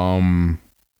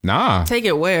 nah, Take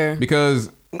it where? because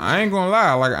I ain't gonna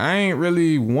lie, like I ain't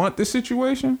really want this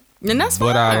situation, And that's fine.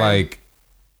 but I like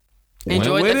went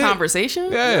enjoyed with the it.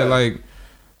 conversation. Yeah, like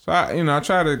so I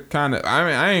try to kind of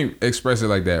I ain't express it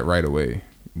like that right away,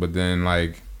 but then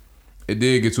like it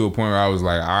did get to a point where I was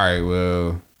like, all right,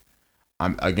 well,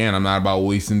 I'm not about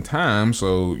wasting time,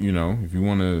 so if you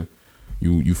want to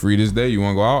you free this day, you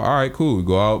want to go out, all right, cool, we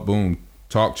go out, boom,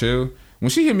 talk, chill. When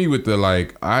she hit me with the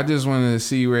like, I just want to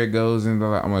see where it goes, and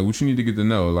I'm like, what you need to get to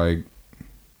know, like,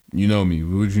 you know me,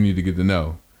 what you need to get to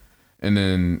know, and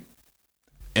then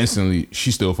instantly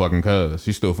she's still fucking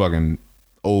she's still fucking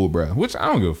old, bruh. Which I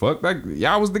don't give a fuck. Like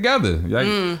y'all was together. Like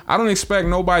I don't expect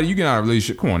nobody. You get out of a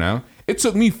relationship. Come on now. It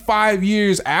took me 5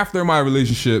 years after my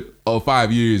relationship of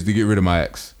 5 years to get rid of my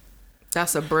ex.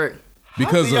 That's a brick.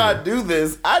 Because Because y'all do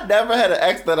this. I never had an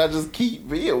ex that I just keep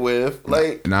being with.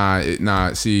 Like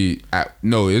See,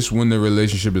 no, it's when the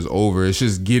relationship is over. It's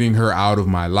just getting her out of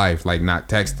my life. Like not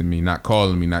texting me, not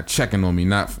calling me, not checking on me,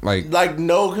 not like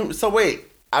no. So wait,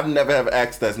 I've never had an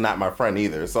ex that's not my friend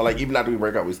either. So like even after we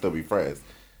break up, we still be friends.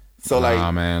 So like,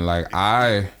 nah, man, like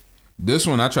this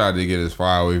one I tried to get as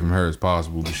far away from her as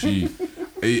possible, but she,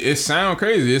 it sounds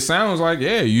crazy. It sounds like,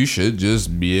 yeah, you should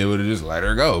just be able to just let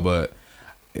her go, but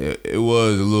it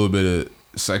was a little bit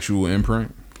of sexual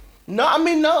imprint. no, I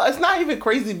mean no, it's not even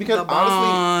crazy because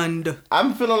honestly,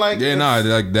 I'm feeling like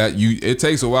like that. It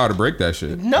takes a while to break that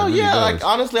shit. No, It really yeah, does. like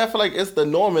honestly, I feel like it's the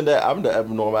norm and that I'm the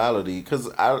abnormality because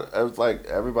it's like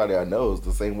everybody I know is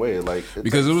the same way. Like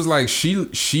because it was like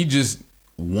she just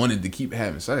wanted to keep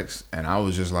having sex, and I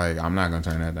was just like, I'm not gonna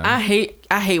turn that down. I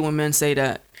hate when men say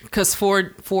that, because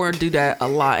Ford do that a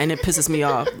lot, and it pisses me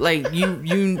off. Like you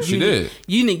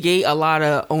negate a lot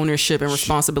of ownership and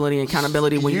responsibility and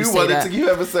accountability when you say that. You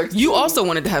have sex. You too. also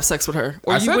wanted to have sex with her,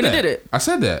 or I you said wouldn't that. did it. I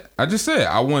said that. I just said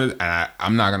I wanted. And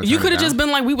I'm not gonna. You could could have just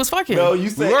been like, we was fucking. No, you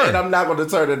said, We were. and I'm not going to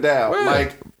turn it down.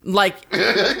 Yeah. Like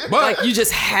you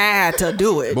just had to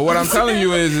do it. But what I'm telling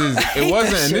you is it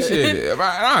wasn't that shit. initiated.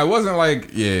 It wasn't like,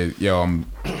 yeah, yo,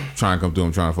 I'm trying to come through,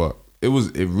 I'm trying to fuck. It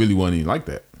really wasn't even like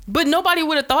that. But nobody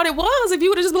would have thought it was if you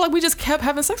would have just been like, we just kept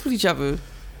having sex with each other.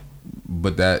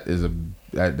 But that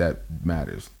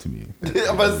matters to me.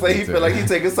 I'm about to say he feel like he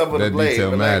taking some of the That blame.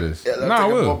 detail but matters. Like, No, I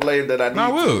will. more blame than I need. No, I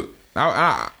to. will.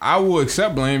 I will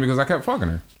accept blame because I kept fucking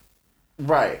her.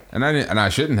 Right. And I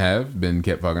shouldn't have been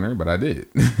kept fucking her, but I did.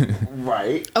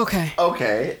 Right. Okay.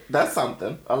 Okay. That's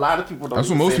something. A lot of people don't. That's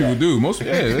what even most say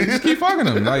people that. do. They just keep fucking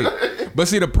them. Like, but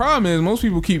see, the problem is most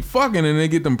people keep fucking and they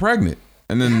get them pregnant,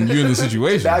 and then you're in the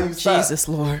situation. Now you stop. Jesus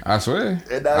Lord. I swear.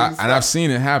 And now you And I've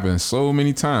seen it happen so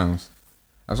many times.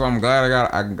 That's why I'm glad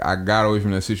I got away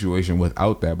from that situation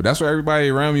without that. But that's what everybody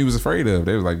around me was afraid of.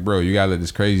 They was like, bro, you gotta let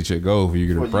this crazy chick go before you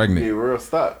get her Well, pregnant. You be real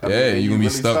stuck. I Yeah, mean, you're gonna be really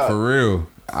stuck for real.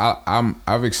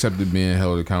 I've accepted being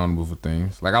held accountable for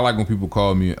things. Like I like when people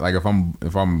call me, like if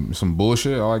I'm some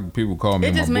bullshit, I like people call me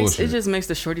It just my makes bullshit. it just makes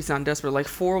the shorty sound desperate. Like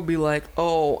Four will be like,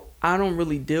 "Oh, I don't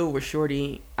really deal with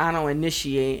shorty. I don't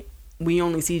initiate. We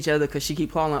only see each other because she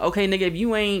keep calling. Okay, nigga, if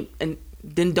you ain't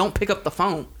then don't pick up the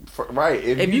phone. Right.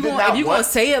 If you gonna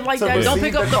say it like that, don't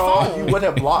pick up the phone. You would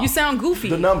have blocked. You sound goofy.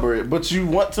 The number, but you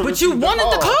want to. But you wanted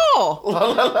the call.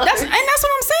 That's what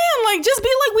I'm saying. Like, just be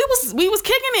like, we was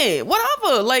kicking it.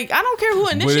 Whatever. Like, I don't care who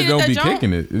initiated that. But it don't be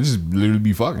kicking it. It just literally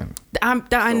be fucking.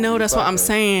 I know. That's what I'm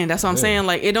saying. That's what I'm saying.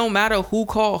 Like, it don't matter who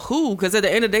called who, because at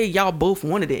the end of the day, y'all both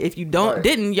wanted it. If you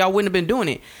didn't, y'all wouldn't have been doing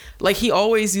it. Like, he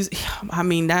always used. I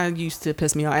mean, that used to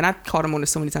piss me off, and I caught him on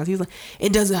this so many times. He was like,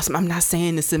 "It doesn't. I'm not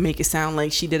saying this to make it sound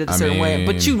like she did it a certain way,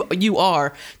 but you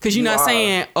are, because you're not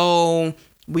saying, oh,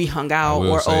 we hung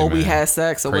out or we had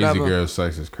sex or whatever." Crazy girl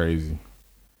sex is crazy.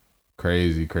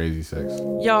 Crazy sex.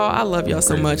 Y'all, I love y'all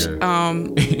so much.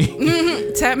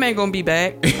 Tat Man gonna be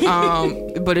back.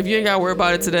 But if you ain't gotta worry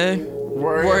about it today,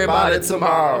 worry about it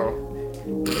tomorrow.